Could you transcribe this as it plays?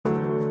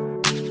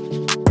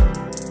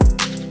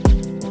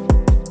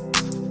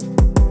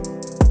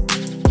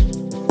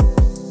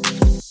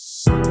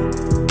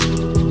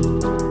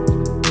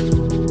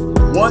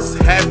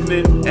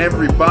evening,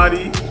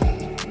 everybody.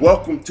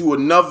 Welcome to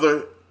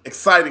another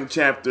exciting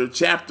chapter,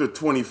 chapter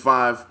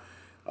 25.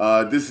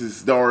 This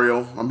is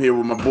Dario. I'm here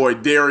with my boy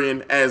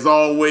Darian, as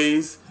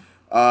always.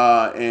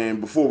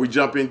 And before we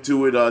jump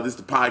into it, this is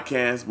the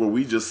podcast where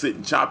we just sit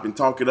and chop and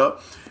talk it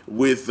up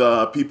with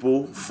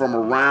people from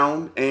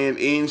around and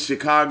in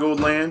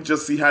Chicagoland.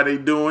 Just see how they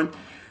doing.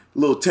 A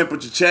little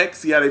temperature check,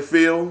 see how they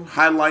feel.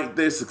 Highlight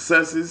their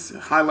successes.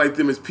 Highlight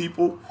them as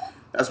people.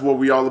 That's what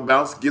we all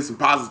about. Get some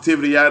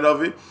positivity out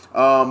of it.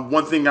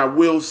 One thing I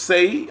will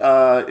say,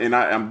 and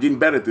I'm getting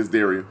better at this,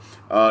 Dario,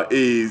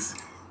 is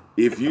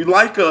if you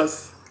like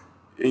us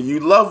and you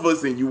love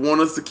us and you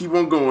want us to keep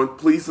on going,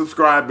 please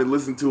subscribe and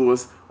listen to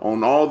us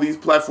on all these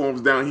platforms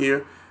down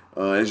here.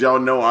 As y'all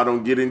know, I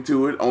don't get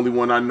into it. Only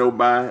one I know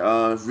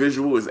by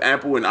visual is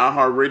Apple and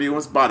iHeartRadio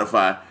and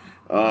Spotify.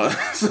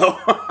 So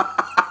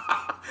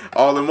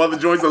all them other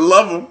joints, I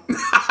love them.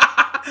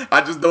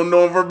 I just don't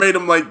know them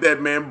verbatim like that,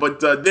 man. But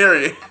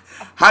Darian,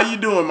 how you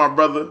doing, my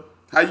brother?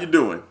 How you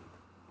doing?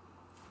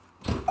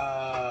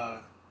 I'm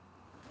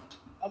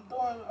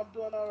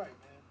doing all right,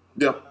 man.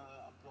 Yeah. I'm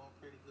doing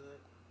pretty good.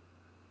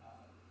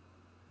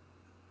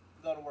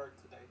 Go to work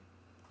today,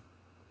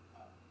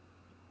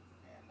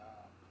 and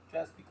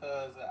just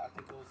because I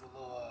think it was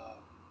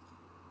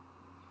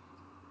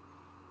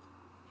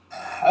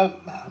a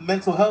little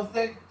mental health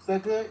day. Is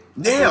that good?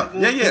 Yeah.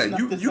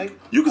 You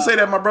can say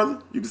that, my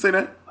brother. You can say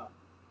that.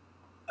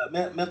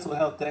 Mental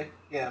health day.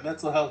 Yeah,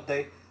 mental health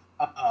day.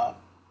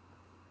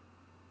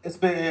 It's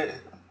been,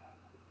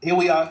 here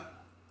we are.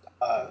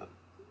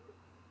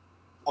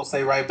 I'll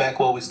say right back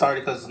where we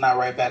started because it's not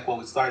right back where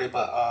we started,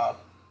 but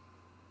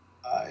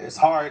it's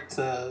hard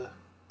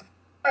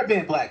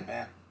being black,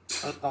 man.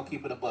 Let's don't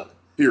keep it a buck.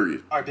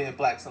 Period. Hard being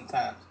black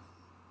sometimes.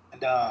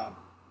 And I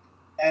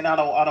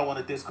don't want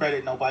to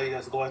discredit nobody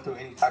that's going through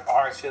any type of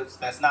hardships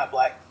that's not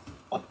black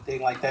or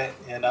anything like that.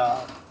 And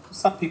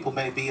some people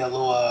may be a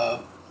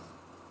little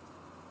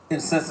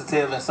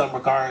insensitive in some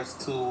regards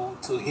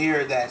to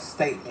hear that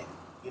statement.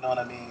 You know what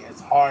I mean?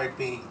 It's hard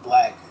being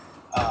black.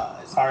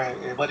 It's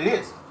hard, but it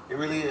is. It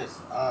really is.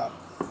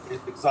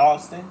 It's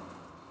exhausting.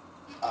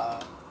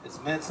 It's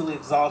mentally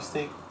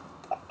exhausting.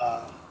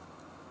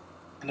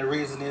 And the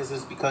reason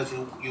is because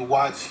you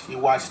watch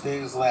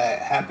things that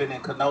happen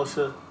in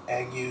Kenosha,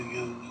 and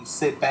you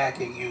sit back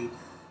and you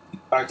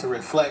start to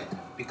reflect,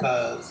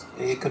 because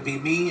it could be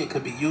me, it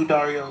could be you,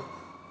 Dario,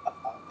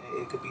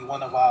 it could be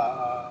one of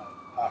our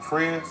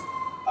friends,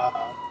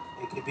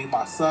 it could be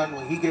my son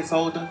when he gets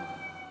older.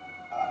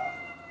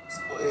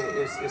 So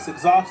it's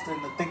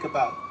exhausting to think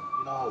about,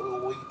 you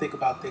know, when you think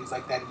about things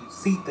like that and you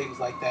see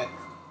things like that.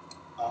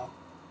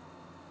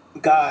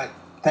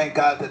 Thank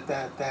God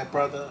that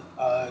brother,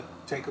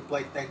 Jacob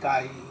Blake, thank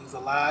God he's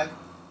alive.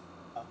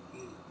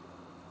 He's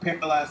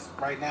paralyzed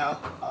right now,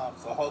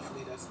 so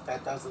hopefully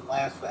that doesn't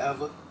last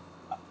forever.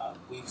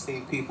 We've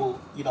seen people,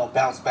 you know,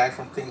 bounce back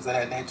from things of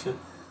that nature.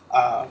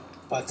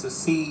 But to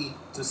see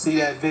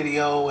that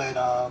video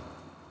and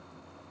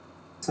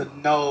to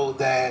know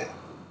that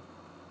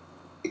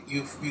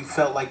you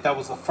felt like that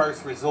was a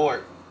first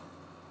resort,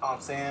 you know what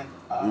I'm saying?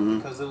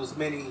 Because there was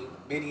many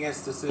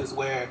instances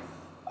where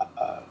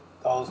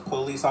those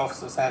police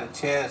officers had a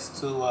chance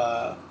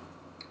to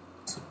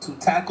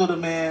tackle the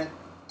man,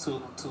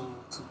 to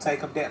take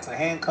him down, to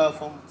handcuff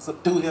him,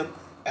 subdue him,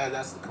 and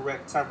that's the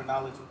correct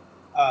terminology,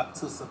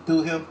 to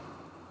subdue him.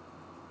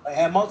 They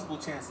had multiple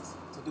chances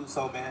to do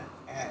so, man.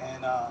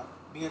 And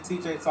me and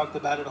TJ talked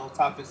about it on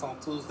Topics on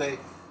Tuesday,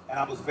 and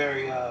I was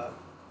very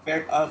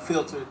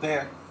unfiltered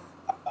there.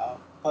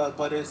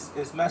 But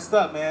it's messed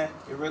up, man.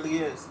 It really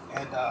is.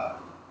 And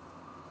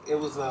it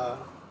was I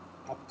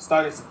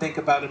started to think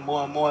about it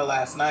more and more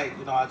last night.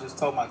 You know, I just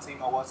told my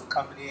team I wasn't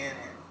coming in,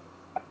 and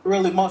I'm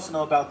really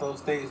emotional about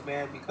those days,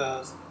 man,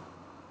 because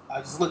I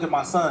just look at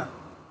my son.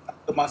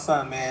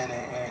 Man,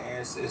 and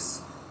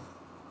it's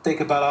think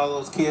about all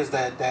those kids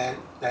that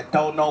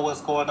don't know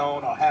what's going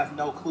on or have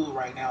no clue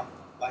right now,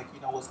 like,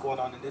 you know, what's going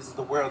on, and this is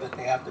the world that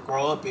they have to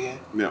grow up in.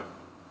 Yeah.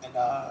 And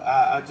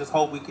I just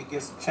hope we could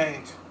get some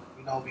change,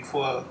 you know,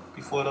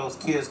 before those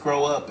kids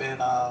grow up and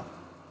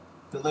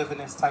to live in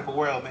this type of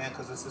world, man,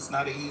 because it's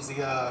not an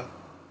easy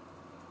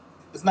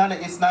it's not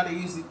an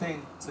easy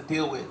thing to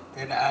deal with,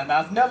 and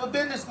I've never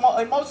been this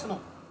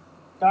emotional,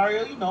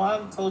 Dario. You know, I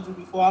haven't told you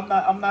before.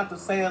 I'm not the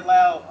say it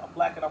loud, I'm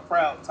black and I'm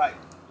proud type.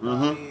 You know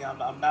what I mean?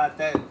 I'm not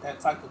that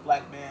type of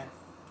black man.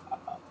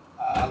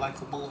 I like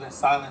to move in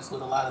silence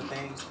with a lot of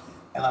things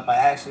and let my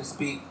actions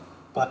speak.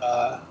 But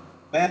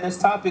man, this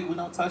topic, we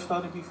don't touched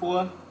on it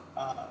before.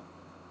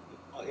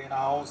 In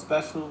our own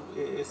special,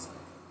 it's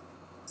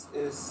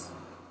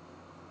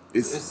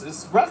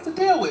rough to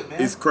deal with, man.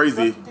 It's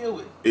crazy. It's rough to deal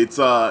with.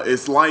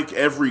 It's like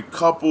every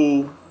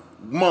couple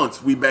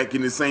months we back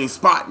in the same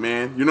spot,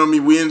 man. You know what I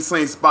mean? We in the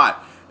same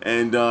spot,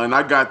 and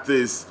I got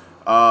this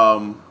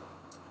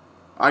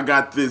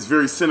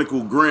very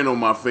cynical grin on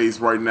my face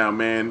right now,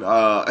 man.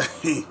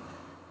 We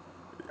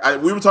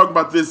were talking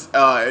about this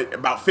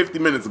about 50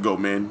 minutes ago,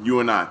 man. You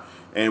and I,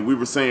 and we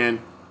were saying,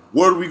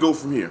 where do we go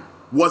from here?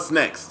 What's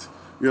next?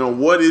 You know,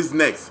 what is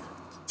next?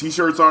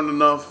 T-shirts aren't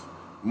enough.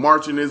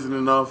 Marching isn't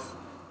enough.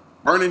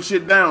 Burning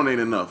shit down ain't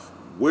enough.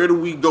 Where do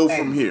we go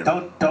from here?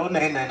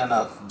 Donating ain't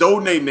enough.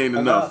 Donating ain't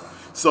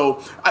enough.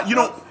 So,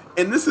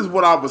 and this is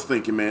what I was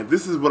thinking, man.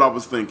 This is what I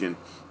was thinking.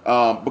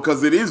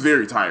 Because it is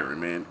very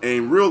tiring, man.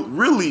 And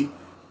really,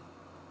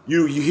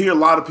 you hear a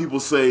lot of people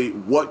say,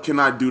 what can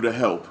I do to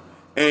help?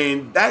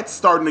 And that's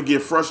starting to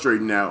get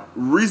frustrating now.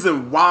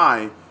 Reason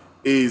why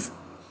is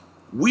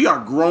we are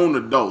grown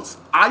adults.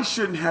 I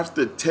shouldn't have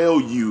to tell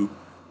you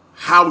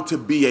how to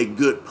be a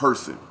good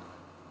person.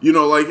 You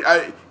know, like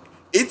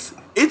it's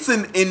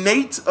an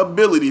innate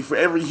ability for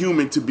every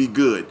human to be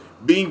good.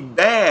 Being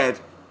bad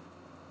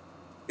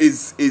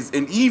is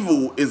an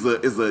evil is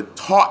a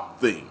taught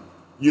thing.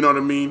 You know what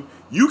I mean?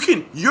 You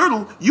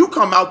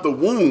come out the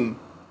womb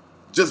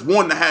just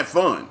wanting to have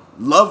fun,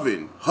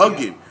 loving,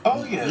 hugging. Yeah.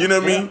 Oh yeah. You know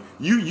what I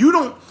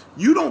mean?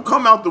 You don't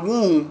come out the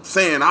womb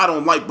saying I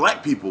don't like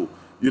black people.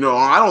 You know,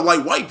 I don't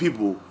like white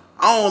people.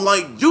 I don't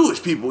like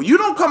Jewish people. You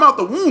don't come out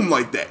the womb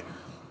like that.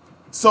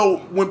 So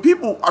when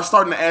people are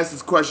starting to ask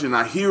this question,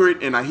 I hear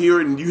it, and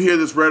you hear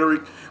this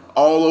rhetoric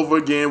all over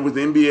again with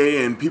the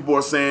NBA, and people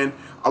are saying,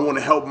 I want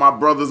to help my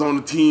brothers on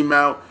the team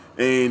out,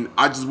 and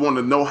I just want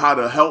to know how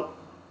to help.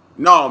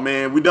 No,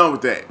 man, we done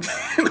with that.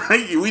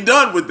 We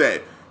done with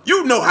that.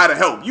 You know how to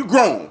help. You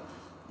grown.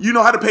 You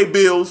know how to pay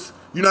bills.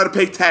 You know how to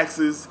pay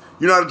taxes.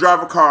 You know how to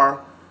drive a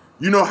car.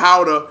 You know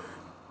how to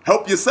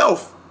help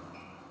yourself.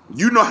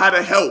 You know how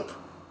to help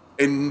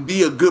and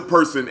be a good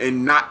person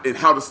and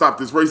how to stop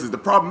this racism. The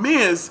problem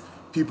is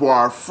people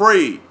are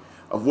afraid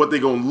of what they're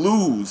going to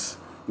lose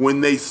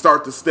when they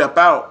start to step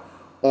out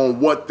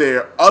on what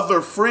their other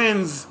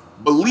friends'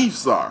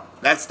 beliefs are.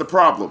 That's the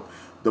problem.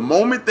 The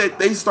moment that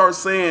they start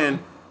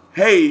saying,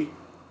 hey,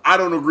 I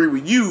don't agree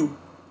with you,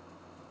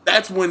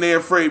 that's when they're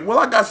afraid, well,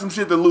 I got some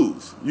shit to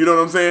lose. You know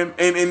what I'm saying?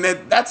 And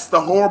that's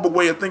the horrible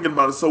way of thinking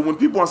about it. So when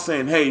people are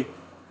saying, hey,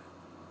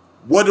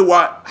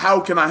 how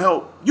can I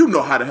help? You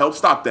know how to help.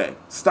 Stop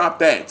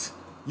that.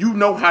 You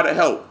know how to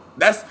help.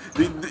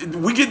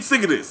 We get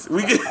sick of this.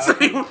 We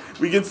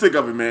get sick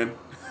of it, man.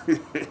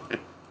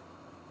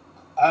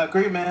 I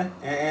agree, man.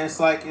 And it's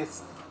like,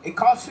 it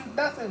costs you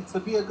nothing to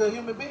be a good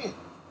human being.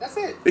 That's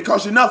it. It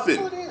costs you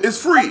nothing.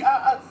 It's free.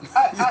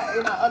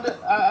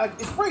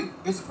 It's free.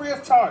 It's free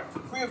of charge.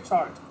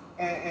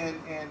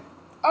 And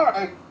all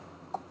right,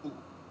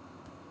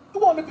 you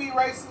want to be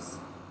racist?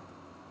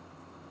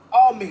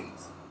 All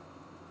means.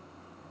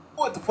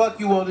 What the fuck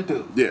you want to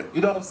do? Yeah.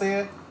 You know what I'm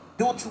saying?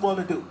 Do what you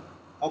want to do.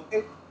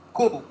 Okay?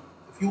 Cool.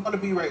 If you want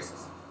to be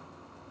racist,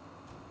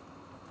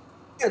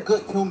 be a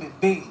good human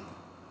being.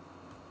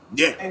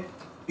 Yeah. Okay?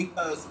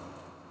 Because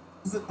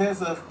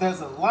there's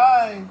a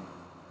line,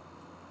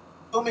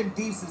 human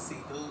decency,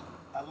 dude.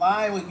 A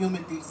line with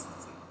human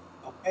decency.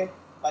 Okay?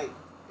 Like,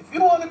 if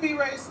you want to be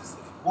racist,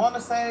 if you want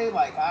to say,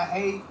 like, I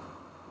hate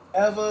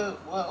ever,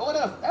 well,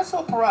 whatever. That's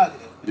your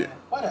prerogative, man. Yeah.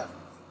 Whatever.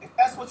 If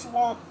that's what you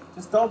want,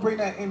 just don't bring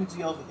that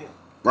energy over here.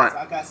 Right.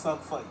 I got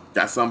something for you.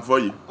 Got something for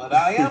you. But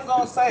I am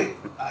gonna say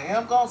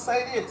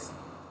this.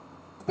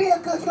 Be a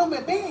good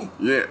human being.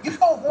 Yeah. You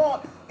don't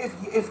want if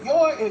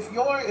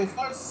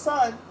your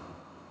son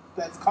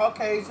that's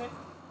Caucasian,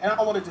 and I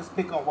don't want to just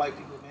pick on white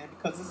people, man,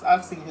 because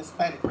I've seen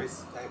Hispanic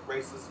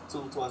racism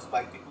too towards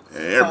black people. Yeah,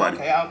 everybody.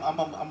 So, okay,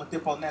 I'm a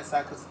dip on that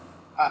side because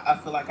I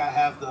feel like I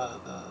have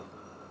the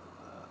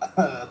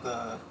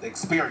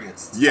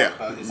experience. Yeah,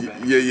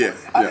 yeah,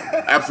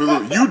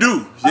 absolutely. You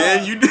do.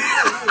 Yeah, you do.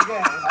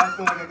 Yeah, I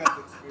feel like I got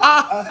the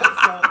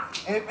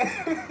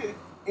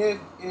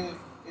experience.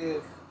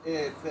 So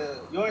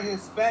if your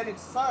Hispanic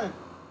son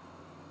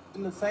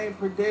in the same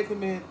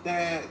predicament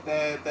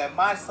that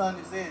my son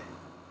is in,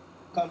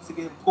 comes to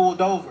getting pulled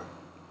over, you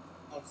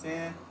know what I'm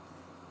saying?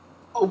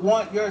 You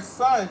want your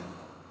son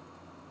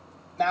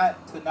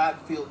not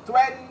feel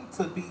threatened,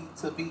 to be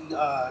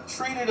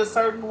treated a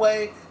certain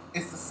way.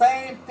 It's the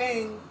same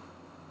thing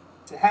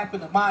to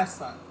happen to my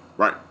son.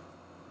 Right.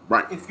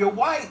 If you're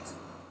white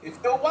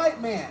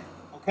man,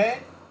 okay,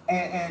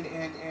 and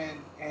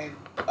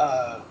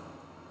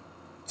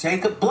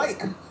Jacob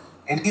Blake,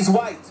 and he's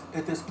white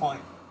at this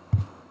point,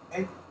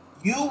 okay?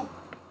 You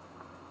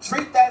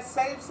treat that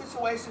same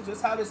situation,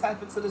 just how this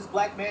happened to this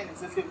black man,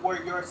 as if it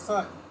were your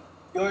son,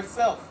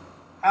 yourself.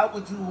 How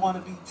would you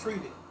want to be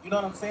treated? You know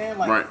what I'm saying?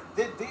 Like, right.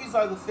 These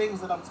are the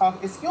things that I'm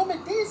talking. It's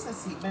human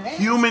decency, man.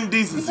 Human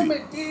decency.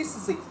 Human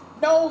decency.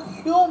 No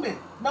human.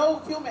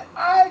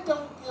 I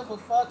don't give a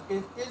fuck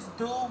if this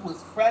dude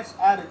was fresh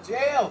out of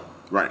jail.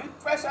 Right. He's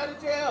fresh out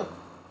of jail.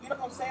 You know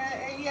what I'm saying?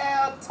 And he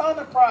had a ton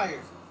of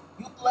priors.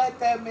 You let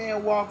that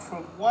man walk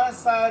from one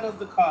side of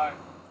the car to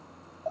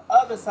the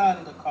other side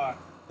of the car.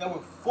 There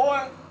were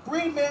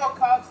 3 male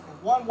cops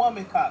and 1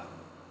 woman cop.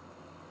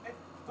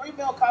 3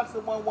 male cops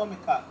and 1 woman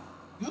cop.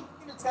 You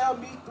mean to tell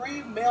me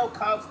 3 male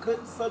cops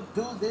couldn't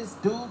subdue this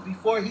dude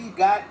before he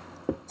got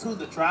to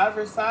the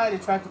driver's side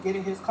and tried to get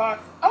in his car?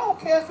 I don't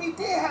care if he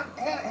did have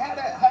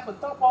a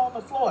thump on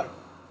the floor.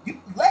 You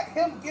let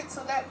him get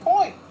to that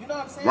point. You know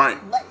what I'm saying? Right.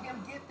 You let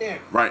him get there.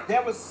 Right.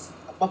 There was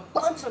a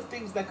bunch of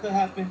things that could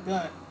have been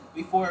done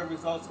before it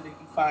resulted in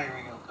you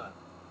firing your gun.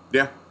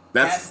 Yeah,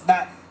 that's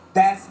not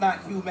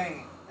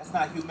humane. That's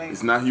not humane.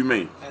 It's not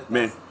humane,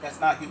 man. That's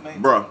not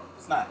humane, bro.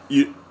 It's not.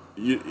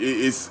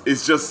 It's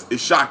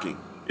shocking.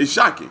 It's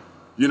shocking.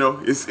 You know,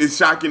 it's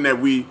shocking that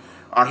we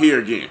are here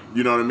again.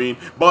 You know what I mean?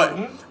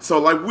 But so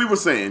like we were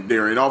saying,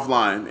 Darren,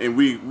 offline, and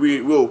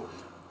we're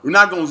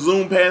not gonna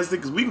zoom past it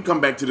because we can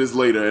come back to this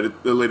later at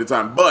a later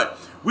time. But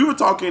we were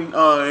talking.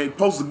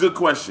 Posed a good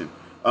question.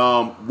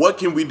 What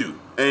can we do?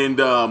 And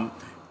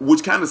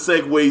which kind of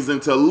segues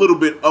into a little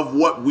bit of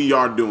what we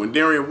are doing.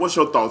 Darian, what's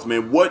your thoughts,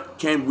 man? What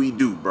can we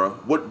do, bro?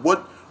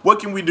 What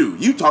can we do?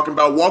 You talking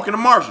about walking to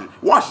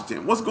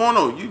Washington? What's going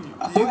on? You know?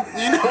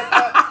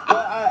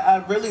 Well,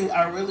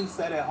 I really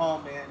sat at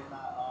home, man,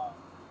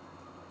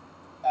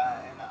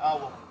 and I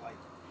was like,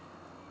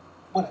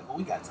 whatever,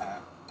 we got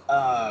time.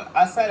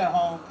 I sat at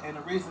home, and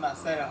the reason I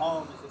sat at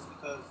home is just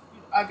because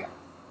I got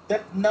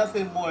that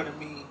nothing more to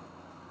me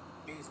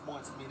means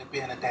more to me than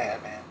being a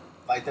dad, man.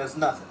 Like there's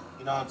nothing.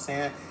 You know what I'm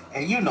saying?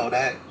 And you know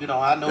that. You know,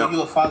 I know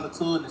you're a father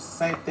too, and it's the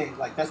same thing.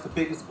 Like that's the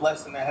biggest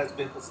blessing that has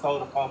been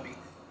bestowed upon me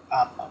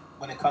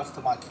when it comes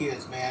to my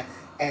kids, man.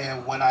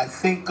 And when I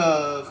think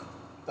of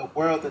the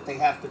world that they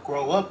have to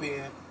grow up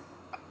in,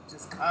 I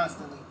just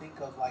constantly think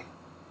of like,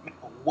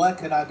 what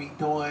can I be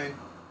doing,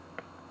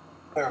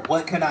 or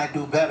what can I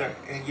do better?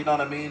 And you know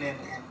what I mean? And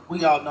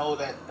we all know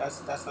that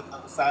that's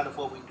another side of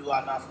what we do.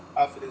 Our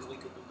nonprofit is we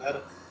can do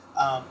better.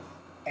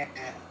 And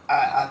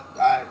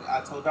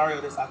I told Dario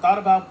this. I thought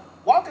about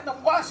walking to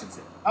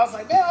Washington. I was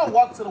like, man, I'll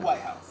walk to the White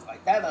House.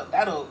 Like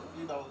that'll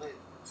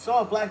show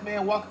a black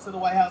man walking to the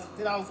White House.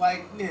 Then I was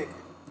like, nigga,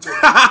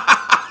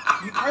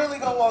 you really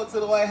gonna walk to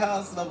the White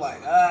House? And I'm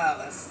like,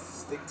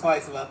 let's think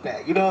twice about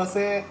that. You know what I'm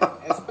saying?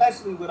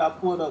 Especially when I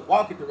pulled up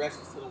walking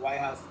directions to the White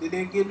House. They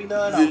didn't give me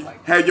none. I was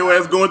like, had you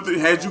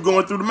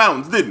going through the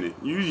mountains, didn't it?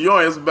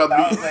 Your ass about to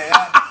be. I was like,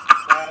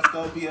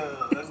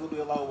 that's gonna be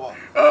a long walk.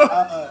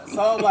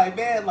 So I'm like,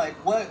 man, like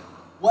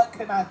what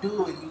can I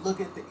do? And you look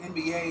at the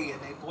NBA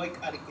and they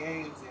boycotted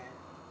games,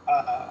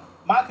 and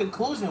my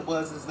conclusion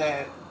is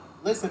that,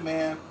 listen,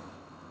 man,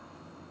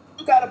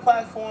 you got a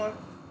platform,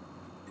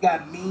 you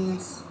got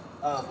means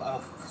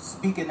of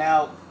speaking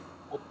out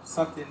with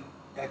something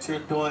that you're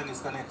doing is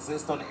going to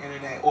exist on the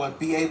internet, or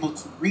be able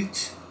to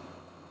reach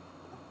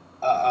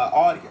an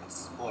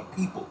audience or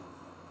people.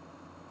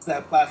 Use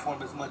that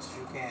platform as much as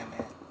you can,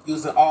 man.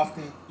 Use it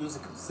often, use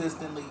it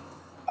consistently.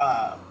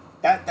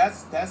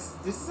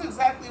 This is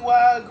exactly why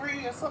I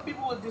agree, and some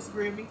people would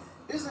disagree with me.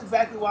 This is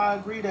exactly why I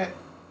agree that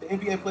the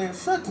NBA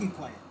players should keep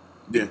playing.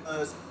 Yeah.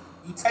 Because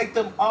you take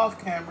them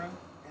off camera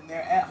and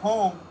they're at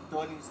home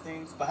doing these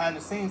things behind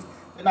the scenes,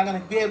 they're not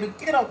going to be able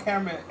to get on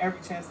camera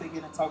every chance they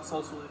get and talk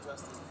social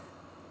injustice.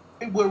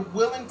 We're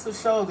willing to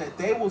show that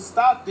they will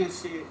stop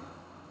this shit,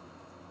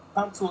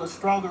 come to a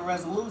stronger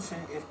resolution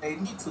if they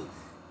need to.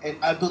 And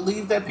I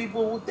believe that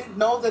people will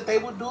know that they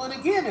will do it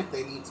again if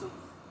they need to.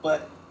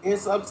 But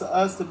it's up to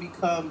us to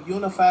become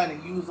unified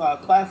and use our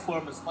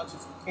platform as much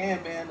as we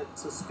can, man,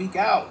 to speak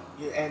out.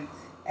 And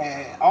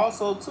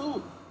also,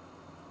 too,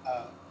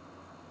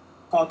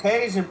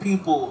 Caucasian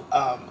people,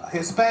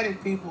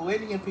 Hispanic people,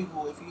 Indian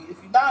people, if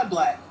you're not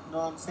black, you know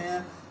what I'm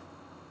saying?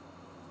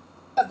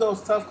 Have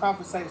those tough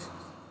conversations.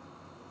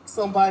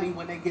 Somebody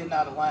when they're getting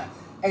out of line.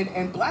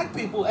 And black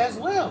people as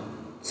well.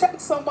 Check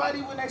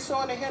somebody when they're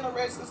showing a hint of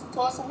racism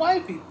towards some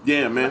white people.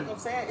 Yeah, man. You know what I'm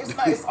saying?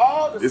 It's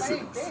all the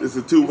same thing. It's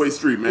a two-way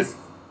street, man.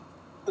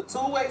 The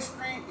two-way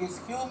street is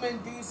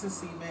human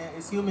decency, man.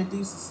 It's human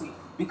decency.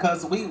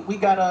 Because we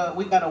got a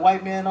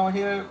white man on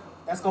here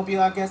that's gonna be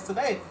our guest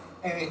today.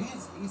 And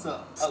he's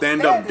a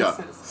stand-up guy.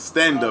 Citizen,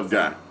 Stand-up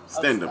guy.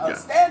 A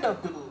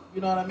stand-up dude.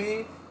 You know what I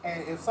mean?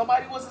 And if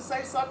somebody was to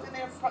say something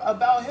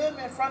about him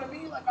in front of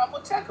me, like, I'm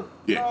gonna check him.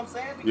 You know what I'm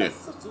saying?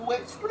 Because it's a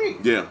two-way street.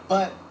 Yeah.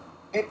 But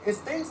it's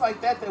things like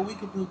that we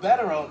could do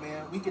better on,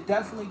 man. We could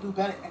definitely do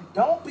better. And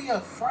don't be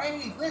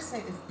afraid.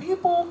 Listen, if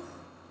people,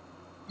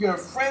 you're a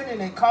friend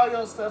and they call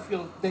yourself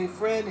their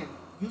friend, and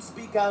you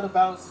speak out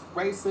about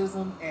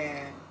racism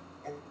and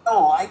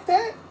don't like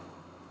that,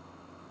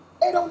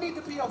 they don't need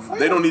to be your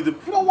friend. They don't need to.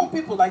 You don't want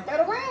people like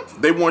that around you.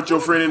 They weren't your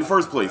friend in the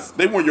first place.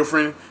 They weren't your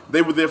friend.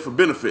 They were there for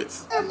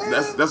benefits. Yeah, man.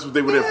 That's what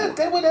they were there for.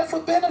 They were there for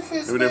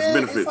benefits. They were there for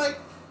benefits. It's like,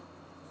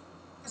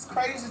 it's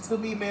crazy to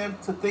me, man,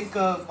 to think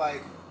of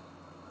like,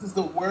 this is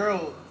the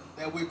world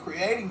that we're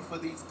creating for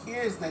these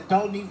kids that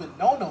don't even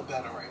know no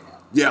better right now.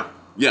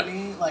 Yeah. I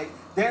mean, like,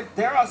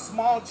 there are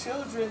small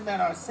children that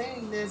are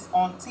seeing this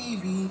on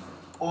TV,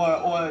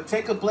 or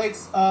Jacob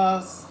Blake's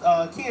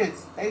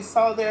kids. They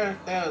saw their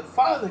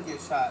father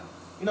get shot.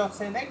 You know what I'm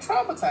saying? They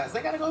traumatized.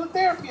 They got to go to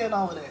therapy and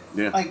all of that.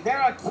 Yeah. Like,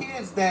 there are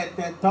kids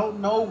that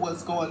don't know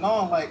what's going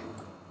on. Like,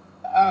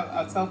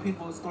 I tell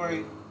people a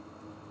story.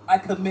 I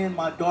commend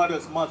my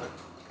daughter's mother,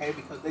 okay,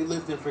 because they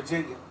lived in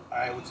Virginia, all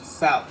right, which is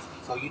South.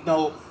 So you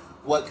know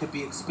what could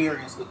be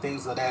experienced with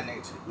things of that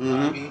nature. You know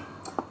what I mean?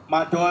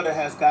 My daughter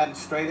has gotten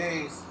straight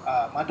A's.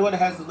 My daughter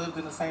hasn't lived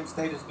in the same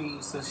state as me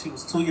since she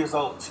was 2 years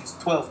old. She's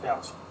 12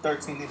 now. She's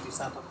 13 in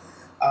December.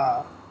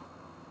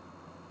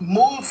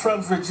 Moved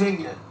from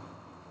Virginia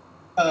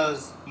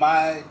because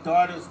my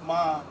daughter's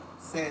mom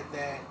said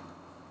that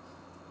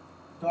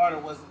daughter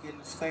wasn't getting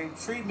the same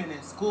treatment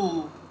in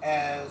school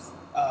as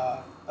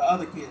the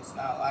other kids.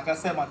 Now, like I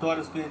said, my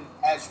daughter's been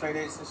at straight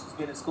A since she's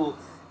been in school,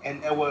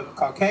 and there were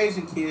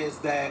Caucasian kids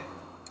that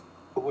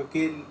were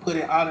getting put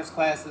in honors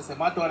classes, and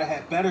my daughter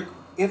had better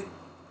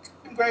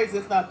grades,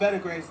 if not better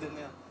grades than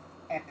them,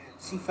 and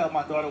she felt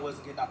my daughter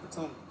wasn't getting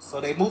opportunities.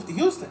 So they moved to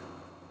Houston.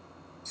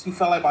 She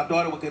felt like my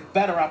daughter would get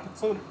better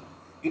opportunities.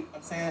 You know what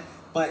I'm saying?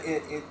 But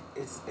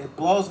it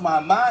blows my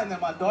mind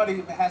that my daughter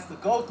even has to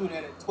go through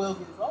that at 12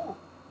 years old.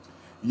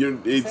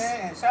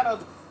 And shout out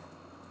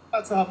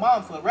to her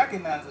mom for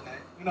recognizing that.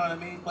 You know what I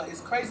mean? But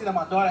it's crazy that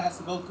my daughter has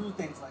to go through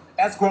things like that.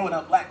 That's growing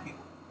up black, people.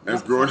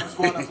 That's growing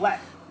up black.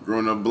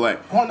 Growing up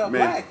black. Growing up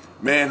black.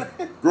 Man,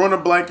 growing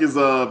up black is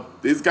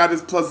it's got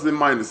its pluses and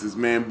minuses,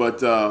 man.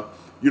 But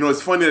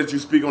it's funny that you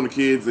speak on the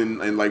kids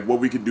and like what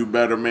we could do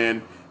better,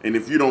 man. And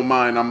if you don't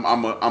mind, I'm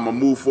a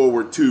move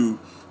forward to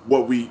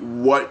what we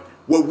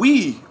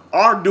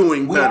are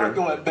doing better.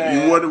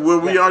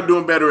 What we are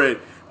doing better at.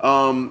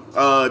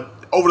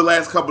 Over the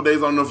last couple of days,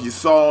 I don't know if you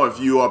saw, if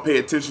you pay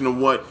attention to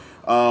what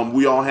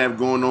we all have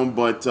going on,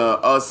 but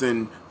us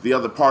and the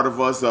other part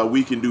of us,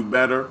 we can do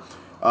better.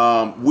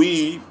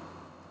 We're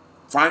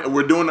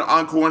doing an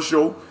encore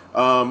show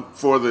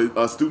for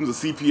the students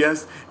of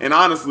CPS, and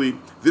honestly,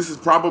 this is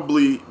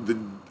probably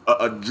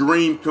a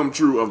dream come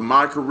true of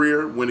my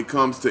career when it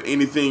comes to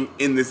anything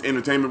in this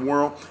entertainment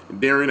world.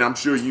 And Darren, I'm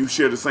sure you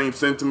share the same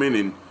sentiment,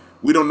 and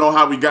we don't know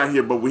how we got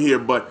here, but we're here.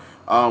 But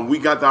we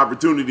got the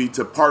opportunity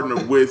to partner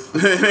with.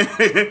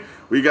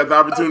 We got the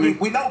opportunity.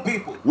 We know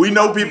people. We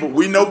know people.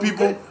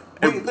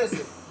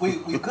 Listen,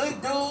 we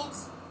good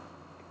dudes.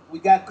 We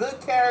got good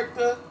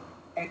character,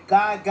 and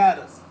God got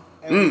us,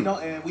 and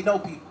we know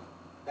people.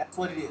 That's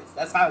what it is.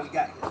 That's how we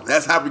got here.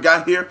 That's how we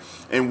got here,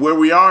 and where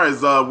we are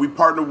is we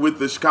partner with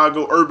the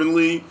Chicago Urban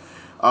League,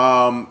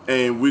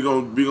 and we're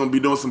gonna be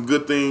doing some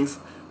good things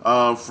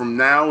from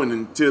now and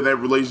until that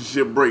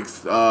relationship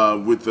breaks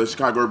with the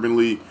Chicago Urban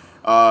League.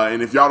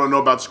 And if y'all don't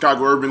know about the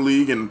Chicago Urban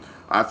League, and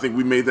I think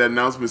we made that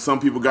announcement, some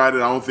people got it.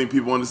 I don't think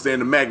people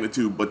understand the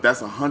magnitude, but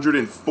that's a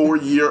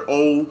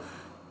 104-year-old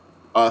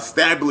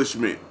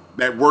establishment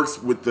that works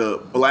with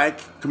the black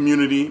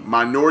community,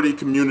 minority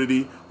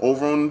community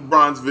over on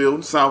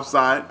Bronzeville, South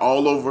Side,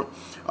 all over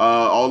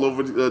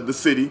the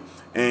city,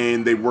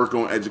 and they work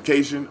on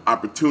education,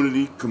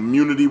 opportunity,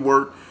 community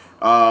work,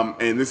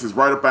 and this is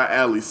right up our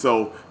alley.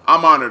 So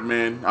I'm honored,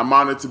 man. I'm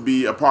honored to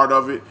be a part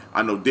of it.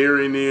 I know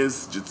Darian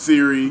is,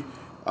 Jatsiri,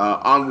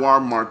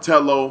 Anwar,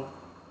 Martello,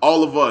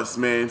 all of us,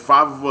 man,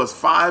 five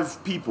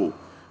people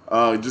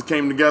just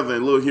came together,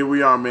 and look, here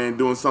we are, man,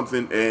 doing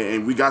something,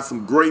 and we got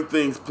some great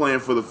things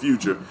planned for the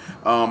future.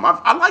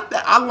 I like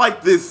that. I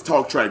like this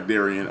talk track,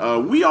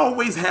 Darian. We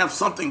always have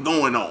something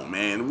going on,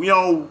 man. We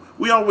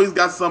always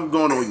got something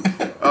going on,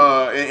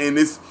 and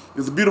it's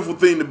a beautiful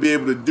thing to be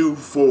able to do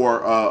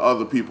for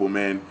other people,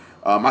 man.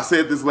 I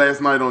said this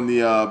last night on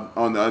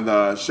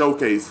the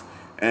showcase,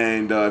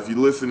 and if you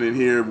listen in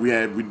here,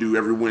 we do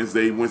every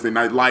Wednesday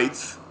night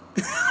lights.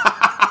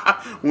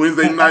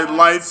 Wednesday night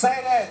lights.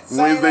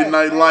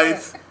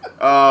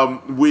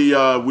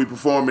 We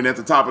performing at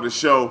the top of the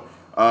show.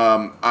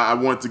 I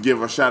want to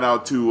give a shout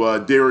out to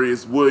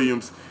Darius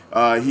Williams.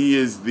 He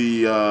is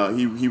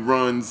he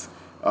runs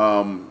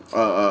a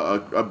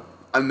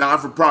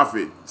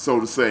non-for-profit, so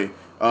to say,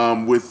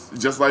 with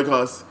just like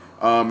us.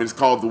 It's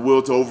called The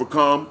Will to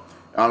Overcome.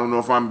 I don't know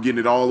if I'm getting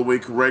it all the way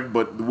correct,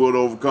 but The Will to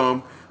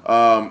Overcome.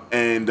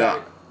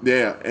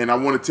 Yeah, and I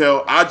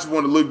just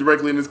want to look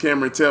directly in this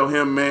camera and tell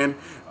him, man,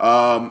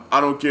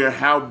 I don't care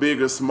how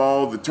big or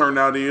small the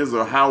turnout is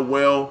or how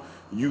well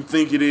you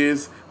think it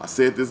is. I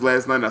said this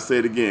last night and I say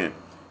it again.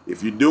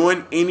 If you're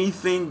doing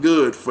anything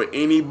good for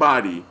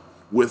anybody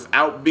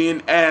without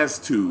being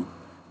asked to,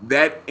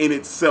 that in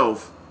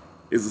itself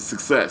is a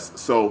success.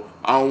 So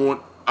I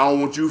don't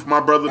want you, my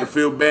brother, to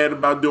feel bad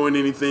about doing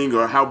anything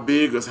or how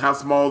big or how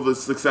small the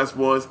success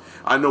was.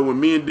 I know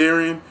when me and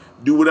Darian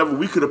do whatever,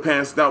 we could have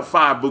passed out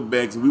 5 book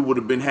bags and we would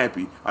have been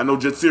happy. I know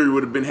Jatsiri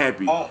would have been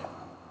happy.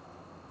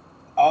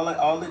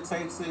 All it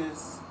takes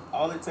is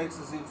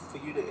for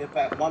you to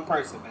impact one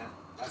person, man.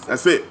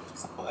 That's it.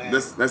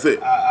 That's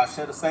it. I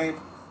share the same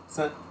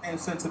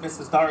sentiments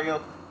as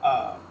Dario.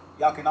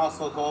 Y'all can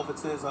also go over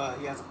to his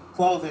he has a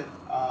clothing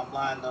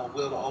line,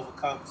 Will to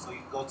Overcome. So you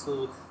can go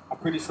to, I'm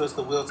pretty sure it's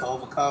the Will to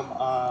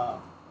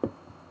Overcome.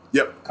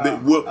 Yep.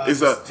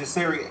 It's a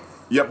Jatsiri.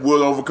 Yep,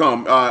 Will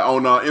Overcome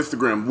on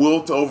Instagram.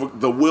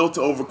 The Will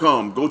to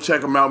Overcome. Go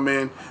check him out,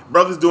 man.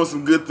 Brother's doing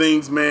some good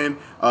things, man.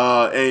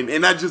 And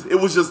it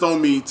was just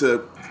on me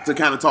to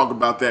kind of talk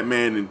about that,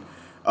 man. And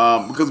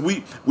because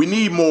we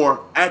need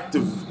more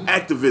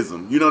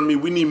activism. You know what I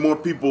mean? We need more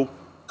people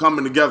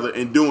coming together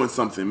and doing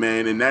something,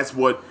 man. And that's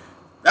what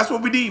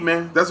we need,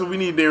 man. That's what we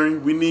need,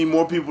 Darren. We need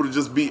more people to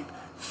just be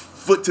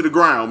foot to the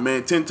ground,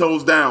 man, 10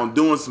 toes down,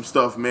 doing some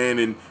stuff,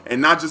 man,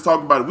 and not just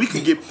talk about it. We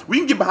can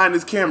get behind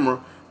this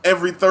camera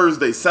every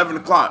Thursday, 7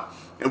 o'clock,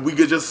 and we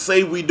could just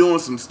say we doing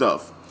some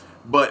stuff.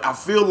 But I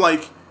feel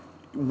like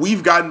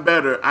we've gotten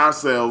better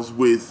ourselves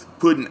with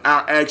putting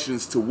our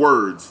actions to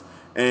words,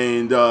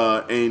 and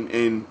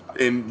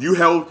you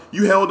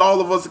held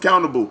all of us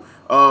accountable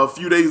a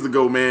few days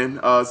ago, man,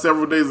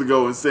 several days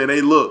ago, and said,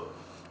 hey, look,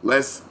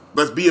 let's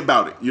be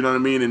about it. You know what I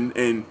mean?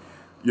 And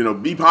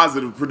be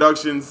positive.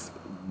 Productions,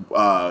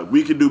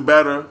 we can do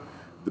better.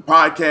 The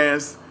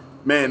podcast,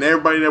 man,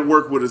 everybody that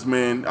worked with us,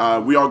 man,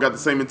 we all got the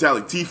same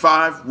mentality.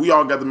 T5, we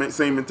all got the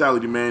same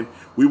mentality, man.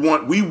 We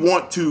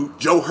want to,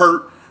 Joe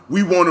Hurt,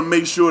 we want to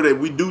make sure that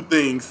we do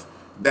things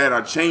that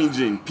are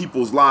changing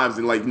people's lives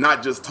and like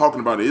not just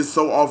talking about it. It's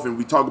so often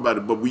we talk about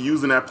it, but we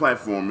using that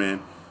platform,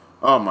 man.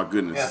 Oh my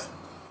goodness.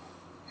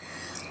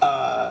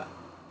 Yeah.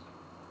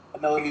 I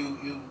know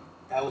you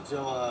that was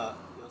your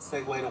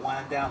segue to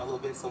wind down a little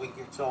bit so we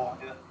can get you on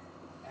here.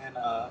 And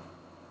I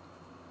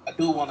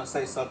do want to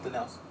say something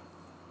else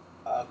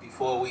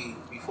before we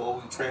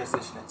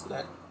transition into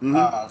that.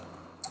 Mm-hmm.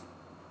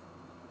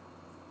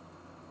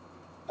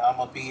 I'm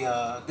gonna be.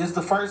 This is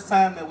the first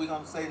time that we're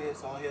gonna say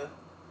this on here.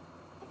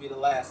 It'll be the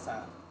last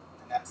time,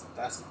 and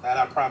that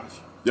I promise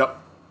you. Yep.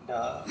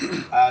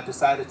 And, I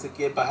decided to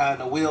get behind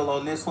the wheel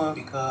on this one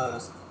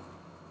because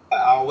I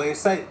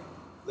always say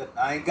that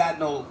I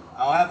don't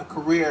have a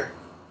career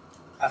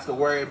I have to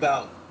worry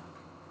about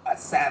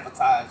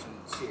sabotage and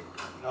shit.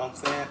 You know what I'm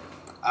saying?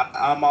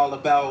 I'm all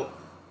about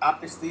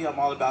honesty. I'm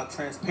all about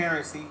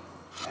transparency,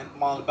 and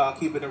I'm all about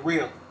keeping it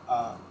real.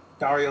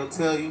 Dario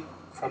tell you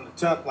from the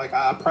jump, like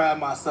I pride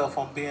myself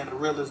on being the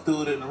realest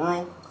dude in the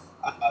room.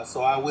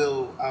 So I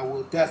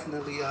will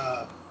definitely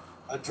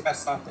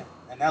address something,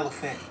 an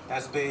elephant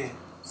that's been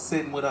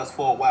sitting with us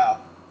for a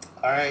while.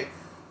 All right,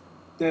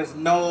 there's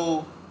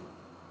no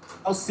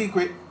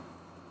secret.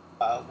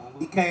 When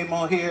we came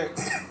on here,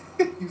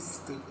 you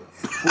stupid.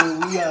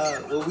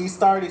 When we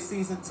started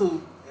season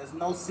 2, there's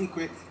no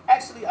secret.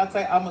 Actually,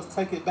 I must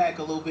take it back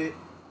a little bit.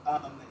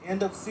 The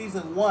end of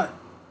season 1,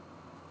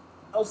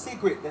 no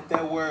secret that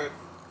there were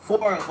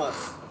 4 of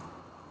us.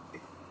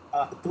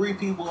 3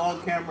 people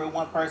on camera,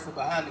 1 person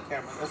behind the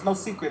camera. There's no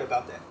secret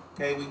about that.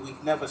 Okay,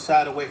 we've never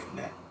shied away from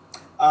that.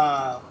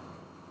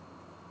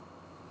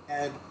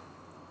 And at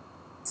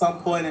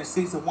some point in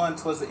season 1,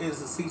 towards the end of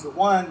season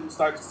 1, you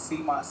started to see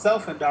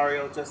myself and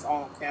Dario just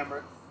on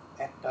camera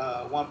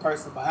and 1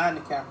 person behind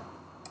the camera.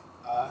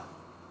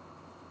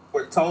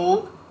 We're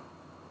told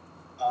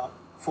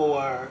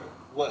for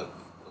what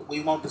we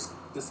won't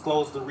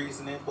disclose the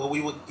reasoning, but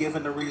we were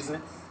given the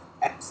reason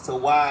as to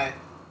why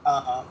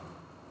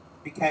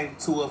became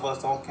 2 of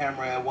us on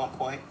camera at one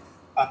point,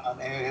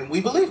 and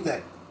we believed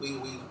that. We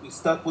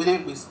stuck with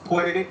it. We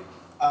supported it.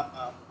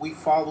 We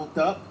followed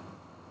up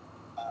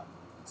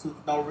to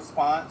no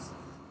response,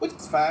 which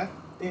is fine.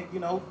 And,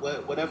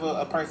 whatever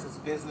a person's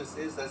business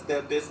is, that's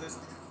their business,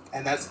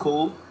 and that's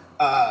cool.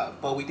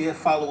 But we did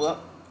follow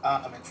up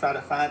and try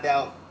to find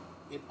out,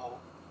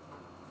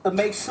 to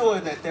make sure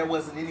that there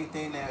wasn't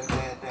anything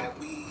that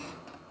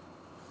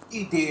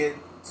we did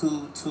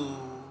to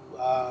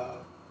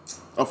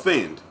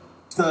offend.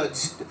 To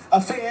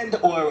offend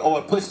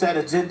or push that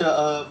agenda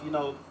of,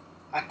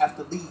 I have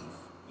to leave,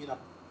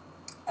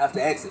 I have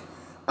to exit.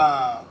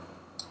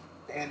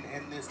 And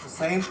it's the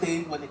same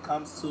thing when it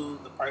comes to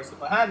the person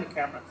behind the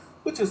camera,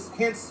 which is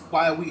hence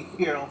why we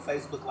here on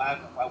Facebook Live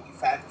and why we've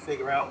had to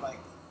figure out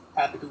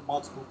how to do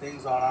multiple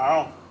things on our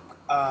own.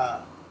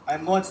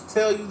 I'm going to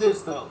tell you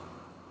this though.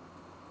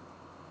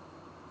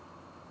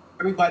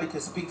 Everybody can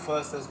speak for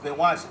us that's been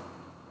watching.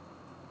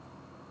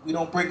 We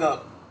don't bring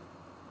up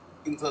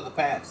things of the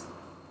past.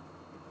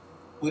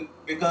 We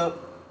bring up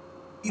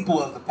people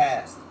of the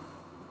past.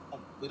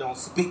 We don't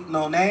speak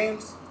no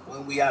names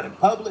when we out in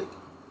public.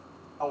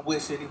 Don't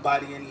wish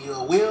anybody any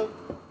ill will.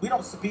 We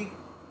don't speak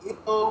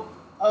ill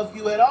of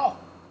you at all.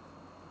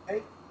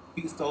 Okay?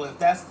 So if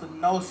that's the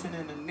notion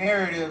and the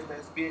narrative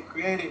that's being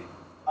created,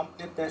 I'm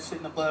gonna nip that shit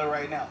in the bud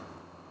right now.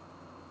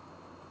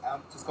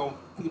 I'm just gonna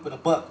keep it a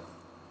buck.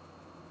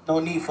 No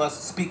need for us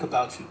to speak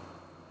about you.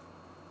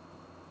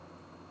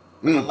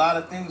 There's a lot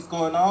of things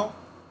going on,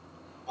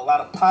 a lot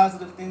of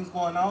positive things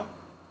going on.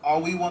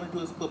 All we want to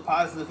do is put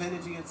positive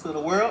energy into the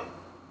world.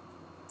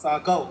 That's our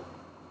goal.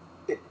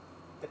 There's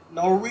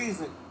no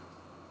reason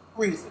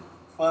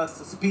for us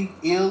to speak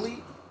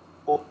illy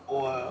or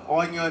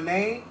on your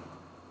name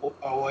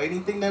or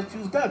anything that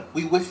you've done.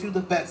 We wish you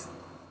the best.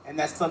 And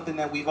that's something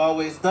that we've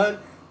always done.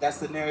 That's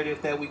the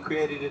narrative that we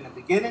created in the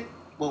beginning.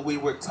 When we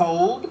were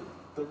told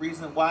the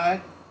reason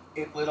why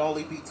it would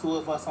only be 2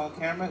 of us on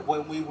camera,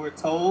 when we were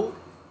told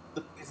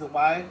the reason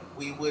why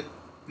we would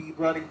be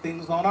running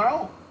things on our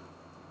own.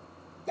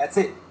 That's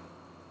it.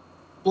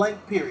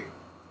 Blank period.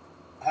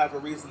 I have a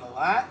reason to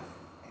lie.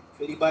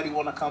 If anybody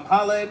want to come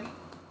holler at me,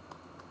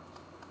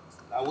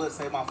 I would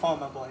say my phone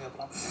number on here,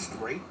 but I'm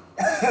straight.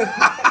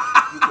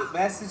 You can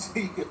message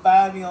me, you can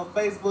find me on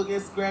Facebook,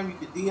 Instagram, you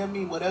can DM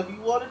me, whatever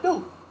you want to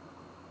do.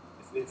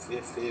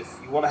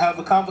 If you want to have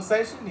a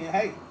conversation, then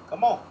hey,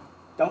 come on.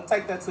 Don't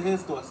take that to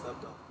his doorstep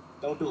though.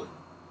 Don't do it.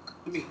 Come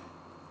to me.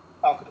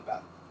 Talking about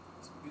it.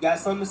 You got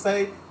something to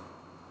say?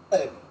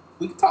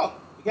 We can talk.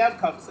 We can have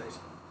a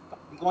conversation.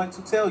 I'm going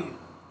to tell you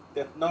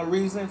There's no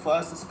reason for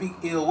us to speak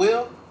ill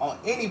will on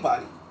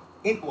anybody,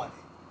 anyone,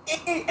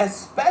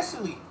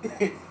 especially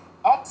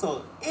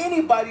also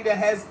anybody that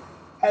has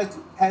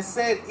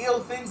said ill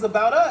things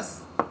about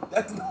us.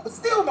 That's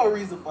still no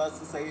reason for us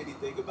to say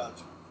anything about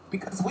you,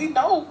 because we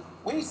know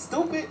we ain't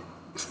stupid.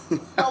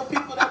 We know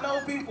people that know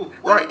people.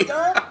 We ain't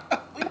dumb.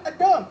 We not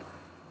dumb.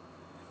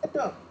 Not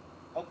dumb.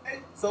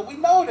 Okay, so we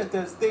know that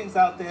there's things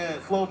out there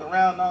floating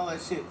around and all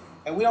that shit,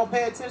 and we don't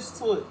pay attention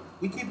to it.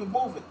 We keep it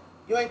moving.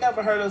 You ain't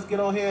never heard us get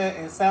on here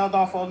and sound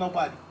off on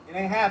nobody. It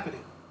ain't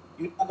happening.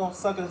 You're not gonna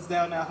suck us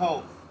down that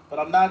hole. But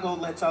I'm not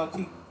gonna let y'all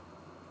keep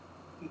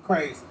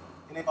crazy.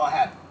 It ain't gonna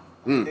happen.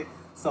 Okay?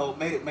 So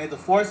may the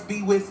force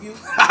be with you.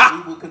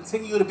 We will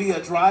continue to be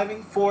a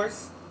driving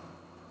force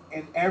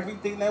in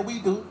everything that we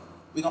do.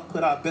 We're gonna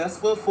put our best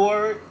foot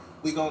forward.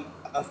 We're gonna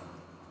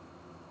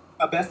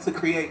our best to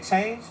create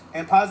change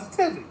and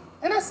positivity.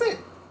 And that's it.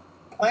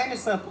 Plain and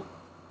simple.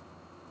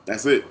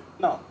 That's it.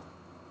 No.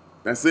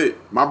 That's it.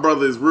 My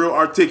brother is real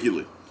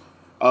articulate.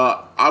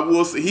 I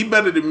will say he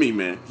better than me,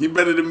 man. He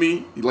better than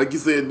me. Like you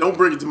said, don't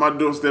bring it to my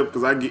doorstep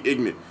because I get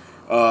ignorant.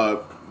 I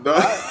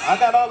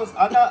got all this.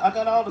 I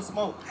got all the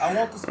smoke. I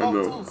want the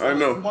smoke too. So I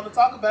know. If you want to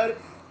talk about it,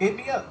 hit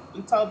me up.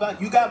 We talk about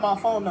it. You got my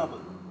phone number.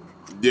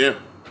 Yeah.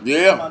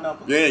 My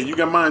number. Yeah, you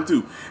got mine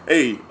too.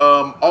 Hey,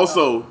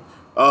 also,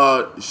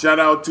 shout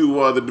out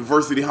to the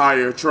Diversity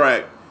Hire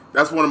track.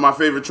 That's one of my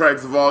favorite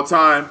tracks of all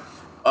time.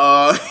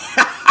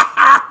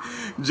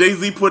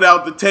 Jay-Z put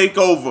out The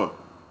Takeover.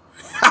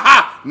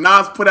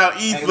 Nas put out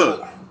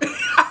Ether. Hey,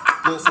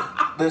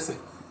 listen.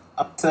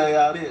 I'll tell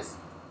y'all this.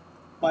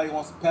 Somebody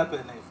wants some pepper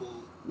in their food.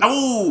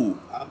 No.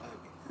 I'm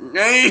happy.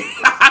 Hey,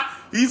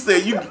 he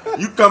said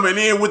you coming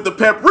in with the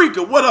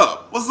paprika. What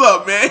up? What's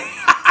up, man?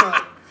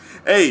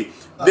 Hey,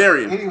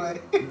 Darian. Anyway.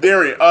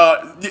 Darian,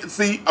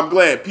 see, I'm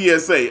glad.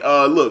 PSA.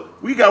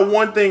 Look, we got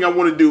one thing I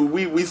want to do.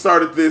 We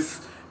started this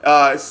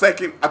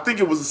second, I think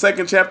it was the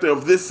second chapter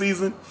of this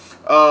season.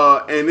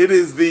 And it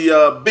is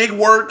the big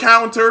word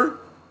counter.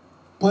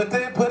 Put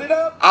it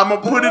up. I'm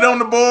going to put it on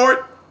the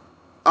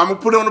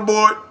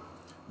board.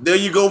 There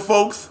you go,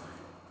 folks.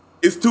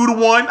 It's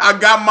 2-1. I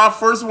got my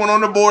first one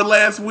on the board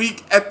last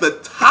week at the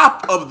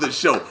top of the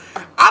show.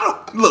 I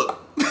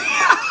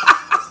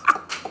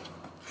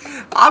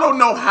don't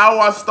know how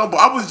I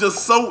stumbled. I was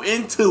just so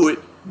into it,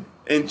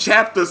 and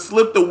chapter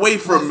slipped away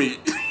from me.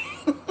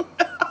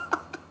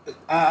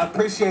 I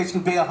appreciate you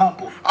being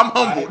humble. I'm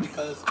humble. Right?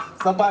 Because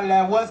somebody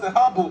that wasn't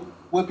humble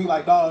would be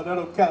like, no, that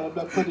don't count. I'm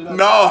not putting it up.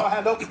 No. I don't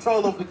have no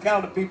control over the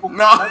counter, people.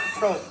 No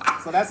control.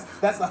 So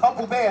that's a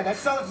humble man. That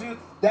shows you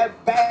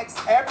that backs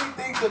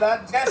everything that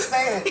I just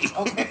said.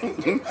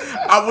 Okay.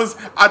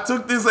 I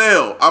took this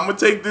L. I'm gonna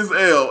take this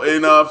L.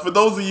 And for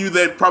those of you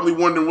that probably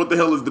wondering what the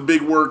hell is the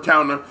big word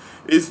counter,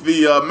 it's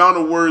the amount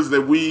of words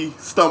that we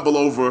stumble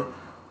over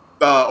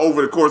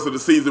the course of the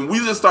season. We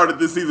just started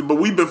this season, but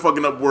we've been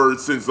fucking up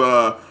words since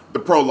the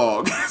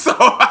prologue.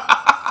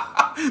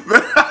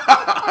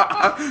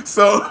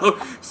 So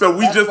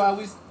we That's just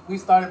why we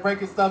started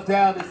breaking stuff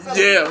down.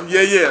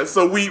 Yeah.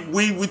 So we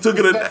took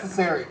it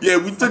necessary. Yeah,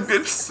 we took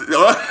it.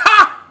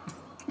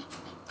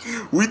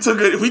 we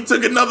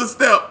took another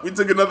step. We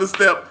took another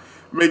step.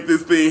 Make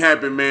this thing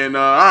happen, man.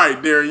 All right,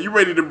 Darren, you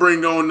ready to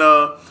bring on?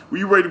 Were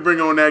you ready to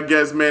bring on that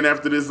guest, man?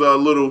 After this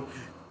little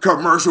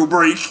commercial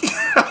break.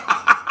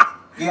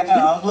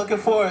 Yeah, I'm looking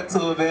forward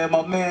to it, man.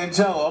 My man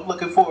Joe, I'm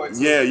looking forward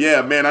to it.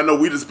 Yeah, man. I know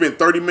we just spent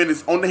 30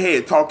 minutes on the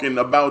head talking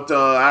about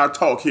our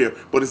talk here,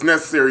 but it's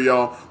necessary,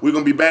 y'all. We're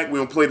going to be back. We're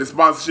going to play the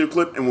sponsorship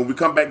clip, and when we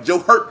come back, Joe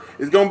Hurt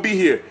is going to be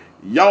here.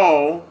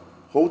 Y'all,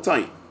 hold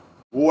tight.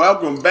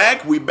 Welcome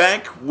back. We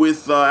back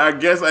with, I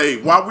guess,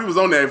 hey, while we was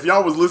on that, if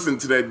y'all was listening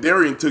to that,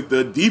 Darian took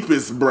the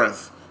deepest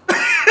breath.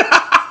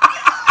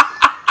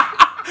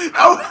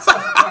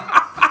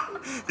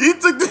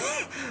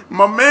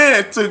 My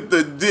man took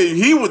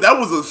that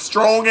was a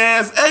strong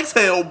ass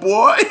exhale,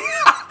 boy.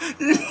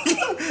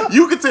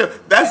 You could tell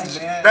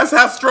that's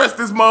how stressed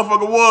this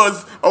motherfucker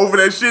was over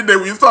that shit that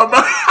we was talking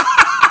about.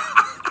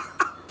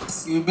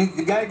 You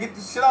gotta get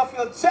the shit off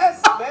your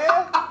chest,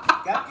 man.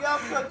 Gotta get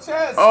off your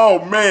chest.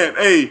 Oh man,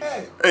 hey,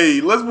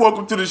 let's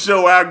welcome to the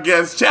show our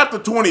guest, chapter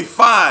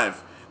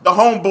 25, the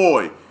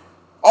homeboy,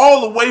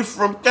 all the way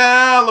from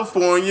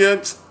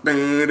California. My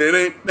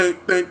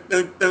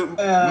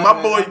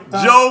boy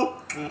Joe.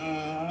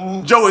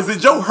 Joe, is it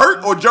Joe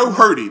Hurt or Joe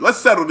Hurty? Let's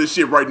settle this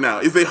shit right now.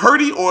 Is it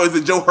Hurty or is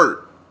it Joe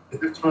Hurt?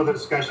 Is this where the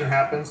discussion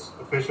happens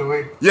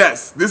officially?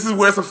 Yes, this is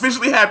where it's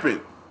officially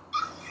happened.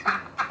 All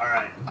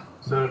right.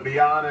 So to be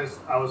honest,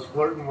 I was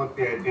flirting with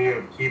the idea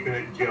of keeping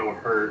it Joe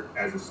Hurt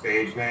as a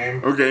stage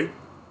name. Okay.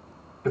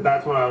 Because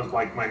that's what I was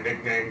like, my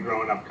nickname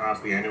growing up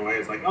constantly anyway.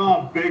 It's like,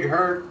 oh, Big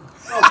Hurt.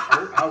 Oh,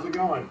 Hurt, how's it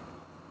going?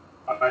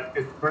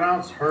 It's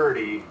pronounced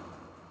Hurty.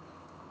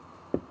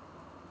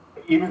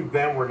 Even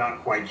then, we're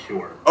not quite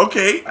sure.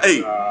 Okay,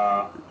 hey.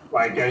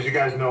 Like, as you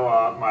guys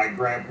know, my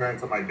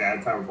grandparents on my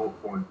dad's side were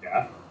both born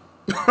deaf.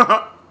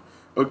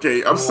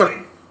 Okay, I'm sorry.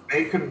 Like,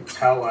 they couldn't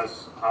tell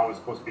us how it's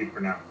supposed to be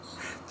pronounced.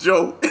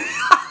 Joe,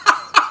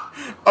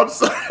 I'm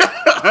sorry.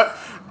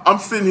 I'm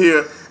sitting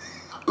here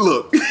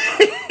Look,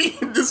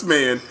 this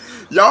man,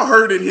 y'all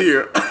heard it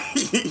here.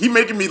 He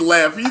making me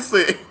laugh. He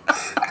said,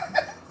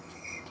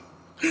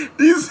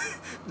 "He's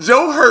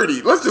Joe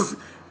Hirte."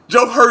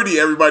 Joe Hirte,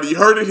 everybody. You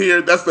heard it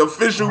here. That's the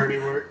official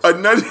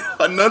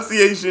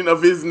enunciation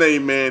of his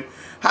name, man.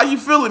 How you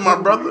feeling, my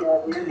brother?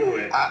 I'm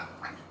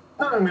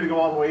going to go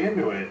all the way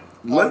into it.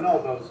 I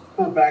know those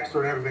cool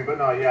backstory and everything, but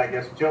no, yeah, I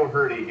guess Joe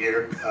Hirte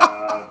here.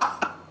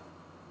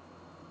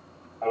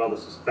 All the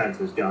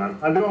suspense is gone.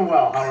 I'm doing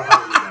well. How are you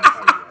guys?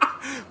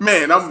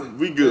 Man,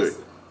 we good.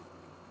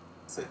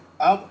 Listen,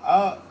 I'm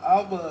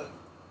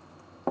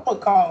gonna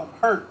call him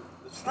Hurt.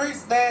 The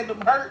streets named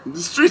him Hurt. I'm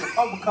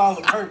gonna call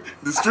him Hurt.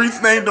 The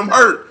streets named him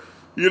Hurt.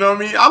 You know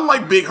what I mean? I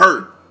like Big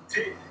Hurt.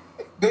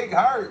 Big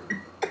Hurt.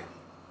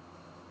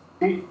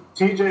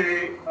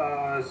 TJ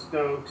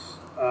Stokes,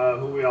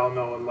 who we all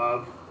know and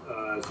love,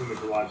 assuming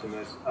you're watching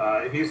this,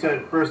 he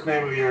said first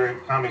name of your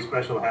comedy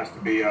special has to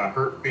be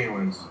Hurt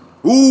Feelings.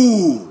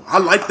 Ooh, I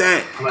like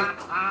that.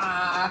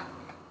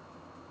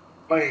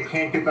 But I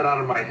can't get that out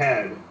of my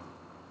head.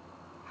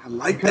 I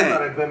like because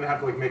that. I then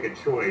have to make a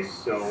choice.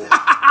 So,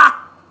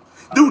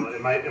 dude,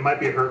 it might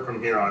be Hurt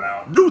from here on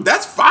out. Dude,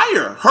 that's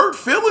fire. Hurt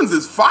Feelings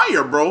is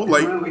fire, bro.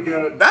 It's really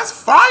good. That's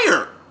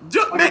fire.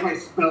 If I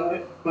spell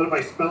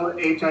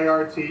it,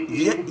 Hirte.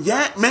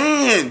 Yeah,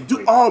 man.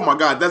 Dude, oh my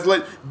God, that's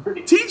like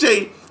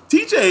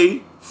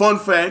TJ. Fun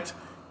fact,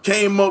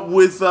 came up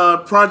with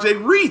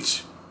Project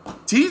Reach.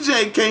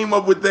 TJ came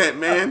up with that,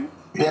 man.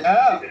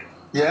 Yeah.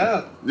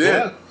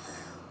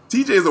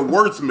 TJ is a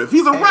wordsmith.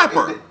 He's a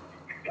rapper.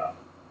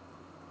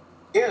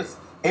 Yes,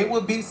 it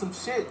would be some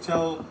shit,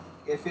 Joe,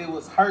 if it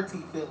was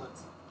Hirte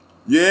Feelings.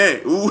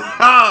 Yeah. Ooh.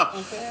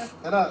 Okay.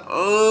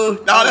 No,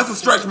 that's a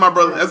stretch, my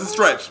brother. That's a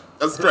stretch.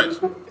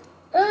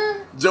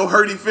 Joe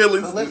Hirte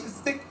Feelings. So let's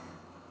stick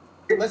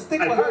with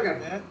her,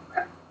 man.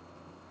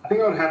 I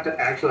think I would have to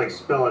actually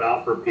spell it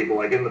out for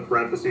people, in the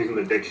parentheses in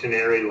the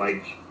dictionary,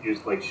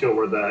 just show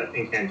where the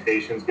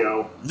incantations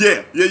go.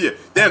 Yeah.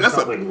 Damn, that's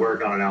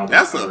work on an album.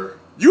 That's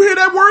you hear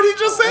that word he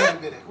just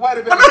said? Wait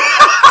a minute.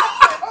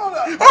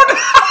 Hold on.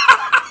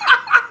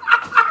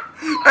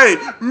 Hey,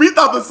 me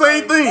thought the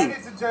same thing.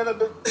 Ladies and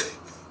gentlemen, if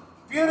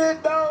you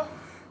didn't know,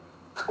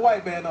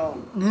 white man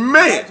on.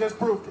 Man, I just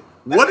proved it.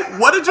 What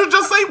did you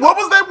just say? What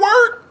was that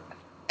word?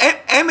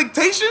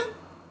 Annexation?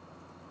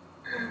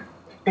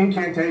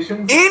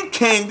 Incantation?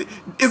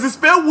 Is it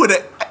spelled with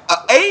a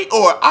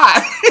or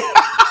I?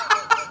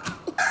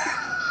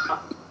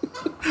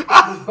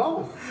 It's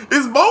both.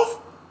 It's both?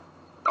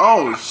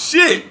 Oh,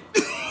 shit.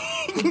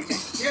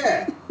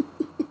 Yeah.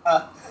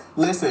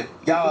 Listen,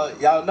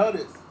 y'all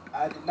notice,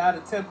 I did not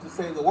attempt to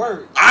say the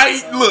word.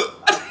 Look.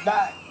 I'm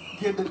not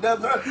getting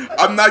another.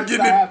 I'm not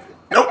getting it.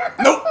 Nope.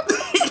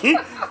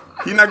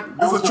 He not.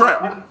 This is a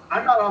trap.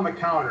 I'm not on the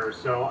counter,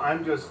 so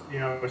I'm just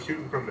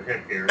shooting from the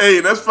hip here. Hey,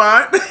 that's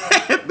fine.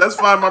 That's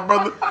fine, my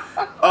brother.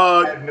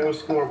 I have no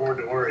scoreboard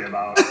to worry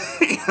about.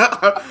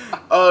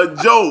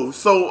 Joe.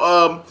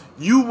 So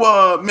you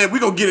man, we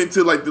gonna get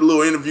into the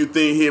little interview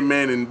thing here,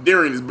 man. And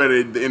Darian is better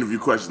at the interview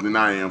questions than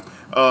I am.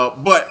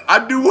 But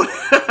I do.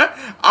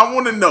 I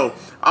want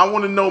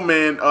to know,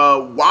 man.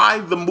 Why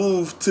the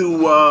move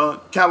to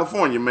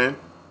California, man?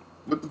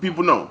 Let the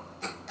people know.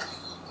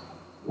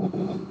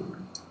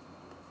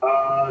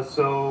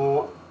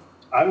 So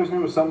I always knew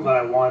it was something that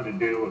I wanted to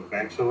do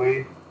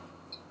eventually.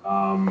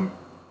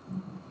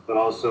 But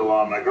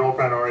also, my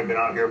girlfriend already been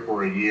out here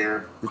for a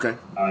year. Okay.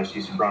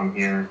 She's from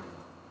here.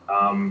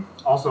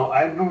 Also,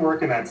 I've been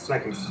working at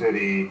Second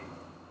City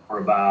for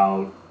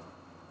about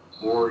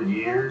 4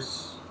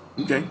 years.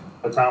 Okay.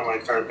 The time when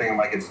I started thinking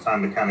it's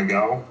time to kind of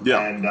go.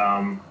 Yeah. And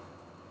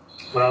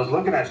when I was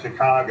looking at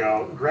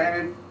Chicago,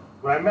 granted,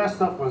 what I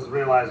messed up was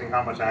realizing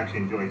how much I actually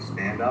enjoyed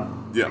stand-up.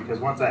 Yeah. Because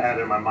once I had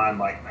it in my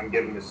mind, I'm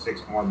giving this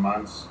 6 more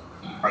months,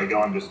 before I go,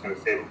 I'm just going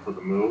to save it for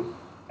the move.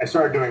 I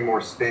started doing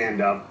more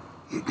stand-up.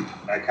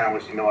 I kind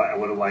of wish, I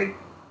would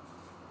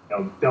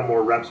have, done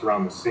more reps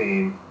around the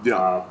scene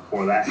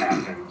before that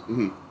happened.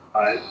 Mm-hmm.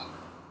 But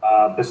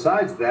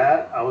besides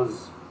that,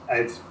 I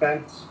had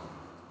spent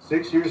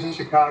 6 years in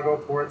Chicago,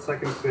 4 at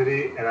Second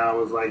City, and I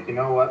was like, you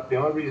know what? The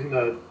only reason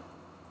the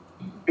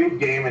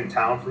big game in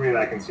town for me that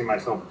I can see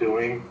myself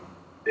doing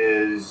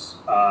is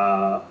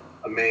a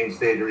main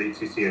stage or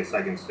ETC at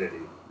Second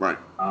City. Right.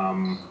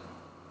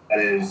 That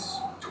is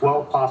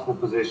 12 possible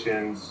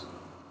positions.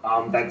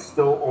 That's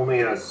still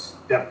only a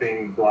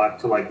stepping block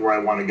to where I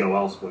want to go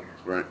elsewhere.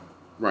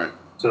 Right.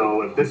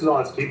 So if this is all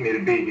that's keeping me to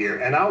be here,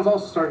 and I was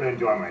also starting to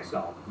enjoy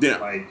myself. Yeah.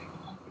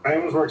 If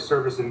anyone's worked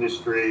service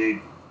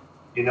industry,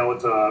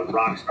 it's a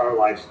rock star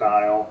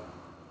lifestyle.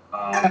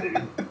 If you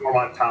perform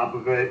on top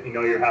of it,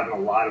 you're having a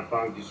lot of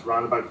fun. You're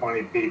surrounded by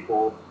funny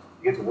people.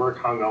 You get to work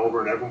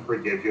hungover, and everyone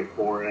forgives you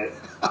for it.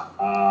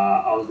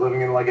 I was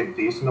living in a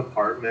decent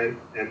apartment,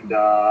 and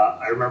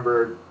I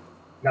remember,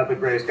 not the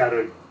greatest guy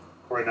to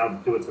right now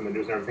do what's in the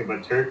news and everything,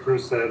 but Terry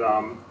Crews said,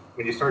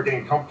 when you start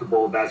getting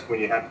comfortable, that's when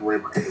you have to worry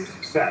about your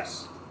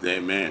success.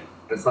 Damn, man.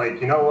 It's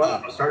you know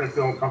what? I'm starting to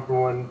feel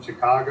comfortable in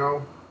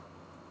Chicago.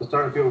 I'm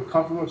starting to feel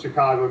comfortable in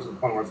Chicago to the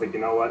point where it's you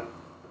know what?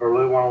 If I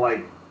really want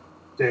to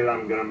say that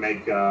I'm gonna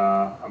make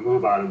a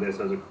move out of this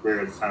as a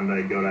career, it's time that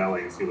I go to LA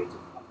and see what's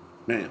up.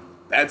 Man,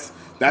 that's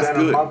then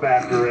good. A month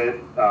after it,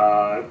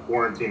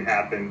 quarantine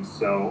happened,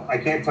 so I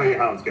can't tell you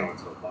how it's going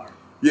so far.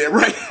 Yeah,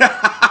 right.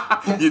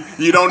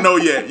 you don't know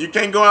yet. You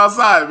can't go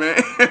outside, man.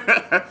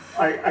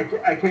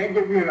 I can't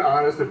give you an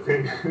honest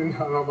opinion.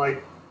 I'm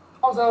like,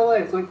 how's LA?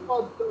 It's like,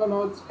 well, I don't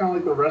know. It's kind of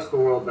like the rest of the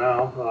world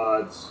now.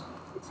 It's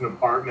an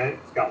apartment.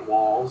 It's got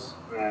walls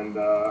and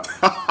got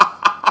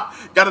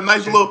a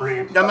nice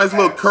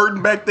little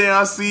curtain back there.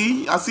 I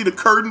see the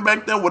curtain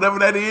back there. Whatever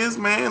that is,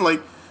 man.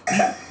 Like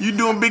you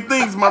doing big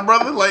things, my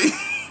brother. Like.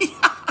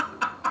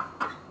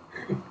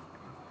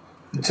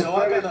 Joe,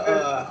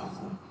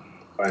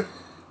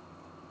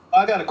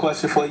 I got a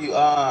question for you.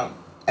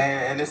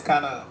 And it's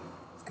kind of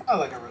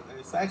like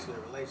it's actually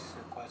a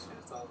relationship question.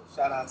 So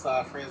shout out to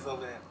our friends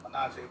over at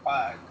Menage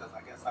Pod because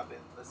I guess I've been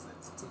listening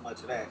to too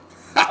much of that.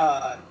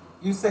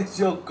 You said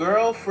your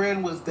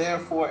girlfriend was there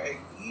for a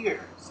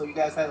year, so you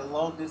guys had a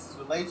long distance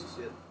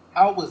relationship.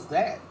 How was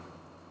that?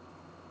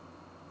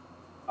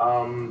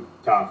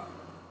 Tough.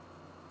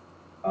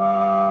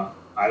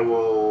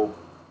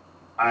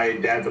 My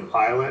dad's a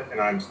pilot, and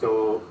I'm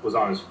still was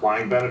on his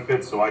flying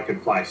benefits, so I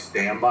could fly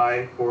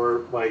standby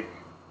for like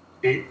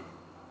cheap,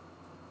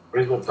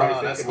 reasonable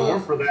pricing. If it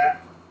weren't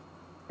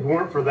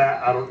for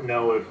that, I don't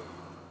know if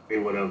we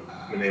would have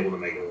been able to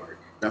make it work.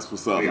 That's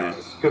what's up, man.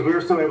 Because we were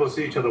still able to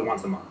see each other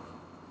once a month.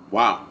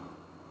 Wow,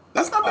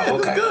 that's not bad.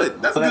 Okay. That's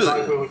good. That's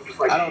good. Just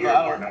like I don't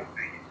know. Not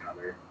seeing each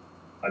other.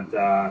 But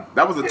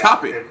that was a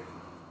topic.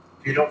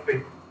 If you don't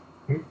think.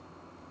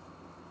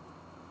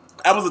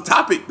 That was a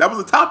topic. That was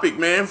a topic,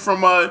 man,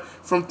 from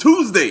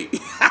Tuesday.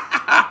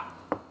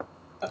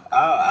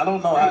 I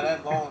don't know how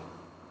that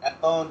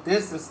long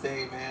distance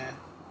thing, man.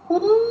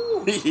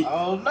 Oh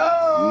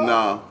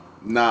no.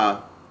 Nah.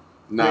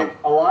 Yeah,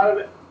 a lot of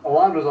it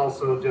is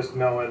also just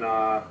knowing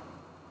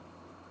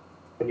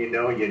when you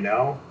know, you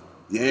know.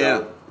 Yeah.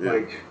 So,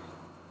 like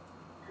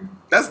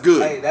that's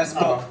good. Hey, that's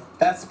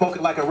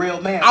spoken like a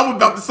real man. I was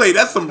about to say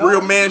that's some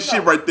real man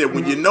shit right there.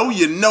 When you know,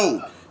 you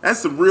know. That's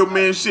some real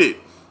man shit.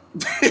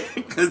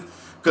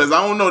 Cause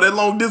I don't know that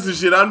long distance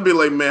shit. I'd be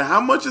like, man,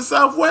 how much is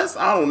Southwest?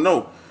 I don't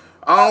know.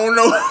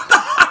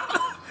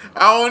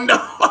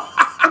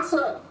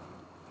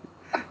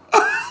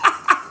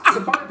 It's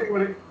a funny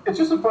thing it's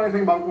just a funny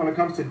thing about when it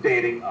comes to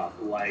dating up.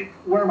 Like,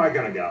 where am I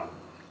gonna go?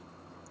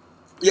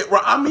 Yeah,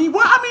 well,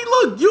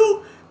 look,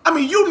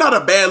 you're not a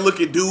bad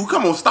looking dude.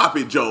 Come on, stop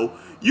it, Joe.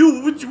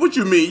 What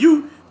you mean?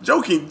 You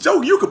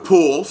could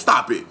pull.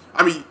 Stop it.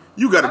 I mean,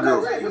 you got a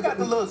girlfriend. You got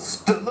the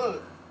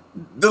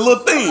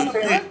little thing.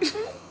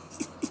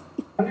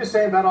 I'm just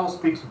saying that all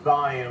speaks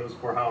volumes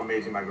for how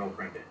amazing my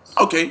girlfriend is.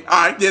 Okay,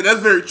 all right, yeah,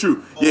 that's very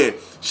true. Yeah,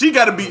 she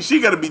gotta be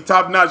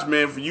top notch,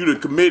 man, for you to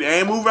commit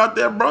and move out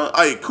there, bro.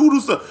 Hey,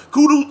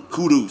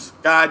 kudos.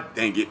 God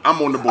dang it,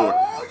 I'm on the board.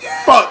 Oh,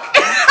 yeah. Fuck.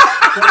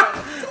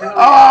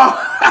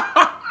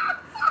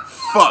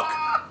 Fuck.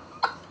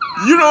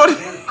 You know what?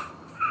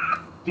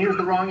 Here's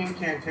the wrong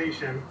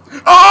incantation.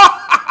 Hey,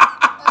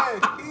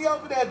 he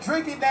over there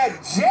drinking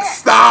that Jack.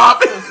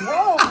 Stop. What's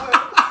wrong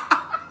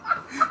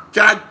with him?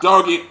 God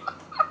dog it.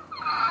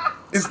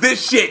 It's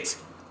this shit.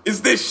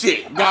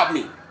 Got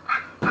me.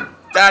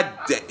 God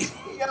damn.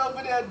 He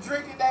over there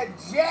drinking that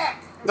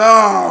Jack.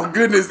 Oh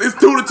goodness, it's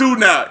 2-2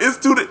 now. It's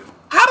 2-2.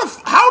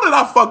 How did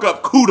I fuck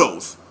up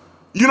kudos?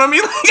 You know what I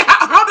mean? Like,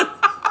 how did?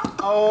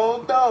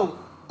 Oh no,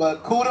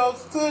 but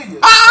kudos to you.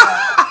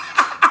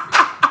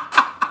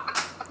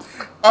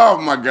 Oh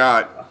my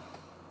God.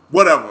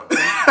 Whatever.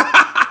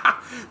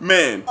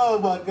 Man. Oh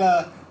my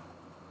God.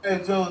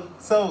 Hey Joe,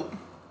 so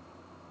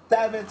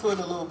dive into it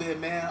a little bit,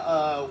 man.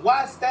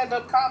 Why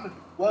stand-up comedy?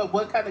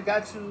 What kind of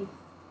got you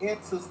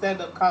into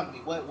stand-up comedy?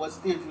 What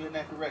steered you in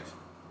that direction?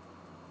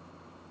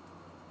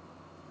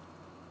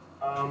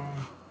 I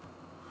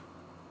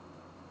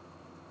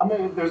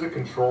mean, there's a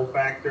control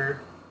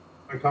factor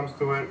when it comes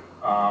to it.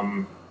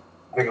 I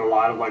think a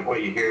lot of like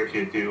what you hear if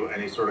you do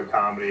any sort of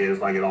comedy is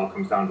like it all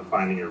comes down to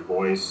finding your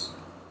voice.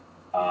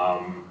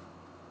 And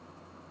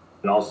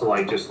also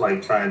like just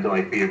like trying to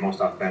like be your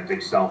most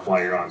authentic self while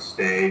you're on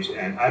stage.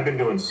 And I've been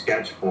doing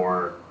sketch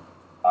for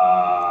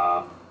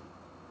 5-6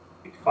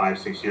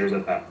 years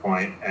at that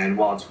point. And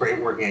while it's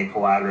great working in a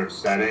collaborative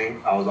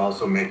setting, I was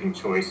also making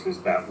choices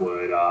that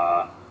would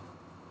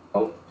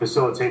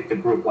facilitate the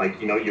group. Like,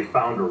 you know, you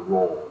found a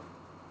role.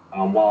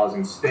 While as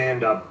in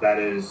stand-up, that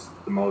is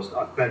the most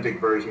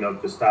authentic version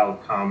of the style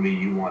of comedy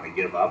you want to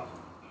give up.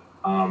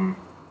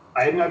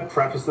 I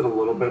prefaced it a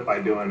little bit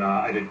by doing,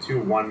 I did 2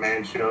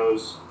 one-man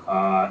shows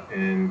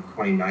in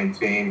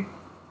 2019.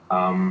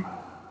 That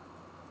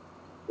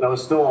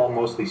was still all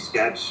mostly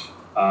sketch,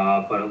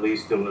 but at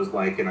least it was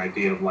like an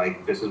idea of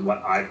like, this is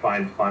what I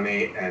find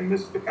funny, and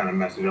this is the kind of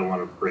message I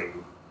want to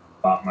bring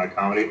about my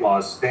comedy. While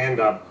as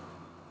stand-up,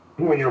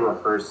 when you're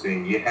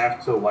rehearsing, you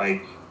have to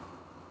like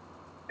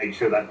make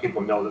sure that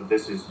people know that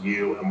this is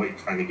you and what you're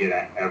trying to get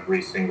at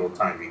every single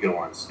time you go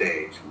on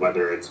stage,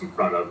 whether it's in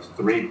front of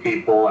 3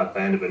 people at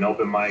the end of an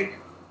open mic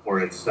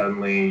or it's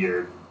suddenly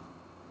you're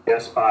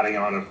guest spotting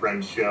on a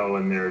friend's show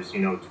and there's,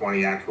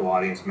 20 actual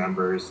audience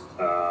members.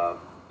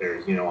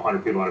 There's,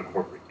 100 people at a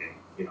corporate game,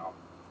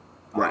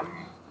 Right.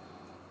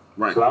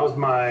 Right. So that was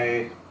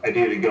my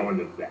idea to go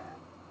into that.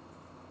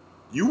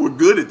 You were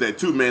good at that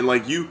too, man.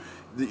 Like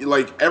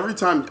every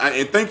time,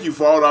 and thank you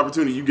for all the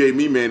opportunity you gave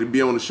me, man, to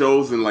be on the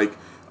shows. And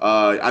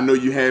I know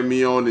you had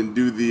me on and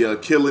do the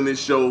Killing It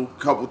show a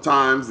couple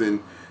times, and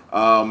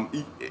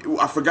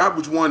I forgot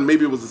which one.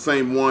 Maybe it was the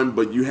same one,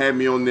 but you had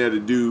me on there to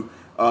do.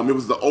 It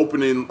was the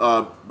opening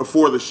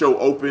before the show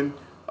opened,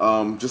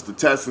 just to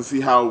test and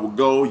see how it would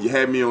go. You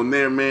had me on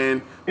there,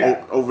 man.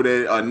 Yeah. Over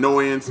there,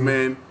 Annoyance,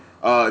 man.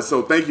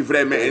 So thank you for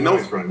that, man. And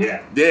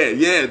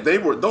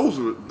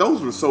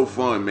those were so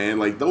fun, man.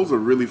 Like those are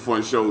really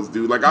fun shows,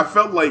 dude. Like I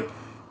felt like,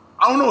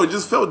 I don't know, it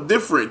just felt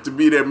different to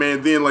be there,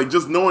 man. Then like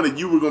just knowing that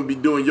you were gonna be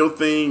doing your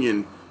thing,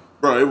 and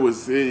bro, it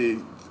was a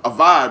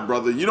vibe,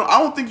 brother. I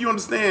don't think you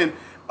understand.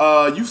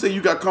 You say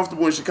you got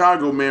comfortable in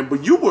Chicago, man,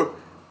 but you were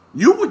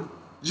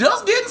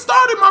just getting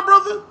started, my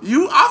brother.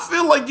 I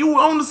feel like you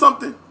were on to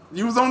something.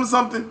 You was on to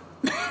something.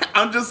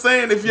 I'm just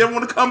saying, if you ever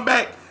want to come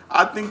back,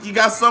 I think you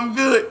got something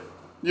good.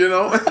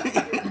 Well,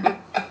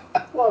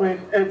 I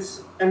mean,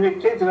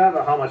 it came to that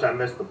about how much I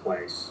missed the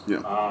place. Yeah.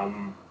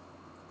 And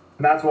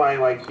that's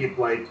why I keep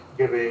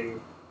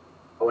giving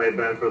away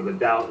benefit of the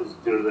doubt is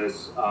due to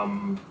this.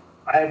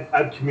 I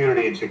have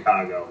community in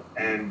Chicago,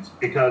 and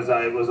because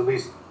I was at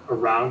least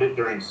around it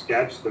during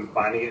sketch, then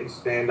finding it in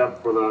stand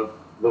up for the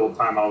little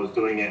time I was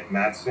doing it in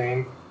that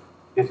scene,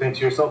 you think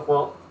to yourself,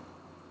 well,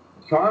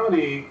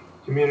 comedy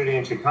community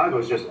in Chicago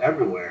is just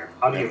everywhere.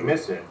 How do you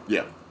miss it?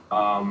 Yeah.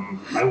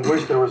 I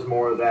wish there was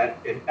more of that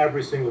in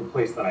every single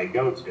place that I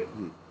go to.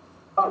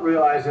 Not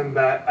realizing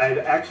that I'd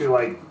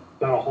actually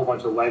done a whole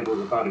bunch of legwork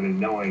without even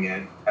knowing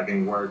it,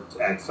 having worked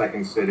at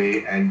Second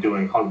City and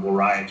doing Huggable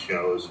Riot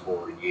shows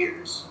for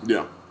years.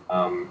 Yeah.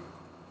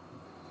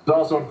 But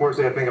also,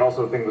 unfortunately, I think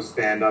also the thing with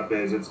stand-up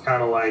is it's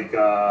kind of I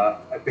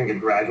think a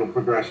gradual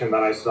progression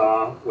that I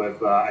saw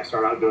with, I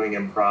started out doing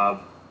improv,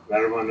 and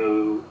everyone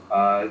who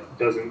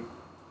doesn't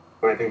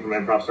do anything from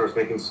improv starts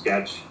making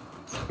sketch.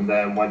 And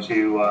then once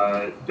you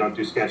don't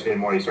do sketch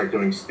anymore, you start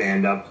doing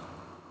stand-up.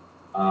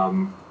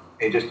 And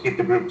just keep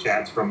the group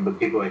chats from the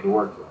people that you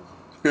work with.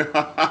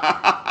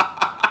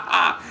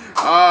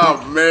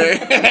 Oh,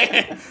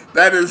 man.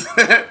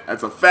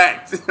 That's a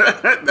fact.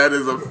 That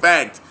is a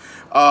fact.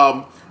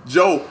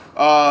 Joe,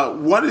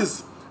 what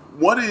is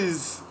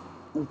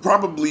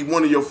probably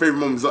one of your favorite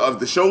moments of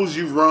the shows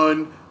you've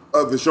run,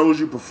 of the shows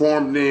you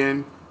performed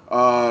in,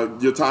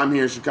 your time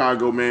here in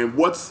Chicago, man?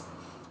 What's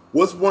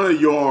one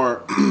of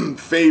your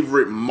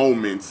favorite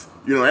moments?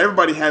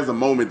 Everybody has a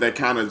moment that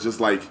kind of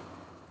just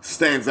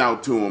stands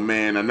out to them,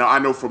 man. I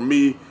know for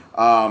me,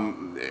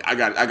 I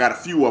got a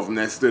few of them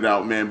that stood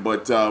out, man.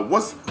 But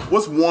what's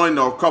one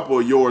or a couple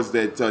of yours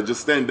that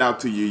just stand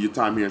out to you your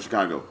time here in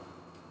Chicago?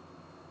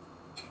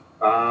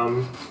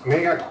 I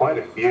got quite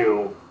a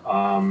few.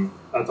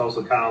 That's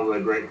also kind of the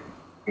great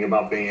thing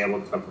about being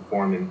able to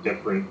perform in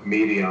different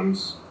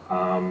mediums.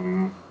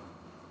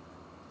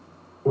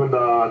 When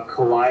the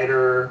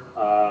Collider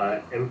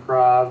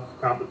improv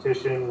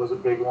competition was a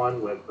big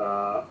one with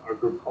our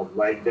group called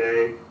Leg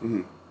Day.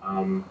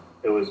 Mm-hmm.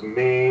 It was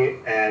me,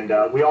 and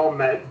we all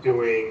met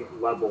doing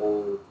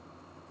level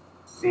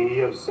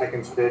C of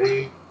Second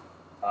City.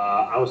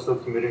 I was still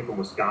commuting from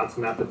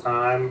Wisconsin at the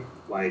time.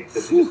 This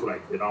is just what I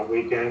did on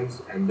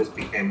weekends, and this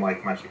became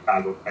my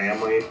Chicago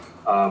family.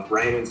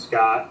 Brandon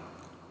Scott.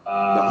 The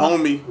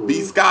homie,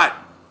 B. Scott.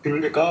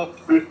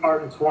 Bruce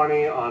Martin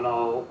 20 on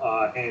all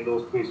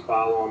handles. Please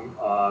follow him.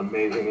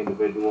 Amazing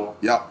individual.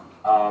 Yep.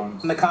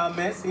 In the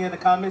comments, he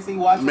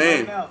watching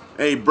right now.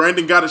 Hey,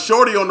 Brandon got a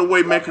shorty on the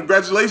way, man.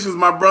 Congratulations,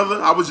 my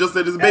brother. I was just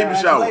at his baby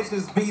shower.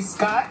 Congratulations, B.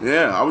 Scott.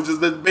 Yeah, I was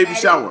just at the baby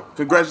shower.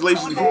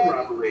 Congratulations.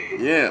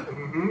 Yeah.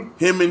 Mm-hmm.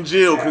 Him and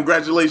Jill,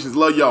 congratulations.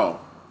 Love y'all.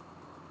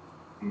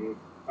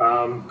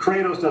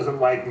 Kratos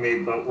doesn't like me,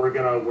 but we're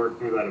gonna work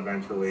through that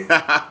eventually.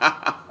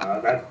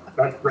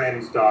 That's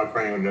Brandon's dog, for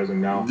anyone who doesn't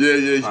know.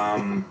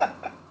 Yeah.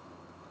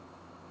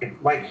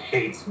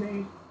 Hates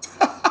me.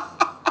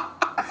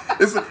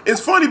 It's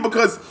funny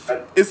because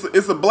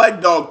it's a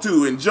black dog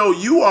too, and Joe,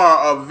 you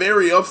are a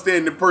very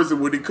upstanding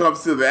person when it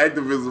comes to the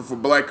activism for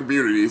black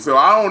community. So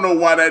I don't know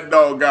why that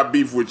dog got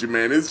beef with you,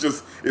 man. It's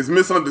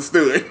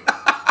misunderstood.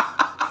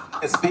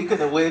 And speaking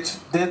of which,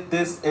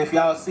 this if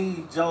y'all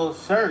see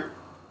Joe's shirt,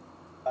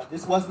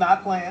 this was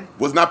not planned.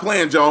 Was not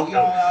planned, Joe. We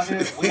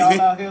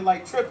all out here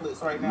like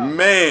triplets right now.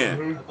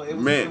 Man, but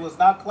it was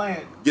not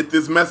planned. Get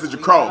this message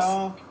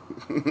across.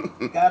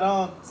 We got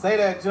on. Say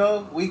that,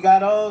 Joe. We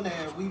got on,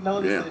 and we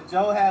noticed that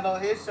Joe had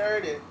on his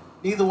shirt, and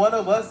neither one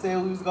of us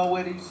said we was gonna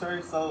wear these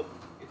shirts, so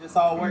it just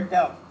all worked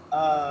out.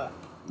 Go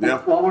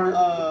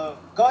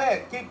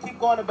ahead. Keep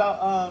going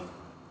about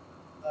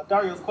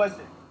Dario's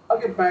question. I'll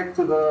get back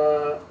to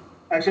the.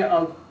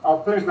 Actually,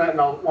 I'll finish that, and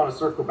I'll want to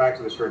circle back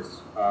to the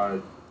shirts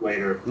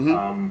later.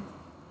 Mm-hmm.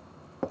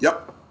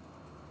 Yep.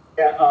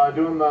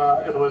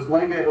 Yeah, it was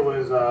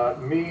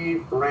me,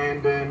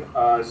 Brandon,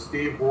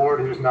 Steve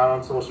Ward, who's not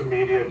on social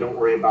media, don't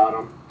worry about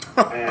him,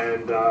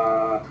 and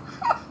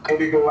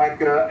Andy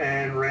Galeka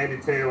and Randy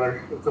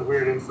Taylor. It's a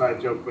weird inside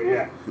joke, but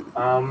yeah.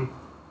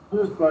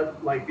 The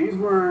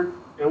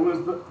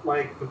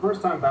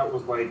first time that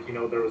was like,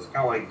 there was kind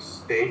of like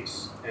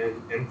stakes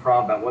and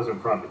improv that wasn't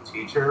in front of a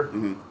teacher.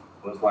 Mm-hmm.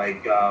 It was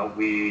like, a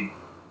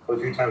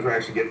few times we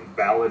actually get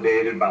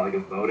validated by like a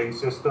voting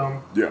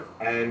system. Yeah.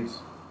 And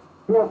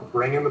we weren't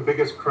bringing the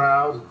biggest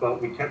crowds,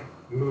 but we kept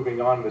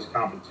moving on in this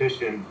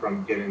competition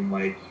from getting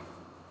we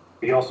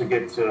also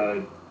get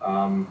to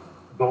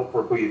vote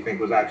for who you think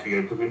was actually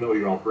good, because we know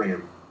you're all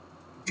bringing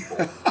people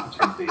in terms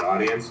of the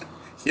audience.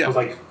 Yeah. It was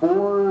like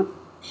 4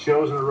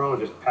 shows in a row,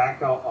 just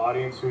packed out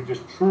audience who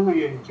just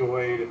truly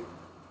enjoyed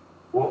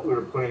what we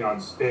were putting on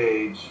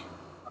stage.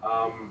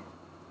 What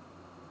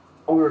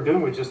we were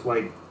doing was just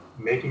like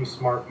making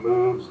smart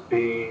moves,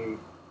 being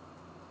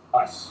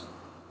us.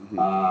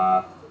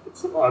 Mm-hmm.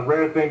 It's a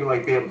rare thing to be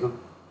able to,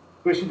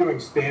 especially doing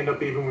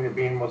stand-up, even when you're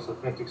being most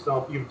authentic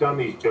self. You've done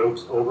these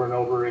jokes over and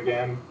over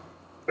again,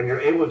 and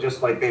you're able to just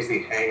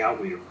basically hang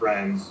out with your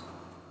friends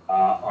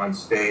on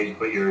stage,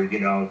 but you're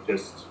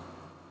just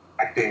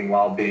acting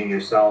while being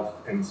yourself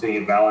and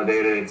seeing it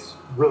validated. It's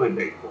really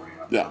big for you.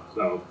 Yeah.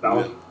 So that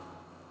was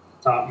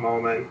top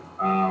moment.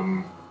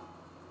 I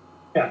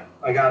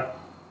got.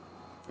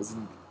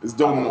 It's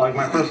dope.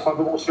 My first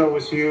Huggable show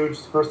was huge.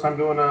 The first time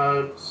doing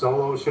a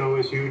solo show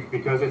is huge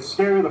because it's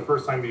scary the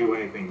first time you do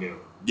anything new.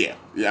 Yeah.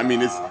 I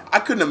mean, I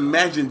couldn't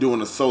imagine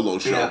doing a solo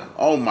show. Yeah.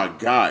 Oh my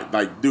God.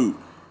 Dude,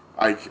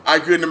 I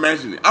couldn't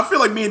imagine it. I feel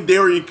like me and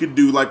Darian could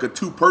do a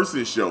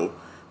 2-person show,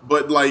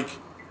 but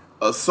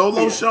a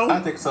solo show?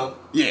 I think so.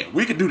 Yeah,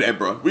 we could do that,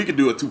 bro. We could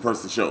do a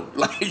 2-person show.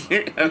 Let's do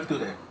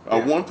that. A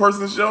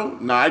 1-person show?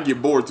 Nah, I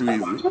get bored too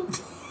easy.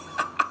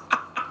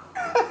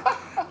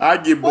 I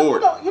get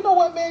bored. You know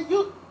what, man?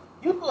 You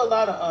do a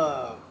lot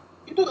of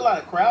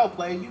crowd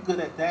play. You good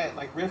at that,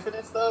 riffing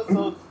and stuff.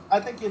 So I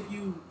think if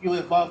you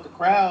involve the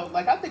crowd,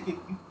 I think you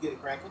can get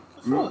it cracking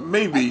for sure.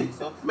 Maybe. I think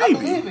so. Maybe. I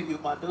believe in you,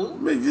 my dude.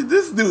 Man,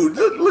 this dude,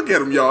 look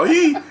at him, y'all.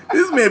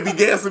 This man be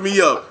gassing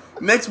me up.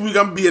 Next week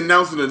I'm gonna be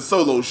announcing a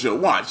solo show.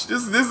 Watch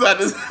this how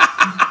this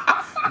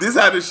this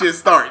how this shit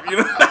start.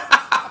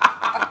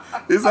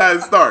 This how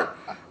it start.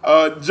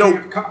 Joe.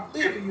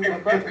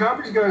 If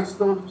comedy's gonna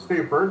still stay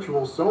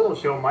virtual, solo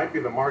show might be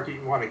the market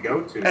you want to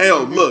go to.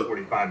 Hell, look,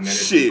 45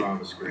 minutes shit, on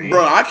the screen.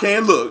 Bro, I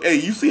can't look. Hey,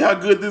 you see how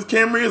good this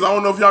camera is? I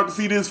don't know if y'all can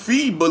see this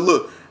feed, but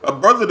look, a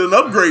brother done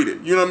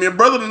upgraded. You know what I mean? A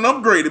brother done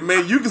upgraded,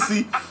 man. You can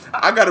see.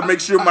 I gotta make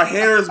sure my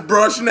hair is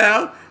brushed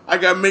now. I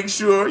gotta make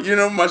sure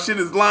my shit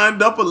is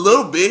lined up a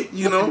little bit.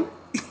 Look,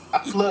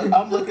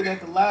 I'm looking at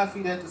the live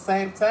feed at the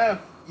same time.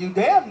 You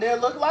damn near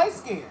look light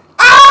skinned.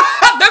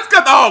 That's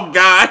because, oh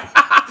God.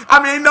 I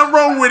mean, ain't nothing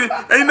wrong with it.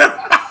 Ain't nothing.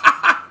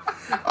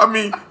 I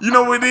mean, you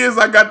know what it is?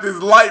 I got this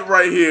light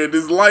right here.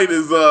 This light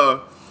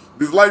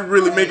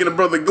really making a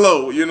brother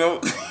glow, Your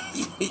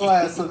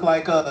ass look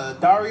like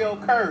Dario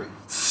Curry.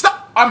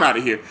 Stop. I'm out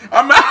of here.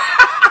 I'm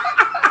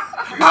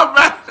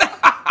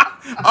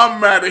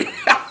out of here.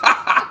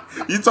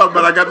 You talking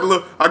about I got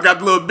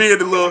the little beard,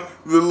 the little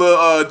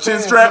chin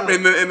strap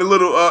and the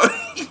little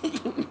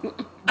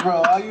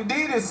Bro, all you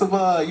need is some.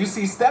 You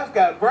see, Steph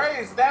got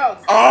braids now.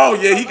 Oh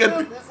yeah, he got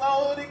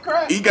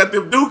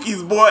them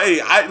dookies, boy.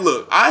 Hey,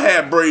 I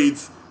had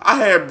braids.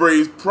 Watch out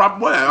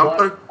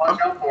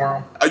for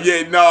him.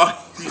 Yeah,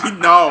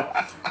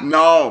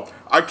 no,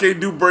 I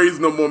can't do braids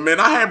no more, man.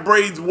 I had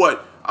braids.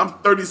 What? I'm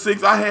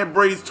 36. I had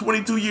braids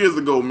 22 years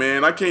ago,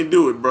 man. I can't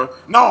do it, bro.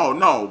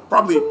 No,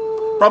 probably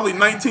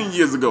 19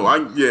 years ago. I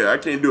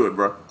can't do it,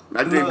 bro.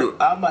 I can't do it.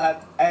 I'm gonna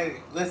have to.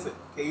 Hey, listen.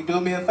 Can you do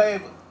me a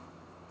favor?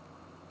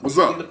 What's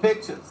up? Get the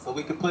pictures so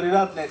we can put it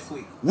up next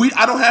week.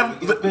 I don't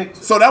have.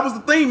 So that was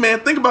the thing,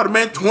 man. Think about it,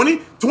 man. 20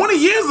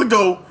 years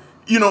ago,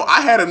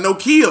 I had a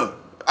Nokia.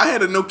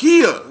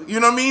 You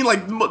know what I mean?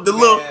 The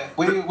little.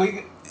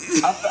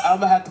 I'm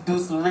gonna have to do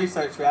some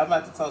research, man. I'm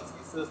gonna have to talk to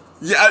your sisters.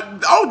 Yeah.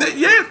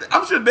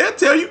 I'm sure they'll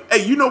tell you.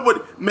 Hey, you know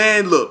what,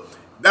 man? Look,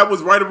 that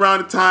was right around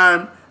the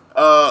time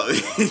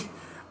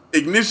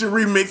Ignition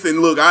remix, and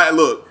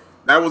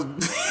that was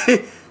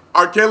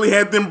R. Kelly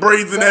had them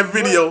braids in that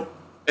video.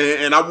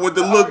 And I want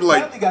to look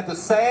like. R. Kelly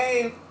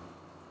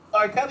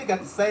got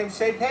the same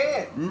shaped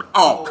head.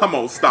 Oh, come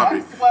on, stop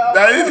it. You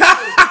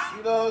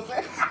know what I'm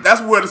saying?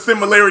 That's where the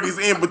similarities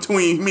end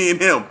between me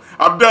and him.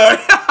 I'm done.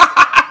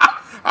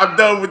 I'm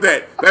done with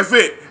that. That's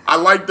it. I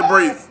like the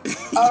braids.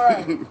 All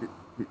right.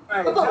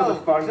 That was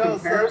a fun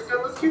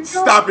comparison. Let's keep going.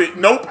 Stop it.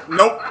 Nope.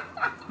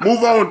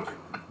 Move on.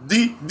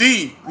 D.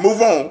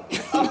 Move on.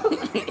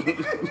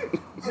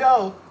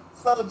 Joe.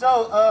 So,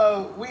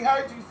 Joe, we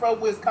heard you from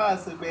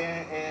Wisconsin,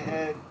 man,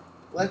 and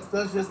let's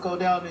just go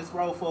down this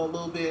road for a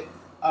little bit.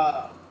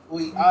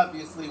 We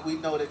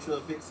know that you're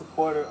a big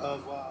supporter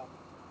of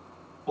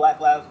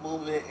Black Lives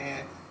Movement,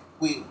 and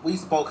we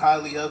spoke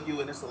highly of you,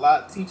 and there's a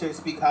lot. TJ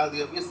speak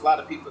highly of you. There's a lot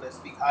of people that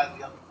speak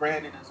highly of you,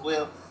 Brandon as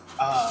well.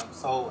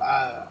 So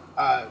I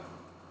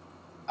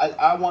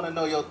I want to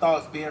know your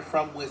thoughts, being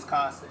from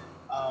Wisconsin,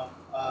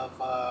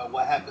 of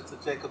what happened to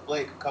Jacob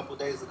Blake a couple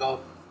days ago.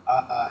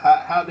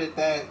 How did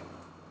that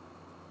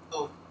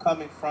go,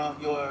 coming from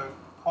your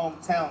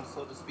hometown,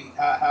 so to speak?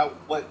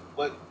 What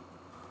did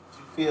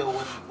you feel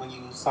when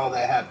you saw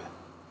that happen?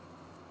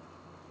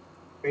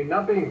 I mean,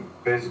 not being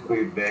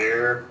physically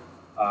there,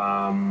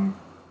 I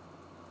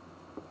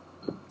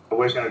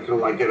wish I could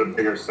like get a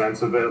bigger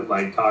sense of it.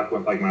 Like talk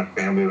with like my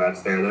family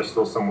that's there. They're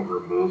still somewhat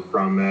removed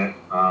from it.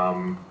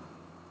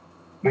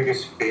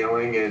 Biggest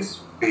feeling is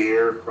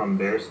fear from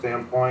their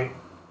standpoint,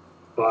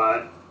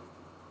 but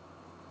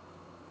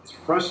it's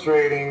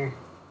frustrating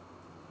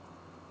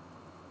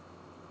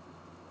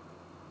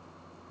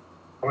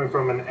coming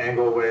from an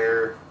angle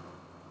where,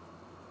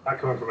 not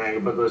coming from an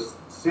angle, but just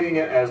seeing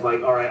it as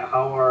like, all right,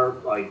 how are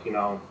like, you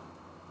know,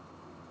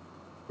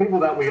 people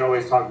that we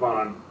always talk about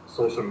on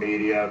social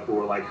media who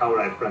are like, how would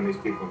I friend these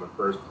people in the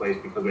first place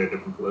because we have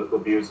different political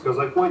views? Because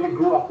like, well, you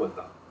grew up with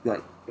them.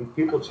 Right. And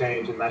people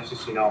change, and that's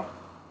just, you know,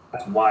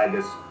 that's why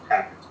this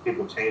happens.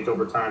 People change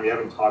over time. You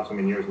haven't talked to them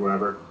in years,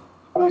 whatever.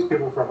 All these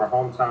people from our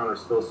hometown are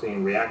still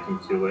seeing, reacting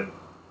to it.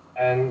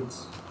 And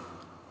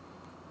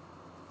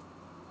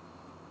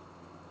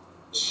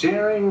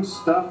sharing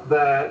stuff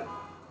that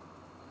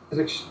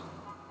is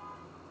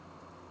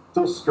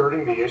still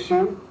skirting the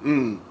issue,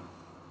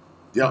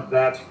 Yep.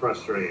 that's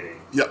frustrating.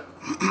 Yep.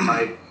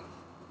 Like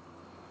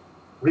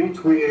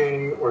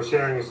retweeting or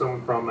sharing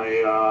someone from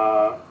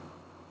a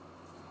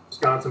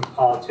Wisconsin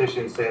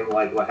politician saying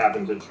like what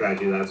happened to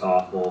tragedy, that's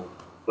awful,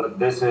 but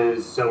this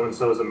is so and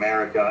so's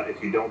America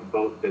if you don't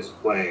vote this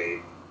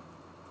way.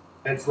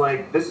 It's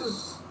like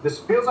this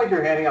feels like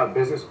you're handing out a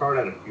business card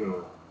at a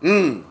funeral.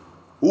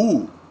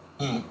 Ooh.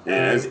 And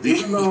Yeah, that's deep.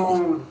 even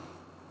though,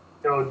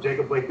 you know,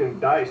 Jacob Blake didn't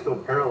die, he's still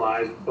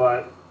paralyzed,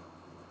 but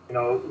you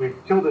know, we've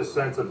killed this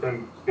sense of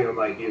him feeling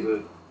like he's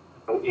a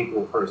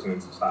equal person in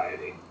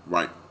society.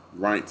 Right.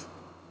 Right.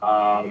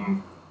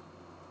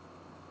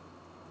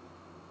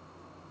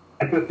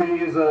 Empathy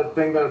is a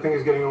thing that I think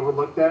is getting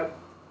overlooked at.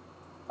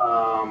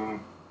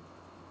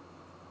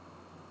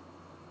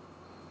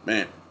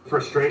 Man.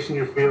 Frustration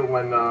you feel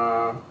when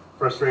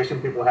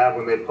frustration people have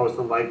when they post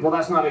it like, well,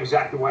 that's not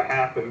exactly what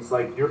happened. It's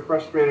like you're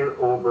frustrated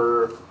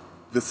over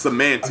The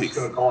semantics. I'm just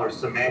going to call her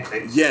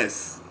semantics.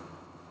 Yes.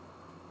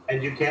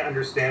 And you can't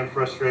understand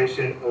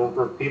frustration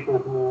over people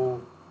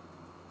who,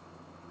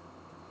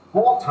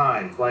 all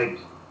times, like,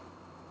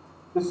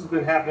 this has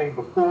been happening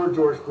before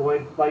George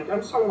Floyd. Like,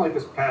 I'm just talking like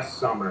this past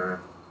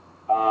summer,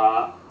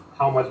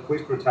 how much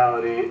police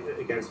brutality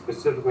against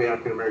specifically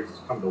African Americans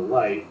has come to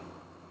light.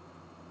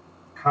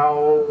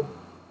 How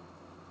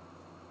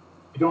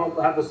you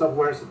don't have the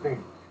self-awareness to think,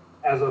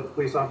 as a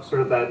police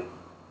officer, that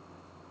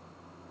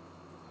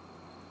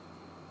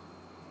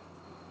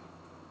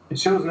it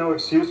shows no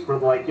excuse for,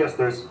 like, yes,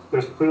 there's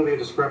clearly a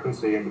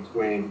discrepancy in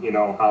between, you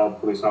know, how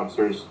police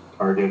officers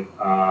target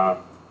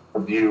or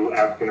view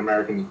African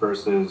Americans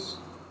versus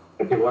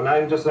people, and not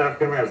even just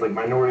African Americans, like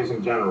minorities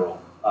in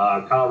general.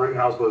 Kyle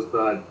Rittenhouse was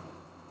the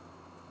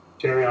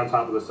cherry on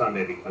top of the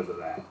sundae because of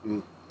that.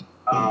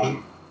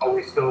 But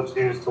we still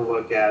choose to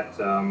look at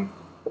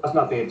that's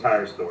not the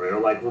entire story, or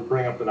like we'll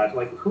bring up the knife.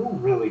 Like, who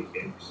really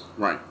cares?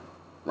 Right.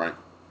 Right.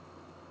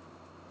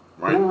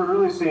 What we're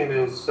really seeing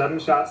is 7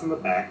 shots in the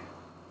back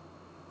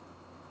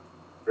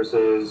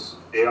versus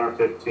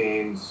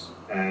AR-15s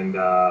and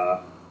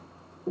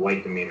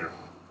white demeanor.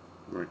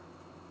 Right.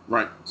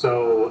 Right.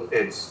 So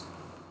it's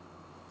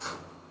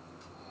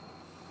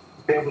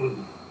able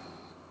to.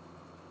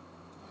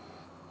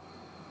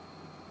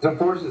 It's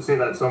unfortunate to see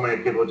that so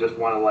many people just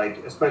want to, like,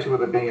 especially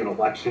with it being an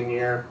election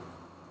year,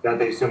 that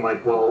they assume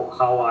like, well,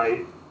 how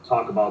I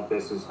talk about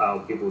this is how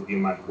people view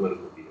my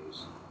political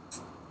views.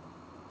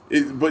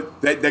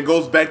 But that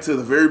goes back to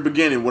the very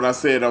beginning when I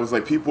said, I was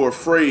like, people are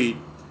afraid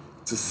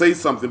to say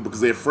something because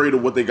they're afraid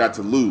of what they got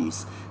to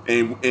lose.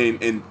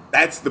 And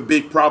that's the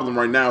big problem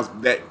right now, is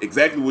that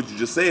exactly what you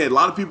just said. A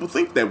lot of people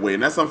think that way,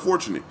 and that's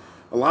unfortunate.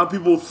 A lot of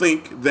people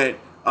think that,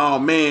 oh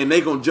man,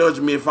 they gonna judge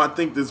me if I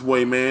think this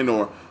way, man,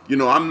 or, you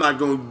know, I'm not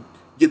gonna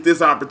get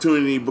this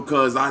opportunity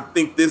because I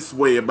think this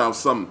way about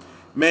something.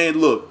 Man,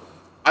 look,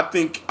 I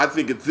think at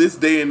this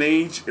day and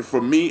age,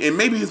 for me, and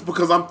maybe it's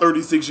because I'm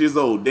 36 years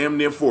old, damn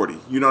near 40,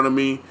 you know what I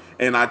mean?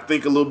 And I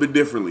think a little bit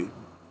differently.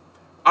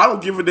 I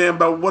don't give a damn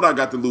about what I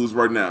got to lose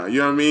right now. You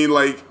know what I mean?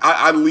 Like,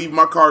 I leave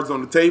my cards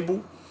on the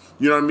table.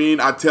 You know what I mean?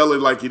 I tell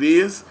it like it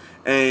is.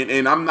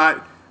 And I'm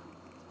not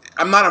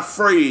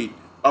afraid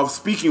of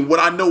speaking what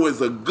I know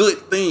is a good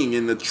thing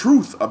and the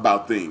truth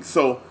about things.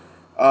 So,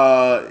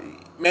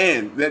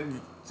 man, that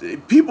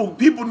people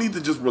need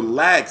to just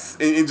relax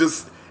and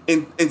just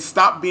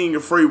stop being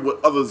afraid what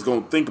others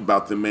gonna think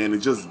about them, man.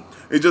 And just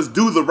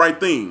do the right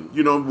thing.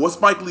 You know what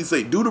Spike Lee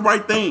say? Do the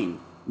right thing,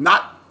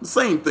 not the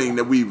same thing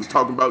that we was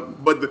talking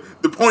about. But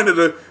the point of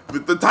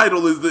the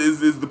title is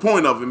the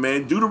point of it,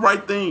 man. Do the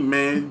right thing,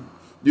 man.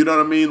 You know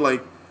what I mean?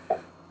 Like,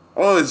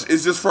 oh, it's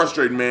just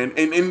frustrating, man.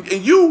 And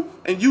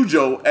you,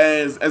 Joe,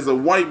 as a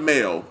white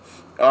male,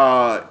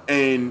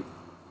 and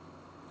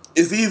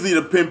it's easy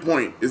to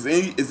pinpoint. It's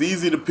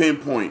easy to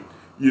pinpoint.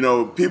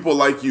 People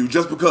like you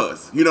just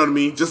because. You know what I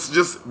mean?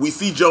 Just we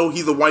see Joe.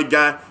 He's a white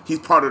guy. He's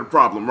part of the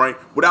problem, right?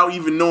 Without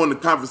even knowing the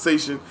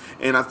conversation.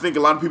 And I think a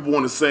lot of people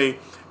want to say,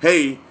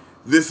 "Hey,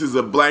 this is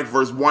a black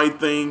versus white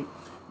thing."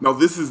 No,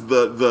 this is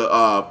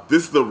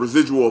the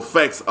residual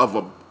effects of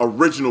a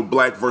original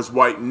black versus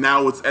white.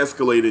 Now it's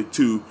escalated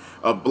to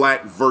a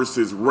black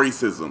versus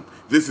racism.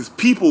 This is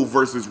people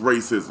versus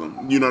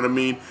racism. You know what I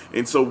mean?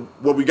 And so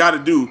what we got to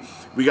do,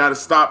 we got to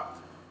stop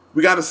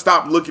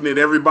looking at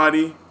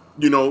everybody,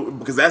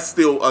 because that's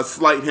still a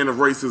slight hint of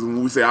racism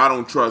when we say I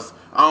don't trust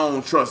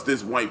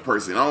this white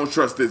person. I don't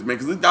trust this man,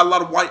 because we got a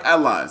lot of white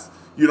allies.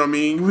 You know what I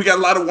mean? We got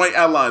a lot of white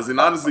allies, and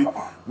honestly,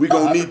 we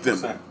gonna need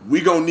them.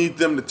 We gonna need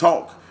them to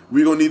talk.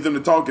 We gonna need them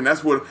to talk, and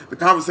that's where the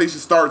conversation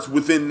starts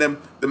within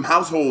them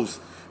households.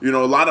 A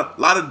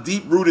lot of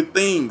deep rooted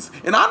things,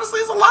 and honestly,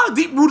 there's a lot of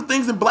deep rooted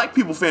things in black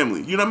people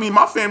family. You know what I mean?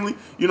 My family,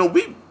 we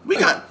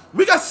got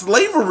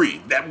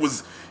slavery that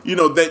was,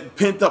 that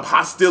pent up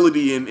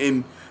hostility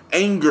and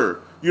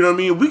anger. You know what I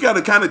mean? We got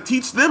to kind of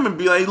teach them and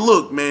be like,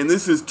 look, man,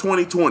 this is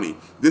 2020.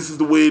 This is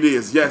the way it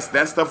is. Yes,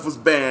 that stuff was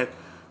bad,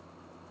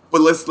 but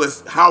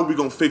let's how are we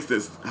gonna fix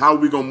this? How are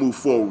we gonna move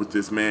forward with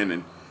this, man?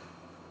 And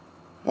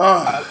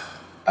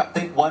I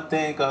think one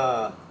thing,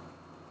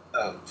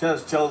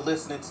 Judge Joe,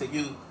 listening to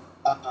you,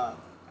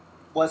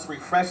 what's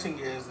refreshing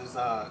is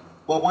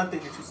one thing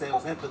that you said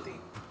was empathy.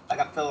 Like,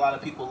 I feel a lot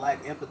of people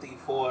lack empathy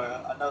for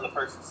another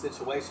person's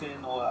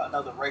situation or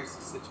another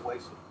race's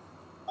situation,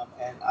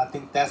 and I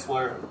think that's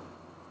where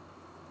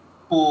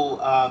people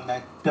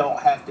that don't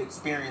have to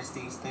experience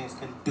these things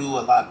can do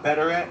a lot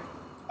better at.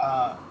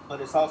 But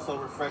it's also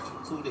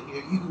refreshing too to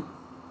hear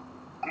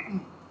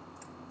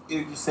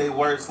you say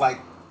words like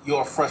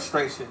your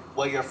frustration,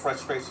 where your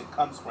frustration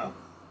comes from,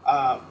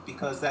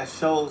 because that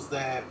shows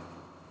that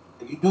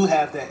you do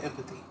have that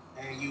empathy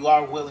and you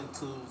are willing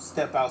to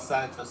step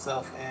outside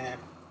yourself and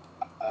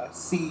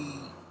see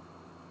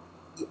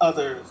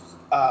others,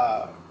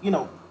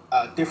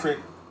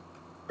 different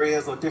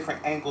areas or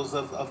different angles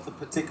of the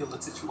particular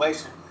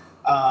situation.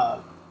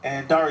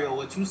 And Dario,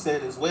 what you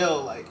said as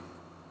well, like,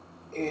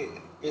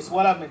 it's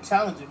what I've been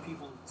challenging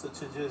people to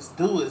just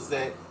do, is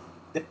that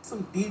there's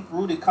some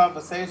deep-rooted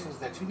conversations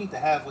that you need to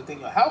have within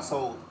your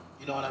household,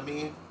 you know what I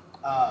mean,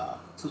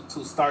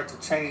 to start to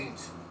change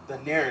the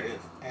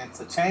narrative and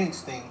to change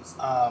things,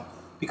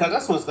 because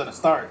that's where it's going to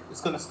start.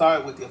 It's going to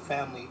start with your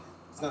family.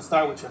 It's going to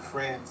start with your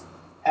friends,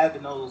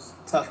 having those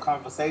tough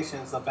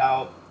conversations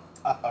about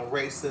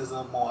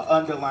racism or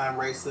underlying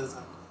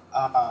racism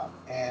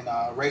and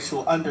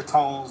racial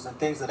undertones and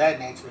things of that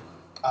nature.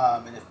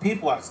 And if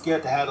people are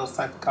scared to have those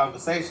type of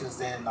conversations,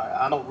 then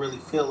I don't really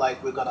feel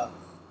like we're gonna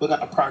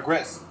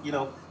progress.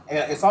 And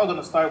it's all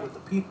gonna start with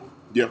the people.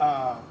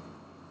 Yeah.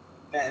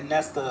 And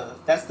that's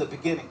the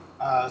beginning.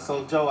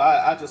 So Joe,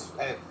 I just,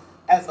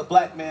 as a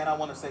black man, I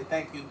want to say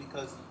thank you,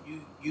 because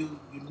you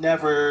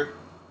never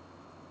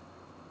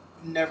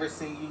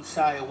seen you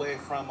shy away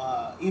from,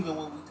 even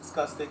when we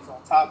discuss things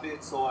on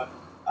topics, or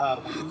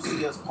when you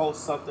see us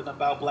post something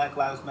about Black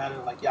Lives Matter,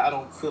 like, I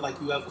don't feel like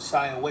you ever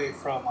shy away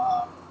from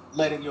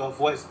letting your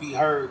voice be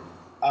heard,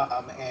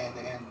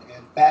 and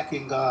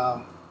backing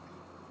black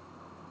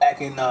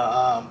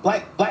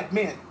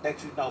men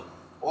that you know,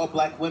 or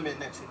black women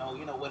that you know,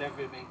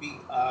 whatever it may be.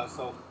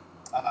 So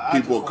I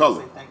just want to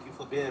say thank you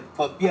for being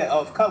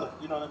of color.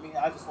 You know what I mean?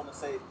 I just want to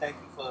say thank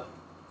you for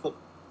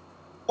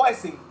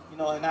voicing,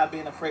 and not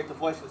being afraid to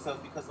voice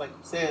yourself, because, like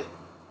you said,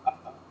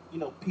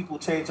 people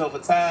change over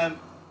time.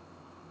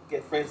 You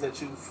get friends that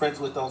you're friends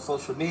with on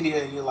social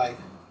media, and you're like,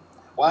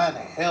 why in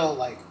the hell,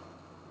 like,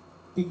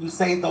 did you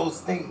say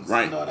those things?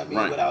 Right, you know what I mean?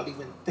 right. Without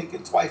even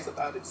thinking twice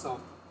about it. So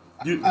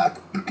I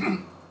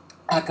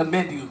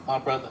commend you, my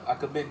brother. I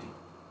commend you.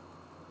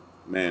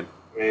 Man.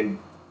 I mean,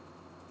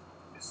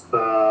 it's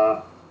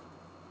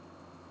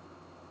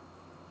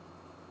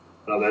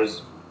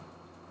there's,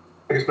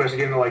 like, especially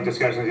getting into, like,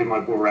 discussions even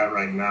like where we're at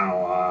right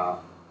now,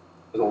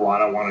 there's a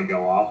lot I want to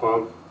go off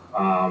of.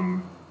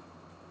 I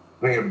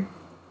think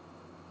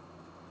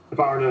if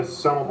I were to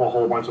sum up a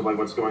whole bunch of, like,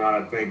 what's going on,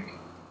 I think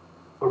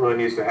what really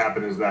needs to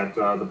happen is that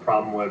the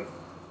problem with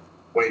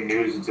the way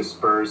news is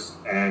dispersed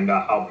and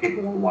how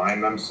people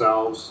align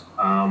themselves.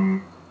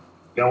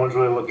 No one's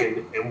really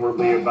looking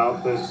inwardly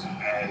about this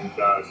and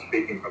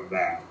speaking from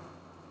that.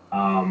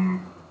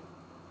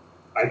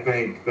 I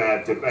think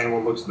that if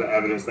anyone looks at the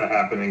evidence that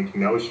happened in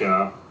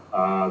Kenosha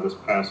this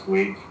past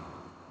week,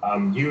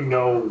 you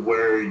know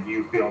where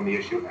you feel on the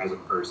issue as a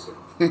person.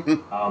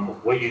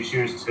 What you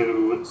choose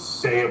to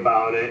say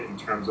about it in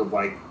terms of,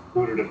 like,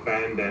 who to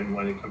defend, and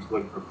when it comes to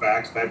looking for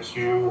facts, that's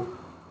you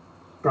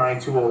trying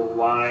to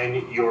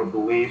align your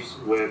beliefs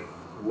with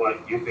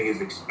what you think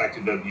is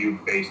expected of you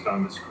based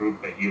on this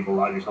group that you've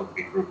allowed yourself to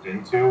be grouped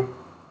into.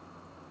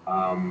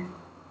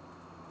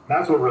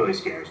 That's what really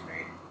scares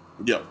me.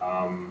 Yep.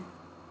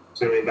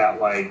 Assuming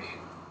that, like,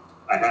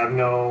 I have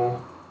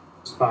no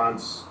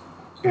response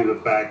to the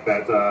fact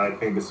that I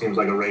think this seems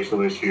like a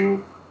racial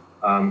issue,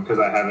 because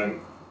I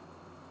haven't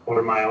what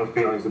are my own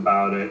feelings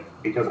about it,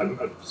 because I'm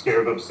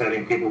scared of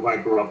upsetting people who I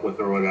grew up with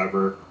or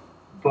whatever.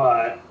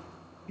 But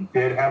he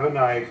did have a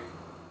knife,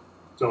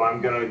 so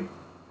I'm going to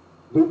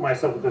loop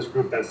myself with this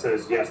group that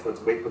says, yes,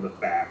 let's wait for the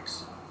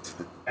facts.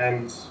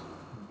 And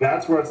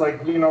that's where it's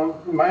like, you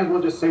might as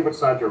well just say which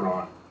side you're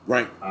on.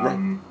 Right,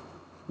 right.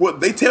 Well,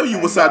 they tell you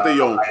what side they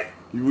on.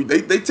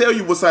 They tell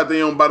you what side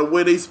they on by the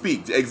way they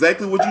speak.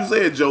 Exactly what you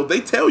said, Joe.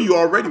 They tell you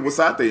already what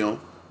side they on.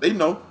 They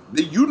know.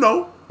 You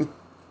know.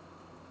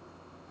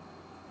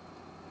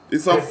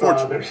 It's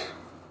unfortunate.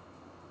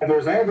 If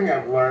there's anything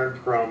I've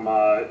learned from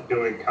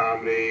doing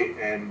comedy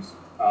and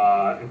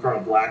in front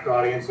of black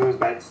audiences,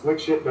 that slick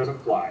shit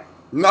doesn't fly.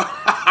 No.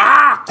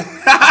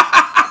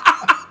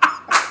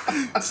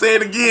 Say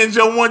it again,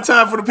 Joe, one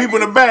time for the people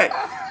in the back.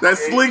 That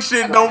slick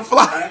shit don't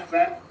fly.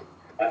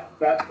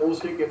 That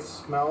bullshit gets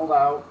smelled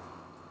out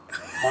a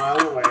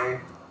mile away.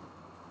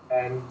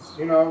 And,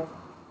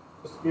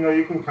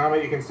 you can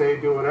comment, you can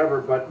say, do whatever,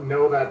 but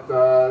know that,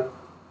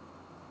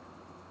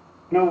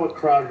 know what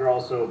crowd you're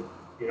also,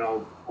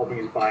 hoping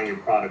is buying your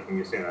product when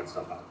you say that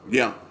stuff out.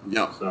 Yeah.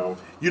 So,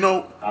 straight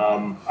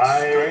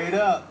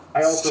up.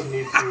 I also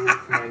need to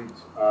commend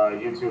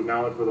YouTube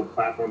not only for the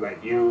platform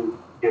that you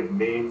give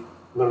me,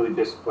 literally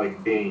just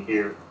like being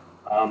here,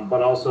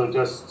 but also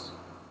just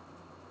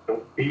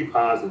be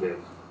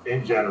positive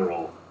in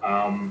general.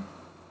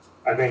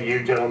 I think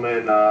you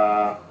gentlemen,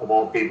 of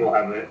all people,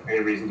 have any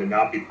reason to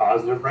not be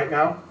positive right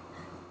now.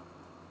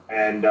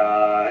 And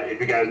if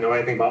you guys know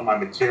anything about my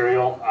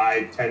material,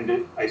 I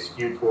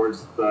skew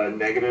towards the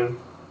negative,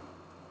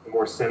 the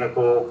more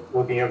cynical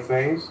looking of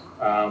things.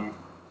 And,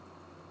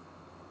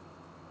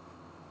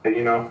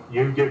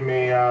 you give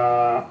me,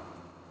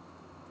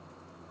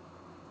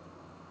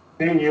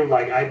 seeing you,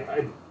 like,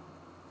 I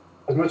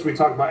as much as we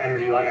talk about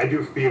energy, like, I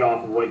do feed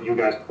off of what you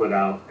guys put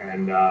out,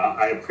 and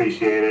I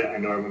appreciate it. I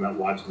know everyone that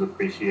watches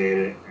appreciate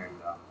it, and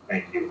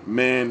thank you.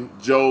 Man,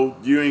 Joe,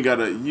 you ain't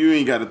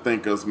gotta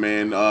thank us,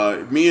 man.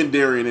 Me and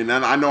Darian, and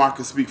I know I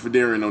can speak for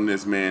Darian on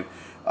this, man.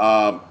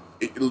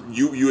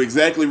 You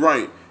exactly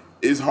right.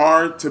 It's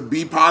hard to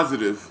be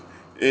positive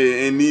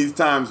in these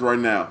times right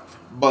now.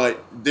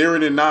 But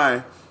Darian and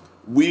I,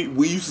 we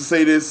used to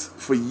say this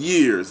for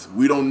years.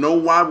 We don't know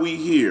why we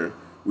here.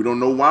 We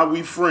don't know why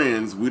we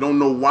friends. We don't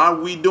know why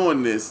we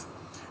doing this,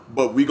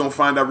 but we gonna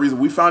find that reason.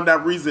 We found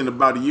that reason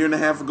about 1.5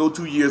 years ago,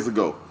 2 years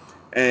ago,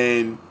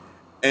 and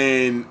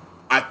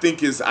I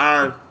think it's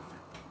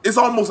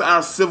almost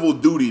our civil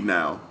duty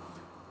now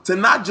to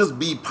not just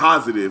be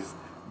positive,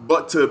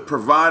 but to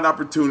provide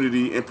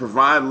opportunity and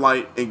provide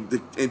light and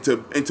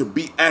to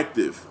be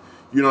active.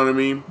 You know what I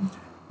mean?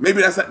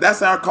 Maybe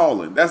that's our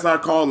calling. That's our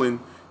calling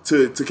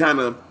to kind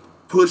of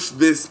push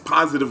this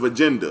positive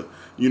agenda.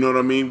 You know what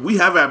I mean? We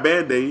have our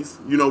bad days.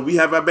 We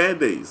have our bad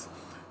days.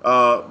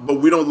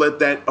 But we don't let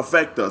that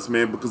affect us,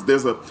 man, because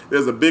there's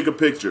a bigger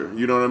picture.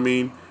 You know what I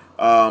mean?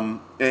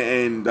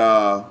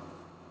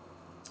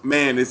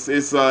 Man,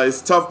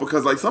 it's tough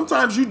because, like,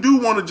 sometimes you do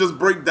want to just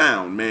break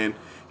down, man.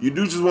 You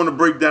do just want to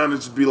break down and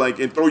just be like,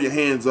 and throw your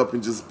hands up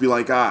and just be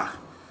like, and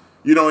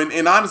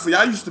honestly,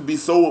 I used to be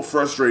so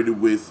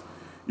frustrated with,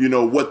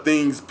 what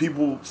things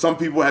some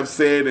people have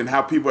said and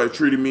how people have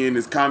treated me in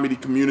this comedy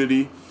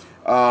community.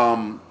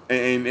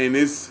 And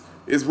it's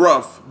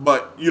rough,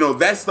 but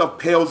that stuff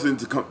pales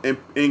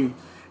in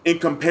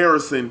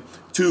comparison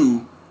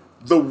to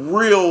the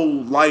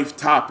real life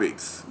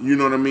topics. You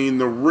know what I mean?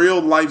 The real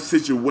life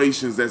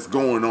situations that's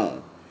going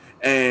on.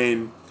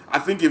 And I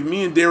think if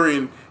me and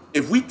Darian,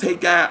 if we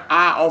take our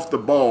eye off the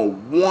ball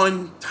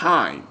one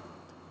time,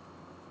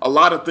 a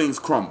lot of things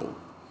crumble.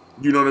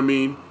 You know what I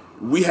mean?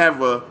 We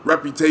have a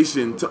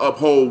reputation to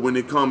uphold when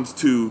it comes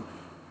to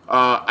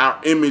our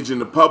image in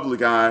the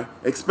public eye.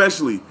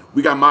 Especially,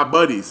 we got my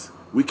buddies.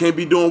 We can't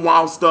be doing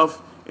wild stuff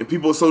and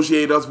people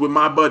associate us with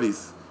my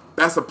buddies.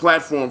 That's a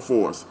platform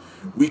for us.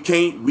 We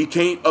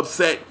can't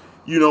upset,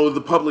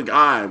 the public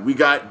eye. We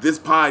got this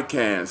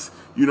podcast.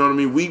 You know what I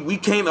mean? We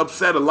can't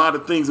upset a lot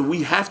of things, and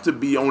we have to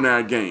be on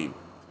our game.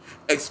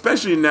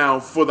 Especially now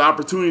for the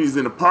opportunities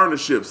and the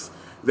partnerships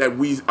that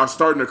we are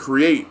starting to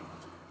create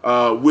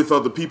with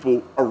other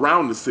people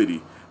around the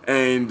city.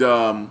 And,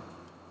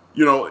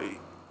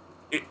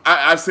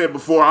 I've said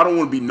before, I don't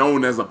want to be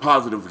known as a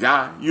positive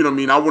guy. You know what I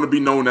mean? I want to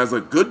be known as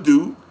a good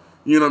dude.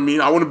 You know what I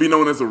mean? I want to be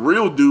known as a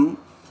real dude.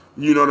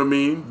 You know what I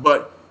mean?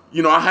 But,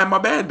 I have my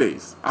bad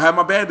days. I have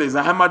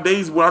my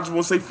days where I just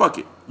want to say, fuck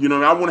it.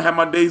 I want to have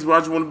my days where I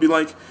just want to be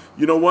like,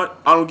 you know what?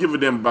 I don't give a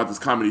damn about this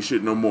comedy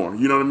shit no more.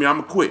 You know what I mean? I'm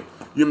going to quit.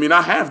 You know what I mean?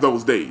 I have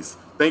those days.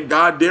 Thank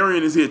God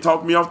Darian is here to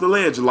talk me off the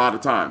ledge a lot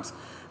of times.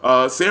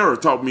 Sarah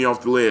talked me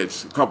off the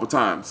ledge a couple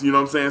times. You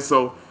know what I'm saying?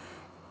 So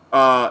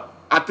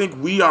I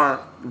think we are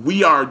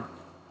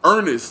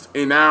earnest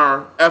in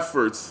our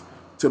efforts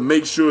to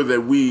make sure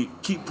that we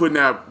keep putting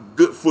our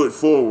good foot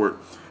forward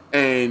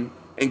and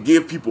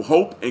give people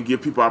hope and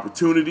give people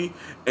opportunity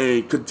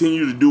and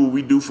continue to do what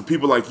we do for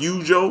people like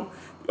you, Joe.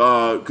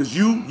 Because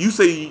you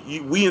say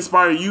we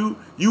inspire you.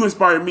 You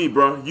inspire me,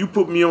 bro. You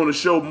put me on the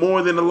show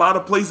more than a lot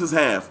of places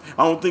have.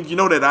 I don't think you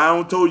know that. I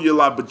don't told you a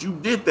lot, but you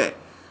did that.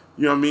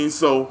 You know what I mean?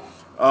 So,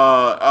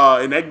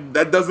 and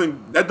that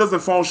doesn't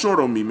fall short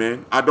on me,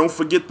 man. I don't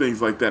forget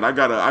things like that. I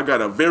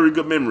got a very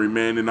good memory,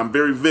 man, and I'm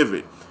very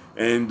vivid.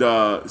 And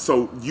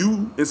so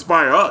you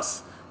inspire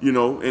us, you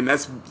know, and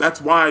that's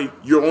why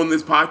you're on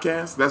this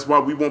podcast. That's why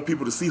we want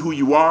people to see who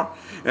you are.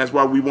 And that's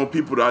why we want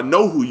people to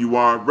know who you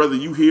are, whether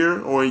you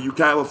here or in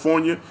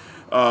California.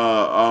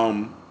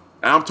 And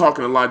I'm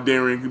talking a lot,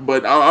 Darren,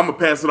 but I'm gonna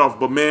pass it off.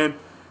 But man,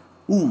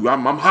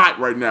 I'm hot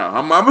right now.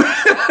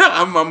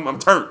 I'm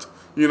turned.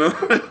 You know.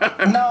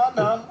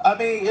 No. I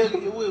mean,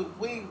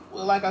 we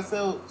like I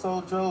said,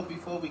 told Joe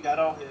before we got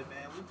on here,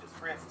 man. We just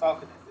friends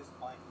talking at this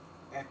point,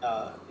 and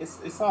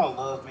it's all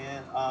love,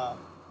 man.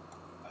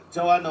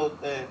 Joe, I know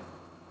that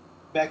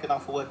backing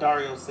off of what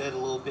Dario said a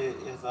little bit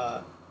is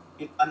I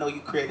know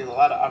you created a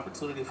lot of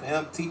opportunity for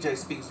him. TJ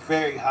speaks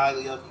very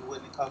highly of you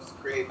when it comes to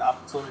creating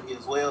opportunity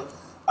as well.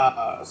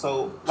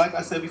 So, like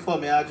I said before,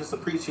 man, I just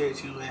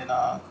appreciate you and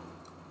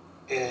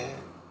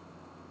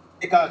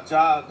take our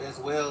job as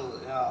well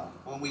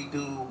when we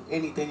do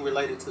anything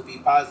related to be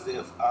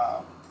positive.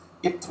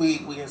 Yes, we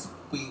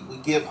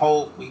give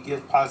hope, we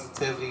give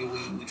positivity,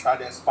 we try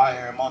to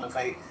inspire and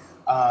motivate.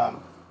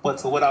 But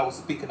to what I was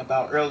speaking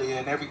about earlier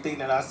and everything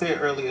that I said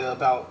earlier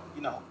about,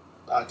 you know,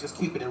 just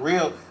keeping it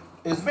real,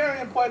 it's very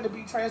important to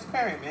be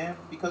transparent, man,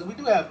 because we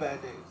do have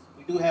bad days.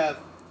 We do have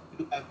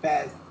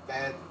bad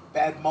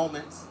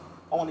moments.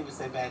 I won't even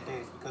say bad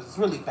days because it's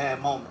really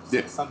bad moments.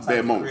 Yeah, sometimes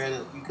bad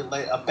moments. You can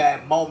let a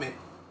bad moment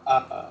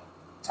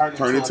turn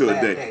into a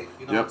bad day.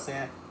 You know what I'm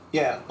saying?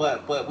 Yeah,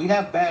 but we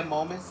have bad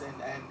moments and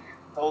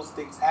those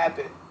things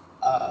happen.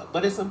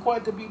 But it's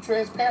important to be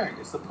transparent.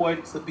 It's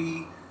important to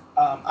be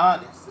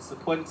honest. It's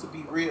important to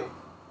be real.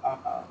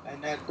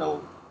 And that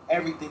though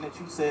everything that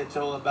you said,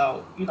 Joe,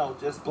 about, you know,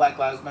 just Black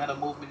Lives Matter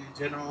movement in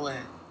general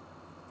and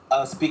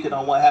speaking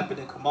on what happened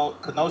in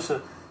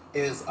Kenosha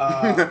is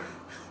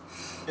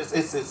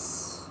it's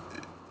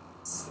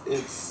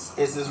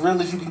as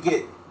real as you can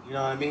get. You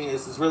know what I mean?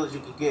 It's as real as you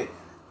can get.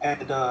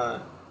 And I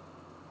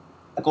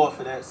go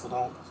for that, so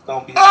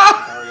don't be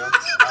Mario.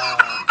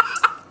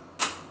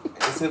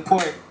 It's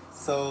important.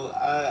 So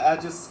I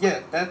just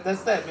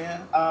that's that,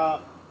 man.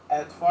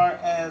 As far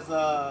as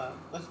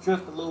let's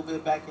drift a little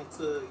bit back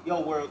into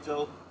your world,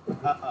 Joe.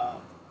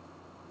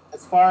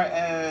 As far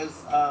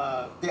as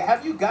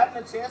have you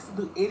gotten a chance to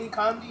do any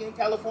comedy in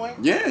California?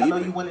 Yeah, I know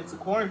you went into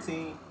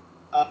quarantine.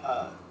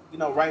 You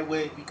know, right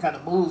where you kind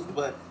of moved,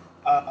 but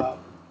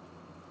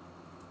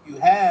you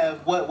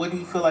have what do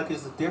you feel like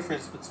is the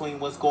difference between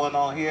what's going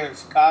on here in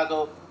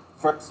Chicago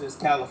versus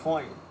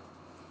California?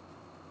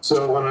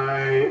 So when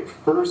I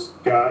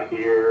first got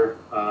here,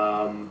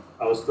 I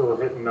was still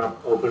hitting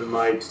up open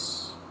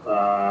mics.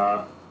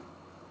 I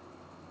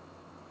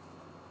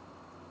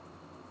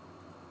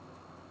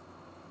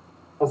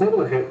was able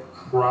to hit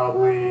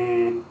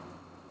probably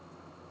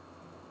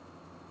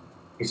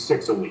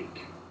 6 a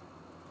week.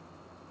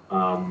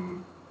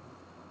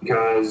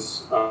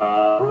 Because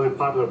a really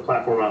popular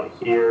platform out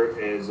here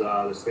is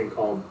this thing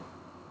called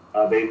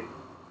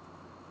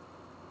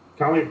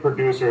comedy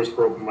producers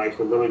for open mics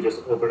will literally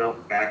just open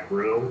up back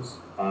rooms.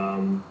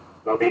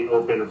 They'll be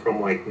open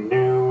from like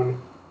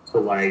noon to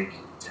like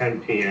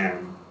 10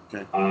 p.m.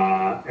 Okay.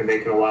 And they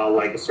can allow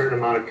like a certain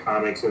amount of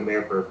comics in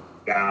there for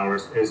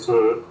hours, is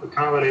to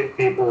accommodate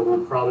people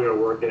who probably are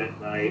working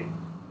at night,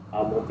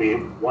 want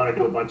to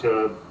do a bunch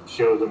of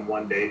shows in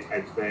one day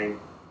type thing.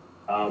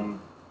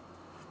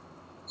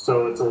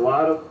 So it's a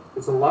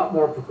lot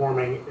more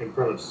performing in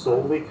front of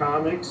solely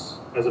comics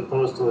as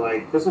opposed to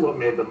like, this is what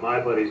made the My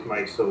Buddies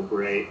mic so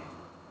great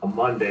on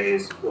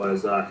Mondays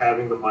was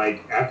having the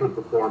mic after the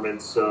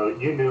performance. So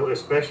you knew,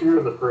 especially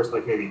in the first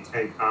like maybe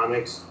 10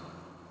 comics,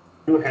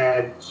 you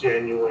had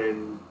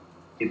genuine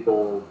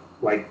people,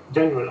 like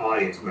genuine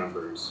audience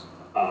members,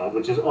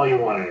 which is all you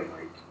want in a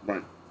mic.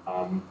 Right.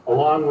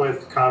 Along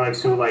with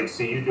comics who like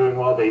see you doing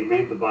well, they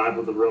read the vibe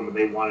of the room and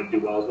they want to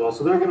do well as well.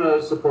 So they're going to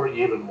support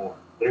you even more.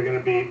 They're going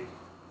to be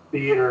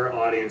theater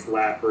audience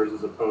laughers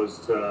as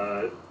opposed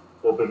to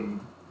open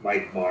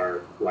mic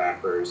bar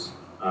laughers.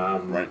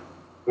 Right.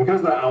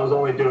 Because I was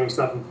only doing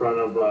stuff in front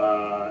of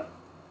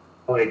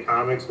LA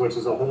Comics, which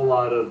is a whole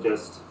lot of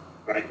just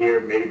right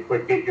here, maybe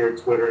quick get your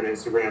Twitter and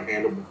Instagram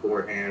handle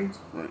beforehand.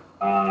 Right.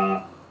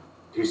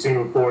 If you've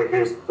seen before,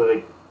 here's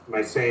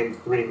my same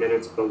 3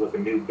 minutes but with a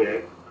new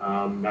bit.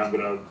 Now I'm going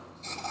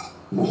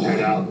to head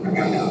out.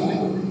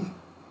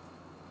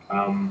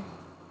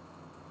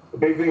 The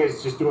big thing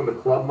is just doing the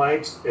club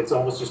mics. It's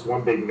almost just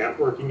one big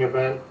networking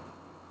event,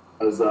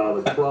 as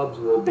the clubs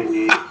will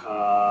be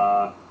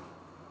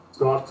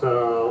still have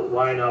to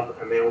line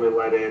up, and they only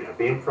let in at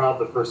the Improv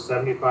the first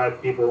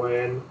 75 people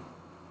in.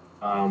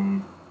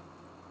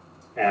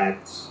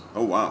 At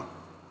oh wow,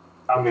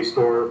 Comedy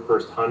Store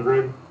first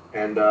 100,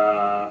 and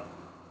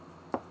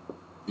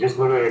you just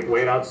literally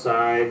wait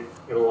outside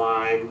in a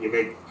line. You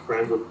make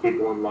friends with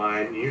people in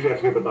line. You usually have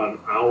to get about an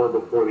hour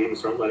before they even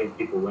start letting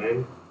people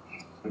in.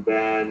 And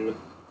then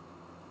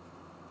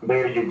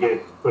there you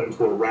get put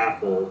into a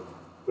raffle,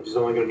 which is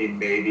only going to be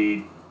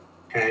maybe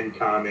 10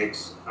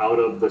 comics out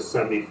of the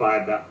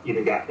 75 that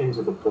even got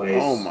into the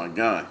place. Oh my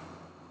God.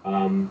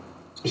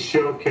 To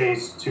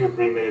showcase 2 or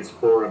 3 minutes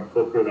for a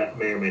booker that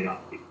may or may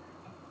not be.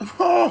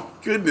 Oh,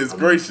 goodness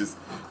gracious.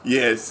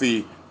 Yeah,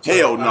 see,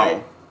 hell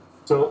no.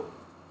 So,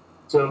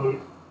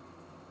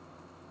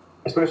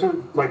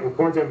 especially, like, with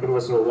quarantine, I've been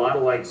listening to a lot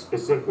of, like,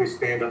 specifically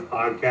stand-up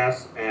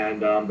podcasts,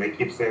 and they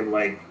keep saying,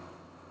 like,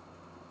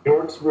 New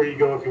York's where you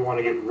go if you want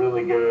to get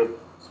really good,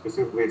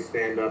 specifically at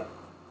stand-up.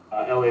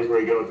 LA's where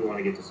you go if you want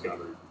to get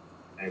discovered.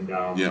 And,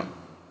 yeah.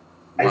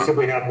 I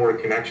simply have more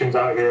connections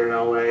out here in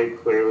LA,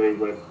 clearly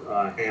with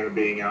Hannah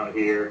being out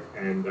here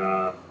and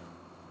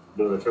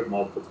doing the trip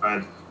multiple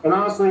times. And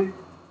honestly,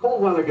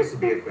 cold weather gets to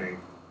be a thing.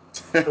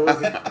 I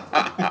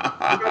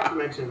forgot to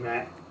mention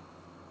that.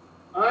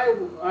 I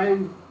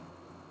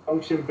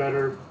function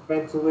better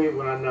mentally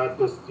when I'm not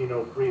just,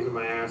 freezing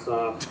my ass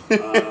off. We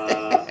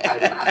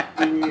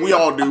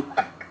all do.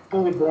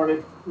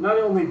 Not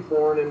only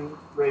born and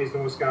raised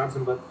in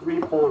Wisconsin, but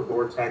 3 polar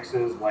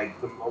vortexes.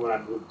 Like the moment I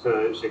moved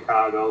to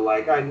Chicago,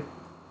 like I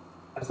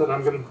said,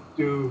 I'm gonna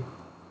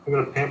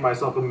pamp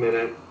myself a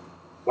minute,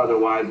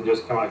 weather-wise, and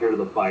just come out here to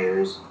the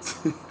fires.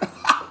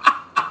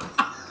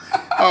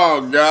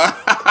 Oh God!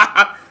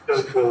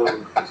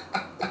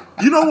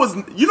 You know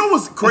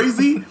what's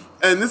crazy?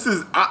 And this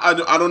is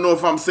I don't know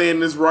if I'm saying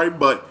this right,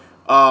 but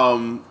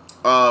well,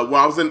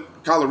 I was in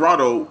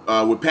Colorado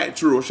with Pat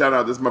Truer. Shout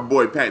out, this is my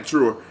boy Pat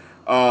Truer.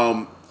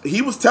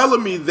 He was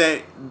telling me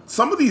that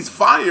some of these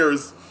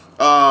fires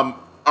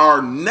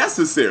are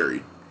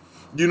necessary.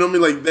 You know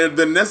what I mean? Like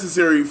they're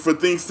necessary for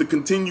things to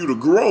continue to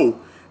grow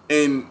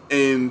and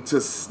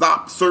to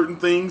stop certain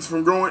things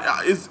from growing.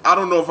 I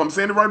don't know if I'm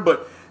saying it right,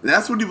 but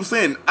that's what he was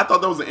saying. I thought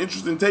that was an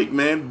interesting take,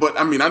 man. But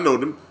I mean, I know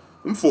them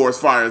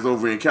forest fires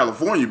over in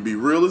California be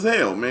real as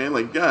hell, man.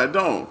 Like, God,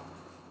 don't.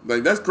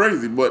 Like, that's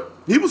crazy. But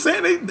he was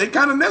saying they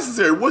kind of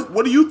necessary.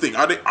 What do you think?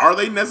 Are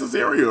they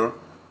necessary, or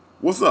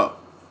what's up?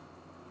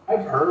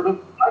 I've heard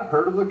of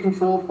the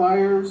controlled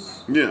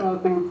fires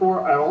thing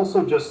before. I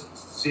also just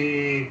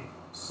see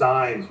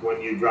signs when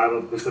you drive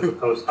up the Pacific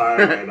Coast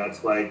Highway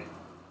that's like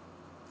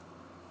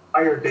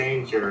fire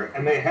danger,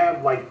 and they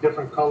have like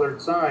different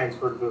colored signs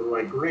for the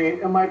like green.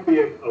 It might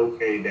be an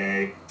okay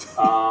day.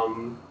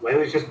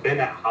 Lately it's just been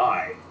at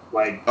high.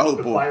 Like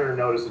fire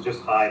notice is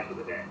just high for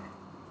the day.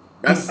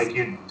 That's like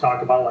you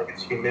talk about like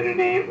it's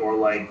humidity or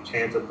like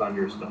chance of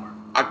thunderstorm.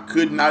 I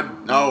couldn't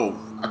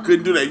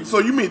do that. So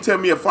you mean tell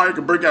me a fire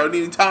could break out at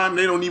any time?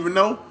 They don't even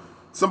know?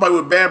 Somebody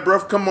with bad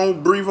breath come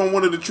on, breathe on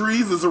one of the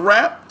trees. It's a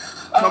wrap.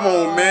 Come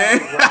on, man.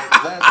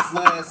 Right.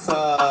 Let's.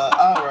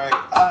 All right.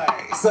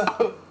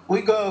 So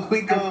we go.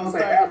 Start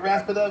to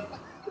wrap it up.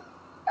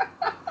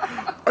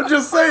 I'm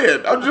just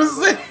saying.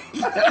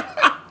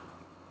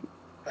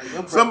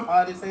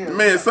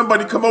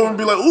 Somebody come over and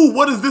be like, "Ooh,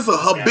 what is this? A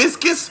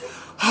hibiscus?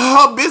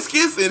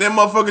 Hibiscus?" And that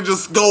motherfucker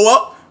just go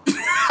up.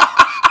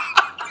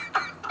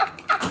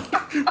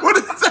 What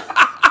is that?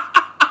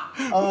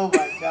 Oh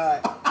my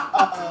God.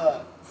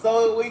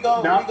 So we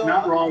go.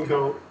 Not wrong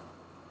though.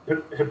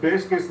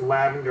 Hibiscus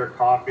lavender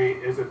coffee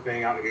is a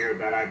thing out here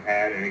that I've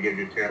had, and it gives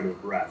you terrible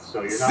breath.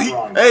 So you're not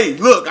wrong. Hey,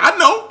 look, I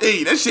know.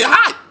 Hey, that shit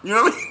hot. You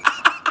know what I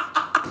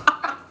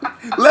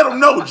mean? Let them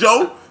know,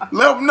 Joe.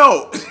 Let them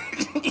know.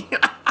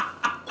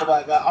 Oh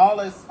my God!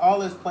 All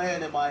this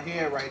playing in my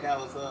head right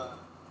now is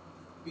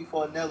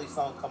before Nelly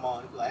song come on,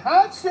 it'd be like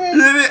hot shit.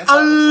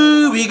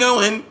 Oh, we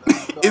going.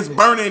 It's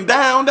burning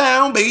down,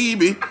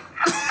 baby.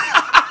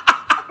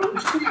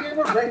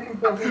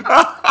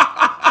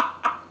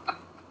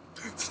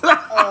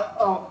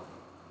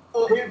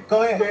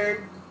 Go ahead.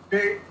 Dave, do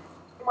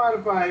you mind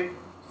if I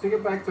take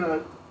it back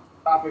to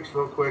topics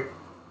real quick?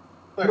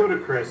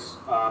 Ludacris.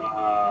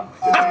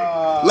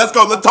 Let's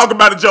go. Let's talk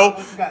about it, Joe.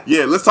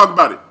 Yeah, let's talk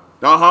about it.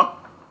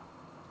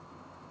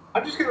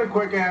 I'm just gonna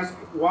quick ask,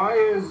 why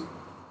is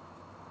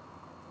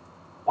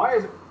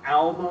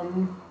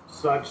album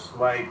such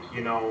like,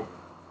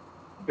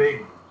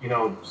 big,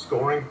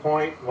 scoring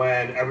point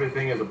when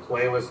everything is a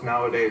playlist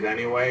nowadays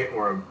anyway,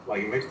 or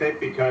like a mixtape?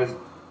 Because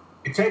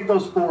you take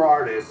those 4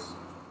 artists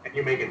and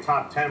you make a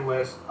top 10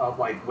 list of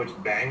like which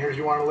bangers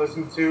you want to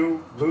listen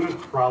to. Luda's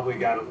probably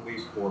got at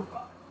least 4 or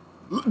 5.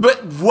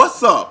 But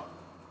what's up?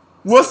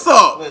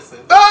 Listen.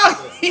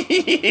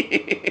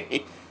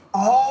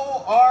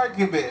 Whole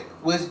argument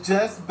was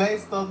just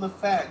based on the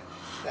fact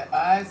that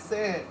I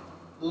said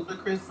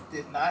Ludacris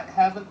did not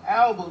have an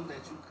album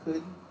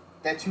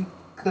that you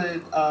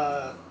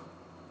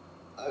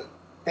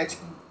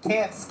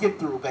can't skip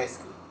through,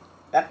 basically.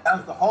 That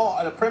was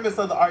the premise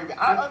of the argument.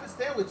 I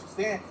understand what you're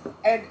saying,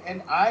 and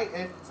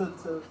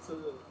to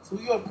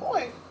your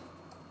point,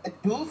 I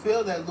do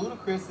feel that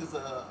Ludacris is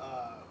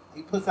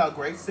he puts out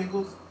great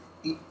singles,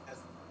 he has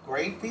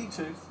great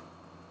features.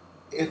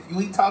 If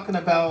we talking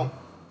about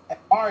an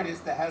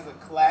artist that has a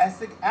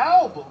classic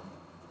album,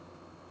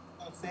 you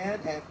know what I'm saying,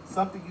 and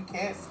something you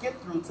can't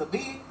skip through, to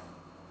me,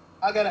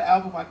 I got an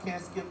album I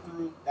can't skip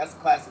through. That's a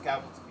classic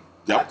album to me.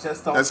 Yep, I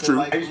just don't feel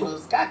like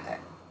Luda's got that.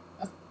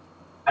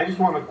 I just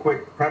want to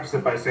quick preface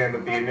it by saying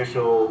that the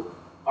initial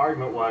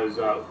argument was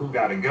who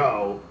got to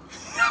go.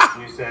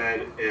 You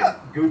said if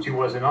Gucci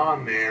wasn't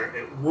on there,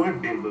 it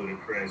would be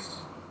Ludacris.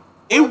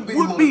 It would be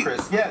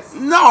Ludacris, yes.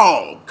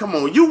 No, come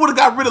on, you would have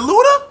got rid of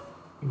Luda.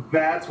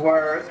 That's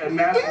where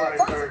I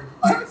started.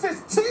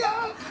 Versus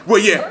T.I. Well,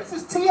 yeah.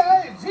 Versus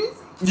T.I. and Jeezy.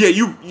 Yeah,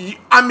 you.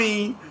 I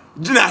mean,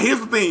 now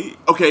here's the thing.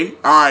 Okay,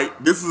 all right.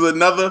 This is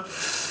another.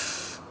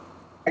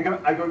 I go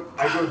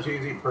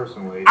Jeezy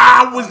personally.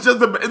 I was just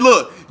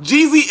look.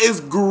 Jeezy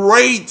is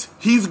great.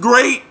 He's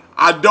great.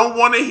 I don't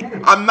want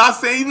to. I'm not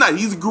saying he's not.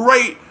 He's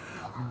great.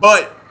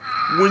 But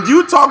when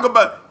you talk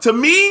about to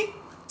me,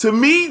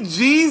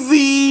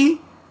 Jeezy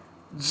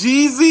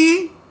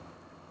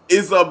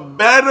is a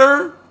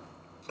better.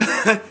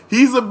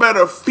 He's a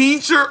better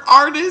feature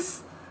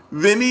artist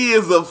than he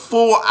is a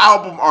full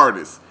album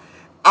artist.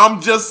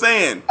 I'm just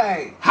saying.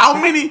 Hey, how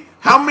many?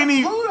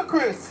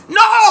 Ludacris.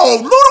 No,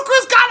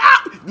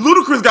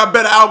 Ludacris got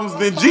better albums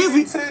than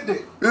Jeezy.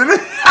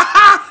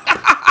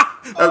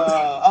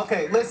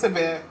 Okay, listen,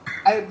 man.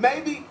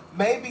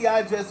 Maybe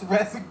I just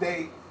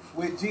resonate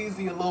with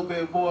Jeezy a little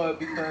bit more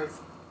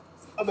because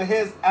some of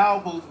his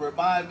albums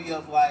remind me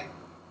of like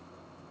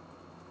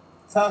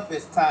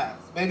toughest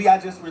times. Maybe I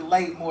just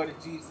relate more to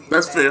Jeezy.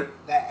 That's fair.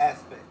 That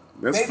aspect.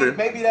 Fair.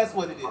 Maybe that's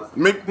what it is.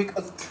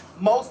 Because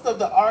most of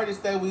the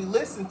artists that we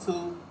listen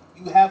to,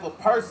 you have a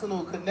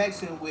personal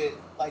connection with.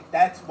 Like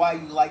that's why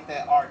you like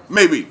that artist.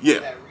 Maybe, yeah.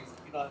 For that reason,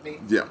 you know what I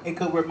mean? Yeah. It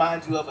could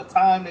remind you of a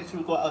time that you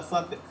were going or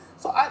something.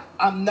 So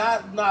I'm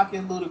not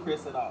knocking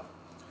Ludacris at all.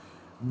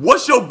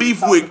 What's your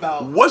beef with?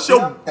 What's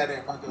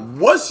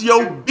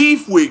your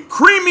beef with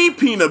creamy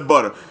peanut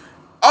butter?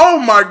 Oh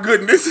my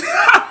goodness!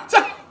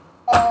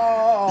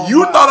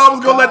 You thought I was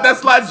gonna let that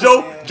slide,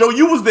 Joe? Man. Joe,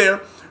 you was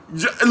there.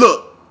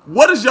 Look,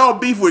 what is y'all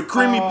beef with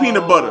creamy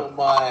peanut butter? Oh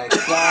my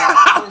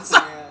God!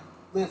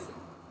 Listen.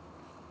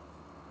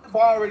 We've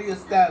already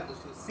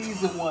established in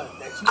season 1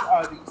 that you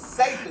are the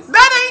safest.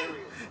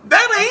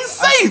 That ain't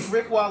safe.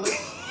 Rick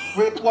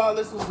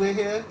Wallace was in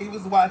here. He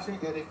was watching,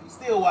 and if he's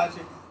still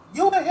watching,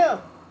 you and him,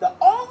 the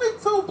only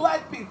 2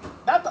 black people,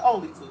 not the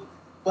only 2,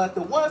 but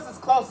the ones that's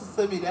closest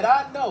to me that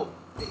I know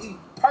to eat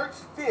perch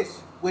fish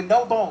with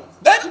no bones.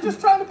 You're just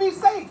trying to be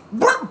safe.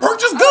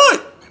 Perch is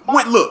good.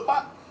 Wait, look.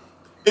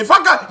 If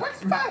I got perch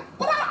fish,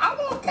 but I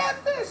want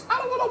catfish. I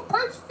don't want no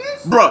perch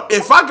fish. Bruh,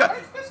 if I got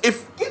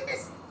give me.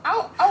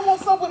 I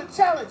want some with a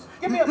challenge.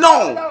 Give me a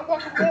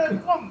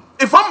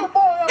If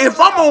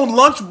I'm on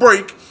lunch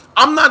break,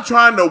 I'm not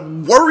trying to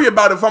worry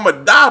about if I'm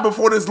gonna die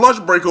before this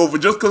lunch break over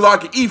just because I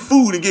can eat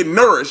food and get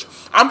nourished.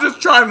 I'm just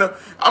trying to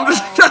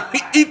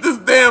eat this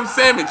damn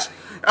sandwich.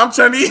 I'm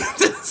trying to eat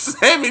this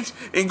sandwich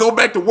and go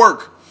back to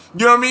work.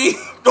 You know what I mean?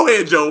 Go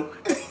ahead, Joe.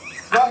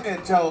 Go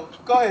ahead,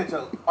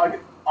 Joe.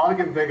 All I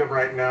can think of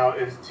right now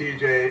is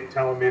TJ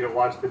telling me to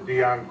watch the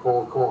Dion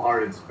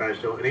Cold-Hearted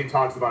special, and he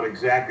talks about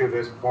exactly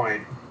this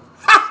point.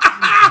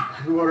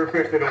 Water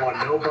fish, they don't want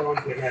no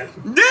bones in it.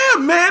 Yeah,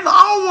 man, I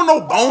don't want no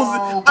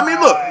bones. I mean,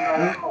 look.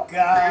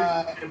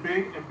 God.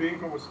 And being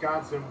from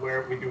Wisconsin,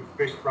 where we do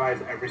fish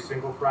fries every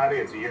single Friday,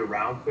 it's a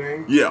year-round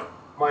thing. Yeah.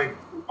 I'm like,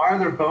 why are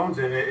there bones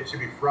in it? It should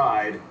be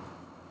fried.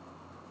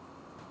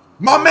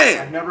 My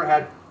man.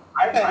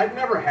 I've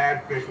never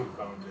had fish with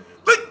bones in it.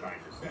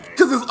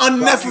 Because it's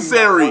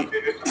unnecessary.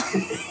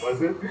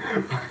 Was it?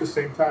 But at the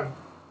same time,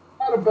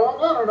 not a bone.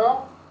 I don't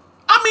know.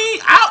 I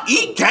mean, I'll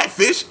eat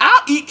catfish.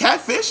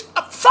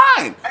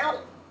 Fine.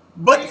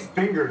 But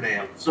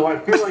fingernails, so I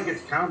feel like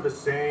it's kind of the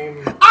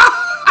same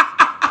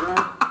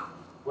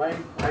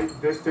length, height,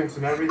 distance,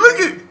 and everything. Look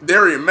at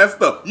Darian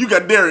messed up. You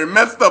got Darian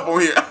messed up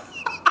on here.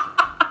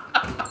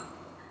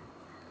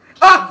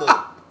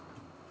 Look,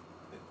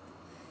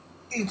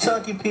 eat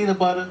chunky peanut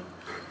butter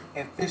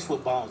and fish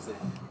with bones in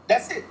it.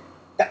 That's it.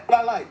 That's what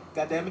I like.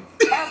 Goddamn it.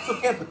 Have some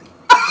empathy.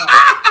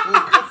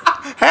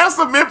 Have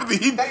some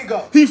empathy. There you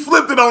go. He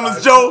flipped it on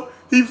us, Joe.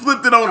 He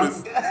flipped it on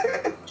us.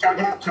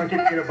 Chunky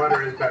peanut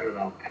butter is better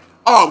though.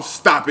 Oh,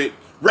 stop it.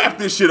 Wrap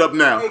this shit up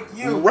now.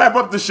 Wrap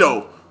up the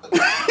show.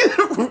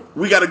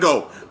 We gotta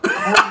go.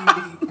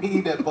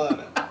 Creamy peanut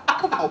butter.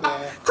 Come on,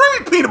 man.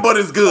 Creamy peanut butter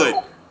is good.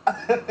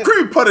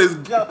 Creamy butter is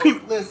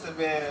listen,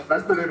 man.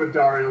 That's the name of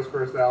Dario's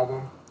first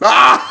album.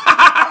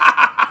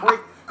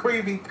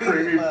 Creamy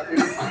peanut butter.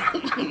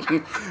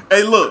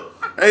 Hey, look.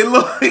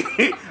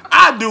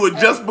 I do it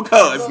just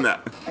because now.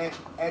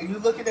 And you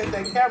looking at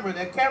that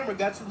camera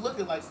got you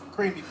looking like some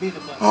creamy peanut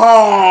butter.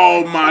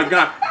 Oh my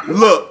God.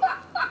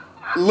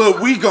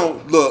 Look, we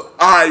gon' look.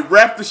 All right,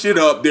 wrap the shit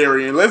up,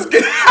 Darian. Let's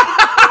get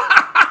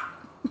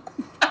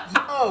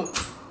Joe,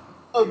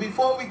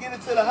 before we get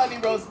into the honey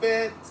roast,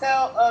 man,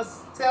 tell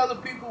the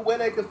people where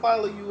they can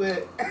follow you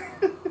at.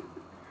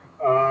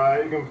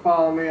 You can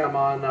follow me. I'm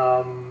on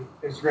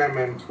Instagram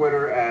and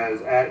Twitter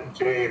as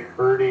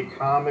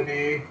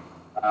 @JHirteComedy.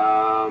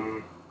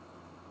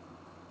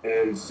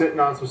 And sitting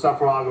on some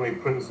stuff. We're all going to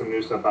be putting some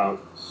new stuff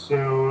out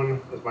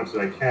soon, as much as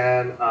I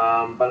can.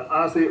 But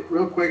honestly,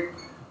 real quick,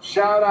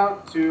 shout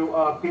out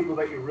to people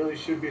that you really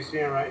should be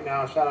seeing right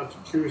now. Shout out to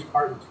Choose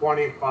Part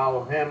 20.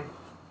 Follow him.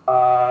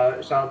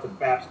 Shout out to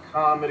Baps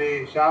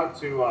Comedy. Shout out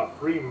to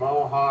Free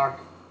Mohawk.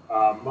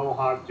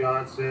 Mohawk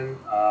Johnson,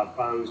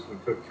 who's from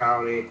Cook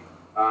County.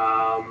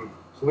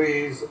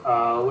 Please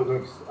call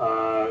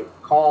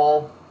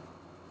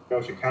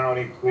Gosha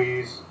County,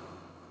 please.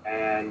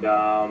 And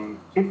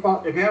if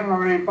you haven't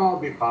already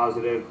followed Be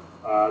Positive,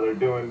 they're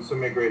doing so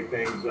many great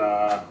things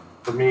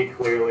for me,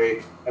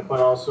 clearly, but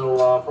also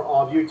for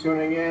all of you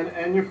tuning in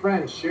and your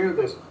friends. Share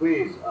this,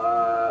 please.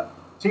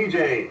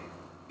 TJ,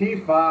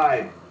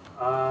 P5,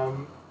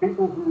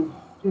 people who,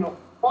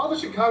 follow the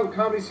Chicago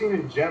comedy scene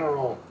in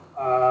general.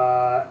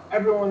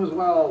 Everyone as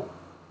well.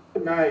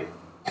 Good night.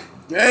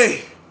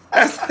 Hey,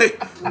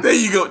 there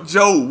you go,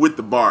 Joe with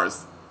the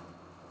bars.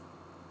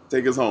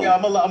 Take us home. Yeah,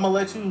 I'm gonna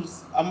let you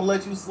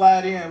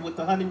slide in with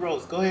the honey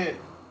roast. Go ahead,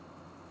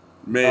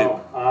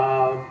 man.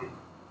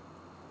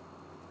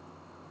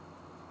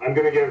 I'm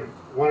gonna give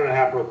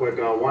 1.5 real quick.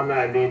 One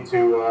that I need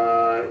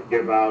to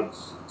give out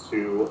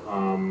to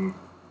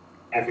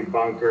Effie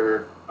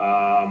Bunker,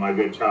 my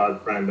good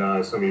childhood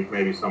friend. Some of you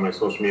maybe saw my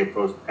social media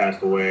post.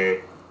 Passed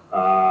away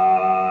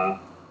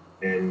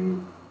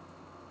in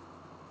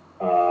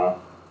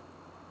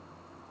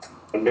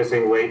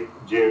missing late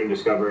June,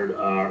 discovered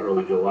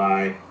early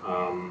July.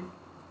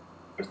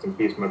 Rest in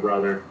peace, my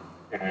brother.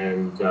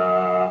 And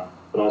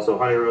but also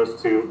honey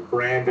roast to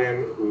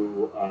Brandon,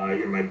 who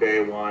you're my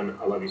day one.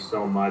 I love you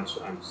so much.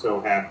 I'm so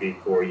happy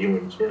for you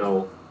and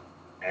Jill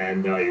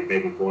and your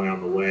baby boy on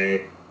the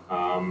way.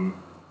 My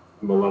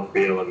love for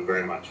you. I love you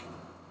very much.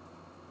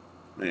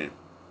 Man,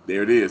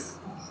 there it is.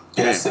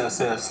 Yes.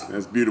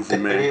 That's beautiful,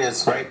 man. There it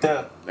is, right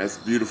there. That's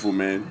beautiful,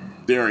 man.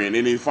 Darian,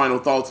 any final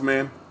thoughts,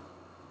 man?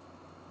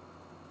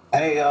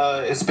 Hey,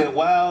 it's been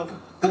wild.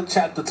 Good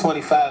chapter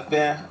 25,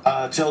 man.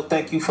 Joe,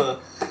 thank you for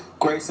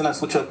gracing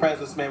us with your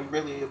presence, man. We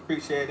really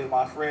appreciate it,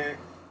 my friend.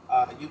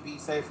 You be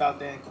safe out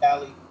there in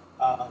Cali.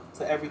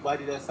 To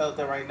everybody that's out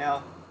there right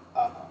now,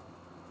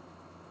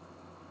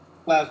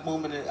 Black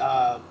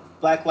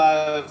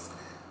Lives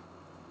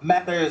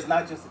Matter is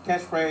not just a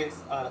catchphrase.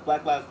 The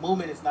Black Lives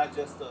Movement is not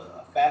just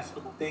a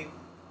fashionable thing.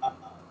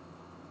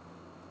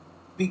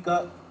 Speak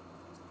up,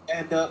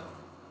 stand up,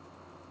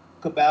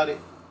 talk about it.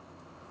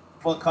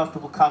 For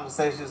uncomfortable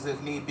conversations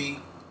if need be.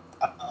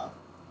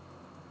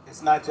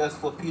 It's not just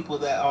for people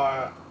that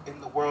are in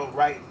the world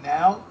right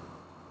now,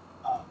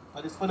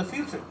 but it's for the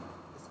future.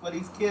 It's for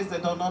these kids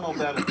that don't know no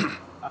better.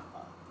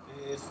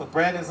 It's for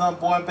Brandon's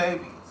unborn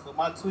baby. It's for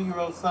my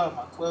 2-year-old son,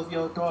 my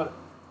 12-year-old daughter,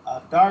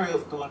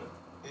 Dario's daughter.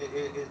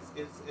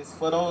 It's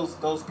for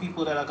those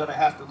people that are going to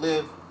have to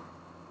live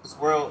this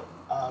world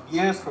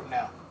years from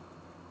now.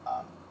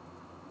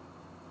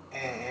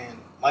 And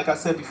like I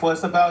said before,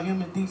 it's about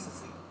human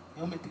decency.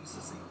 And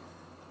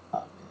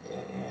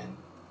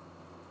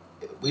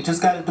we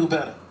just got to do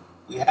better.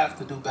 We have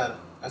to do better.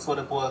 That's what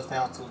it boils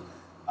down to.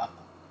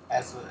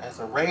 As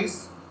a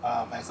race,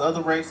 as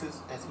other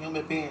races, as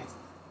human beings,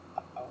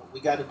 we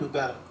got to do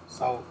better.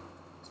 So,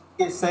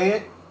 say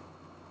it,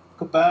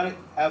 talk about it,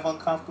 have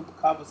uncomfortable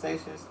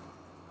conversations.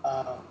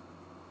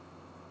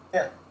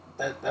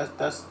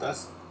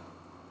 That's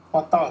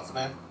my thoughts,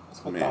 man.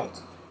 That's my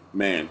thoughts.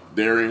 Man,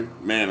 Darian,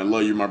 man, I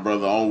love you, my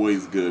brother.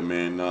 Always good,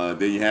 man.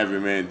 There you have it,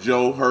 man.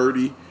 Joe,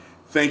 Hirte,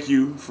 thank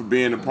you for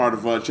being a part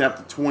of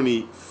chapter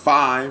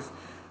 25.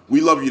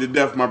 We love you to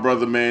death, my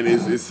brother, man.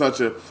 It's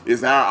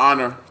our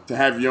honor to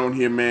have you on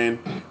here, man.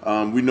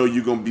 We know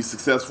you're gonna be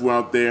successful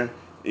out there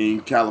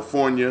in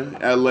California,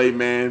 LA,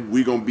 man.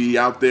 We gonna be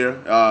out there.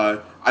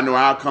 I know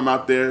I'll come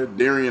out there.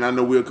 Darian, I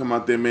know we'll come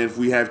out there, man. If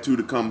we have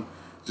to come,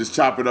 just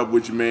chop it up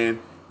with you, man.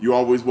 You're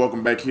always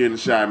welcome back here in the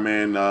Shy,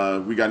 man.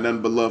 We got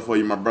nothing but love for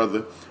you, my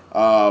brother.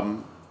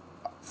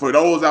 For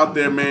those out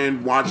there,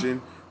 man,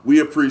 watching, we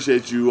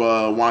appreciate you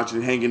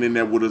watching, hanging in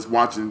there with us,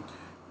 watching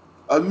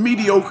a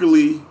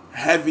mediocrely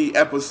heavy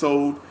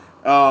episode.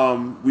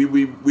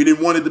 We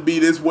didn't want it to be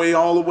this way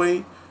all the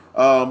way,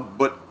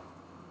 but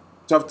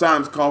tough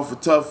times call for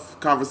tough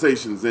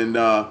conversations, and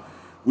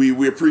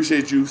we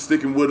appreciate you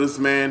sticking with us,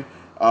 man.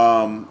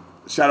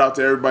 Shout out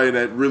to everybody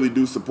that really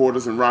do support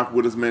us and rock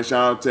with us, man.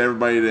 Shout out to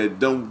everybody that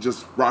don't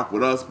just rock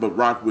with us, but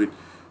rock with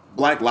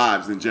Black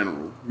lives in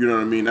general. You know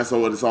what I mean? That's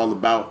what it's all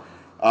about.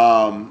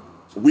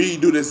 We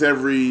do this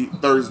every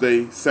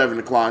Thursday, 7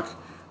 o'clock,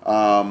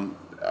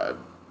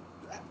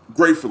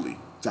 gratefully,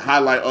 to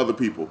highlight other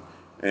people.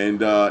 And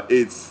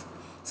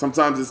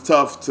sometimes it's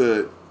tough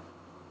to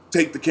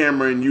take the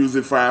camera and use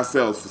it for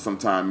ourselves for some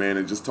time, man,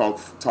 and just talk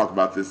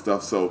about this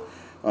stuff. So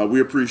we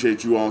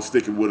appreciate you all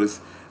sticking with us.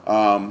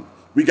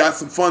 We got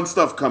some fun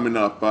stuff coming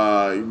up.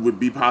 It would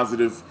Be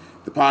Positive,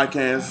 the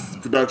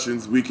podcast,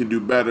 productions. We can do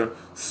better.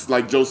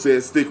 Like Joe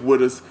said, stick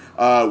with us.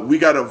 We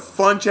got a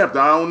fun chapter.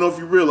 I don't know if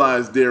you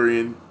realize,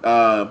 Darian,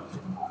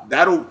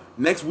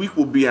 next week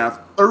will be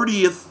our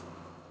 30th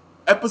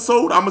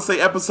episode. I'm gonna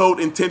say episode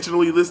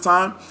intentionally this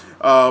time,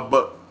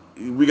 but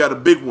we got a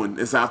big one.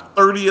 It's our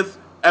 30th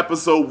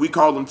episode. We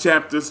call them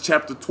chapters.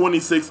 Chapter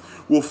 26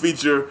 will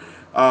feature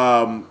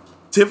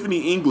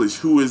Tiffany English,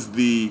 who is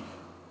the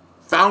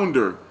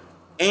founder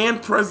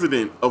and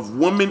president of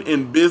Women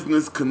in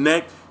Business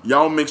Connect.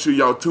 Y'all make sure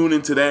y'all tune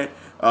into that.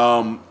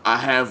 I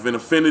have an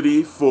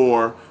affinity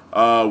for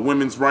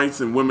women's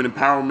rights and women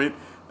empowerment.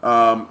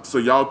 So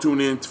y'all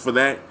tune in for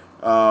that.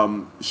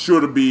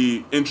 Sure to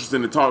be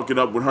interesting to talk it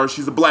up with her.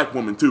 She's a black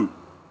woman too.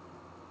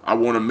 I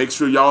want to make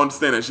sure y'all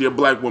understand that she's a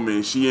black woman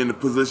and she in a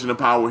position of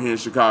power here in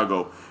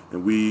Chicago,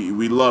 and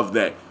we love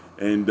that.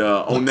 And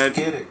on that,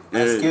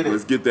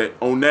 let's get that.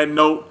 On that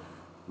note,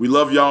 we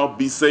love y'all.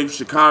 Be safe,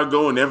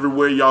 Chicago, and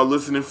everywhere y'all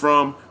listening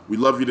from. We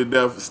love you to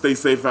death. Stay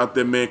safe out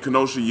there, man.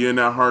 Kenosha, you're in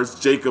our hearts.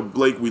 Jacob,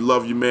 Blake, we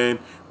love you, man.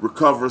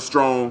 Recover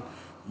strong.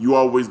 You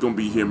always gonna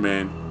be here,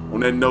 man. On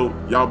that note,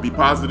 y'all be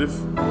positive.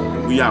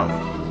 We out.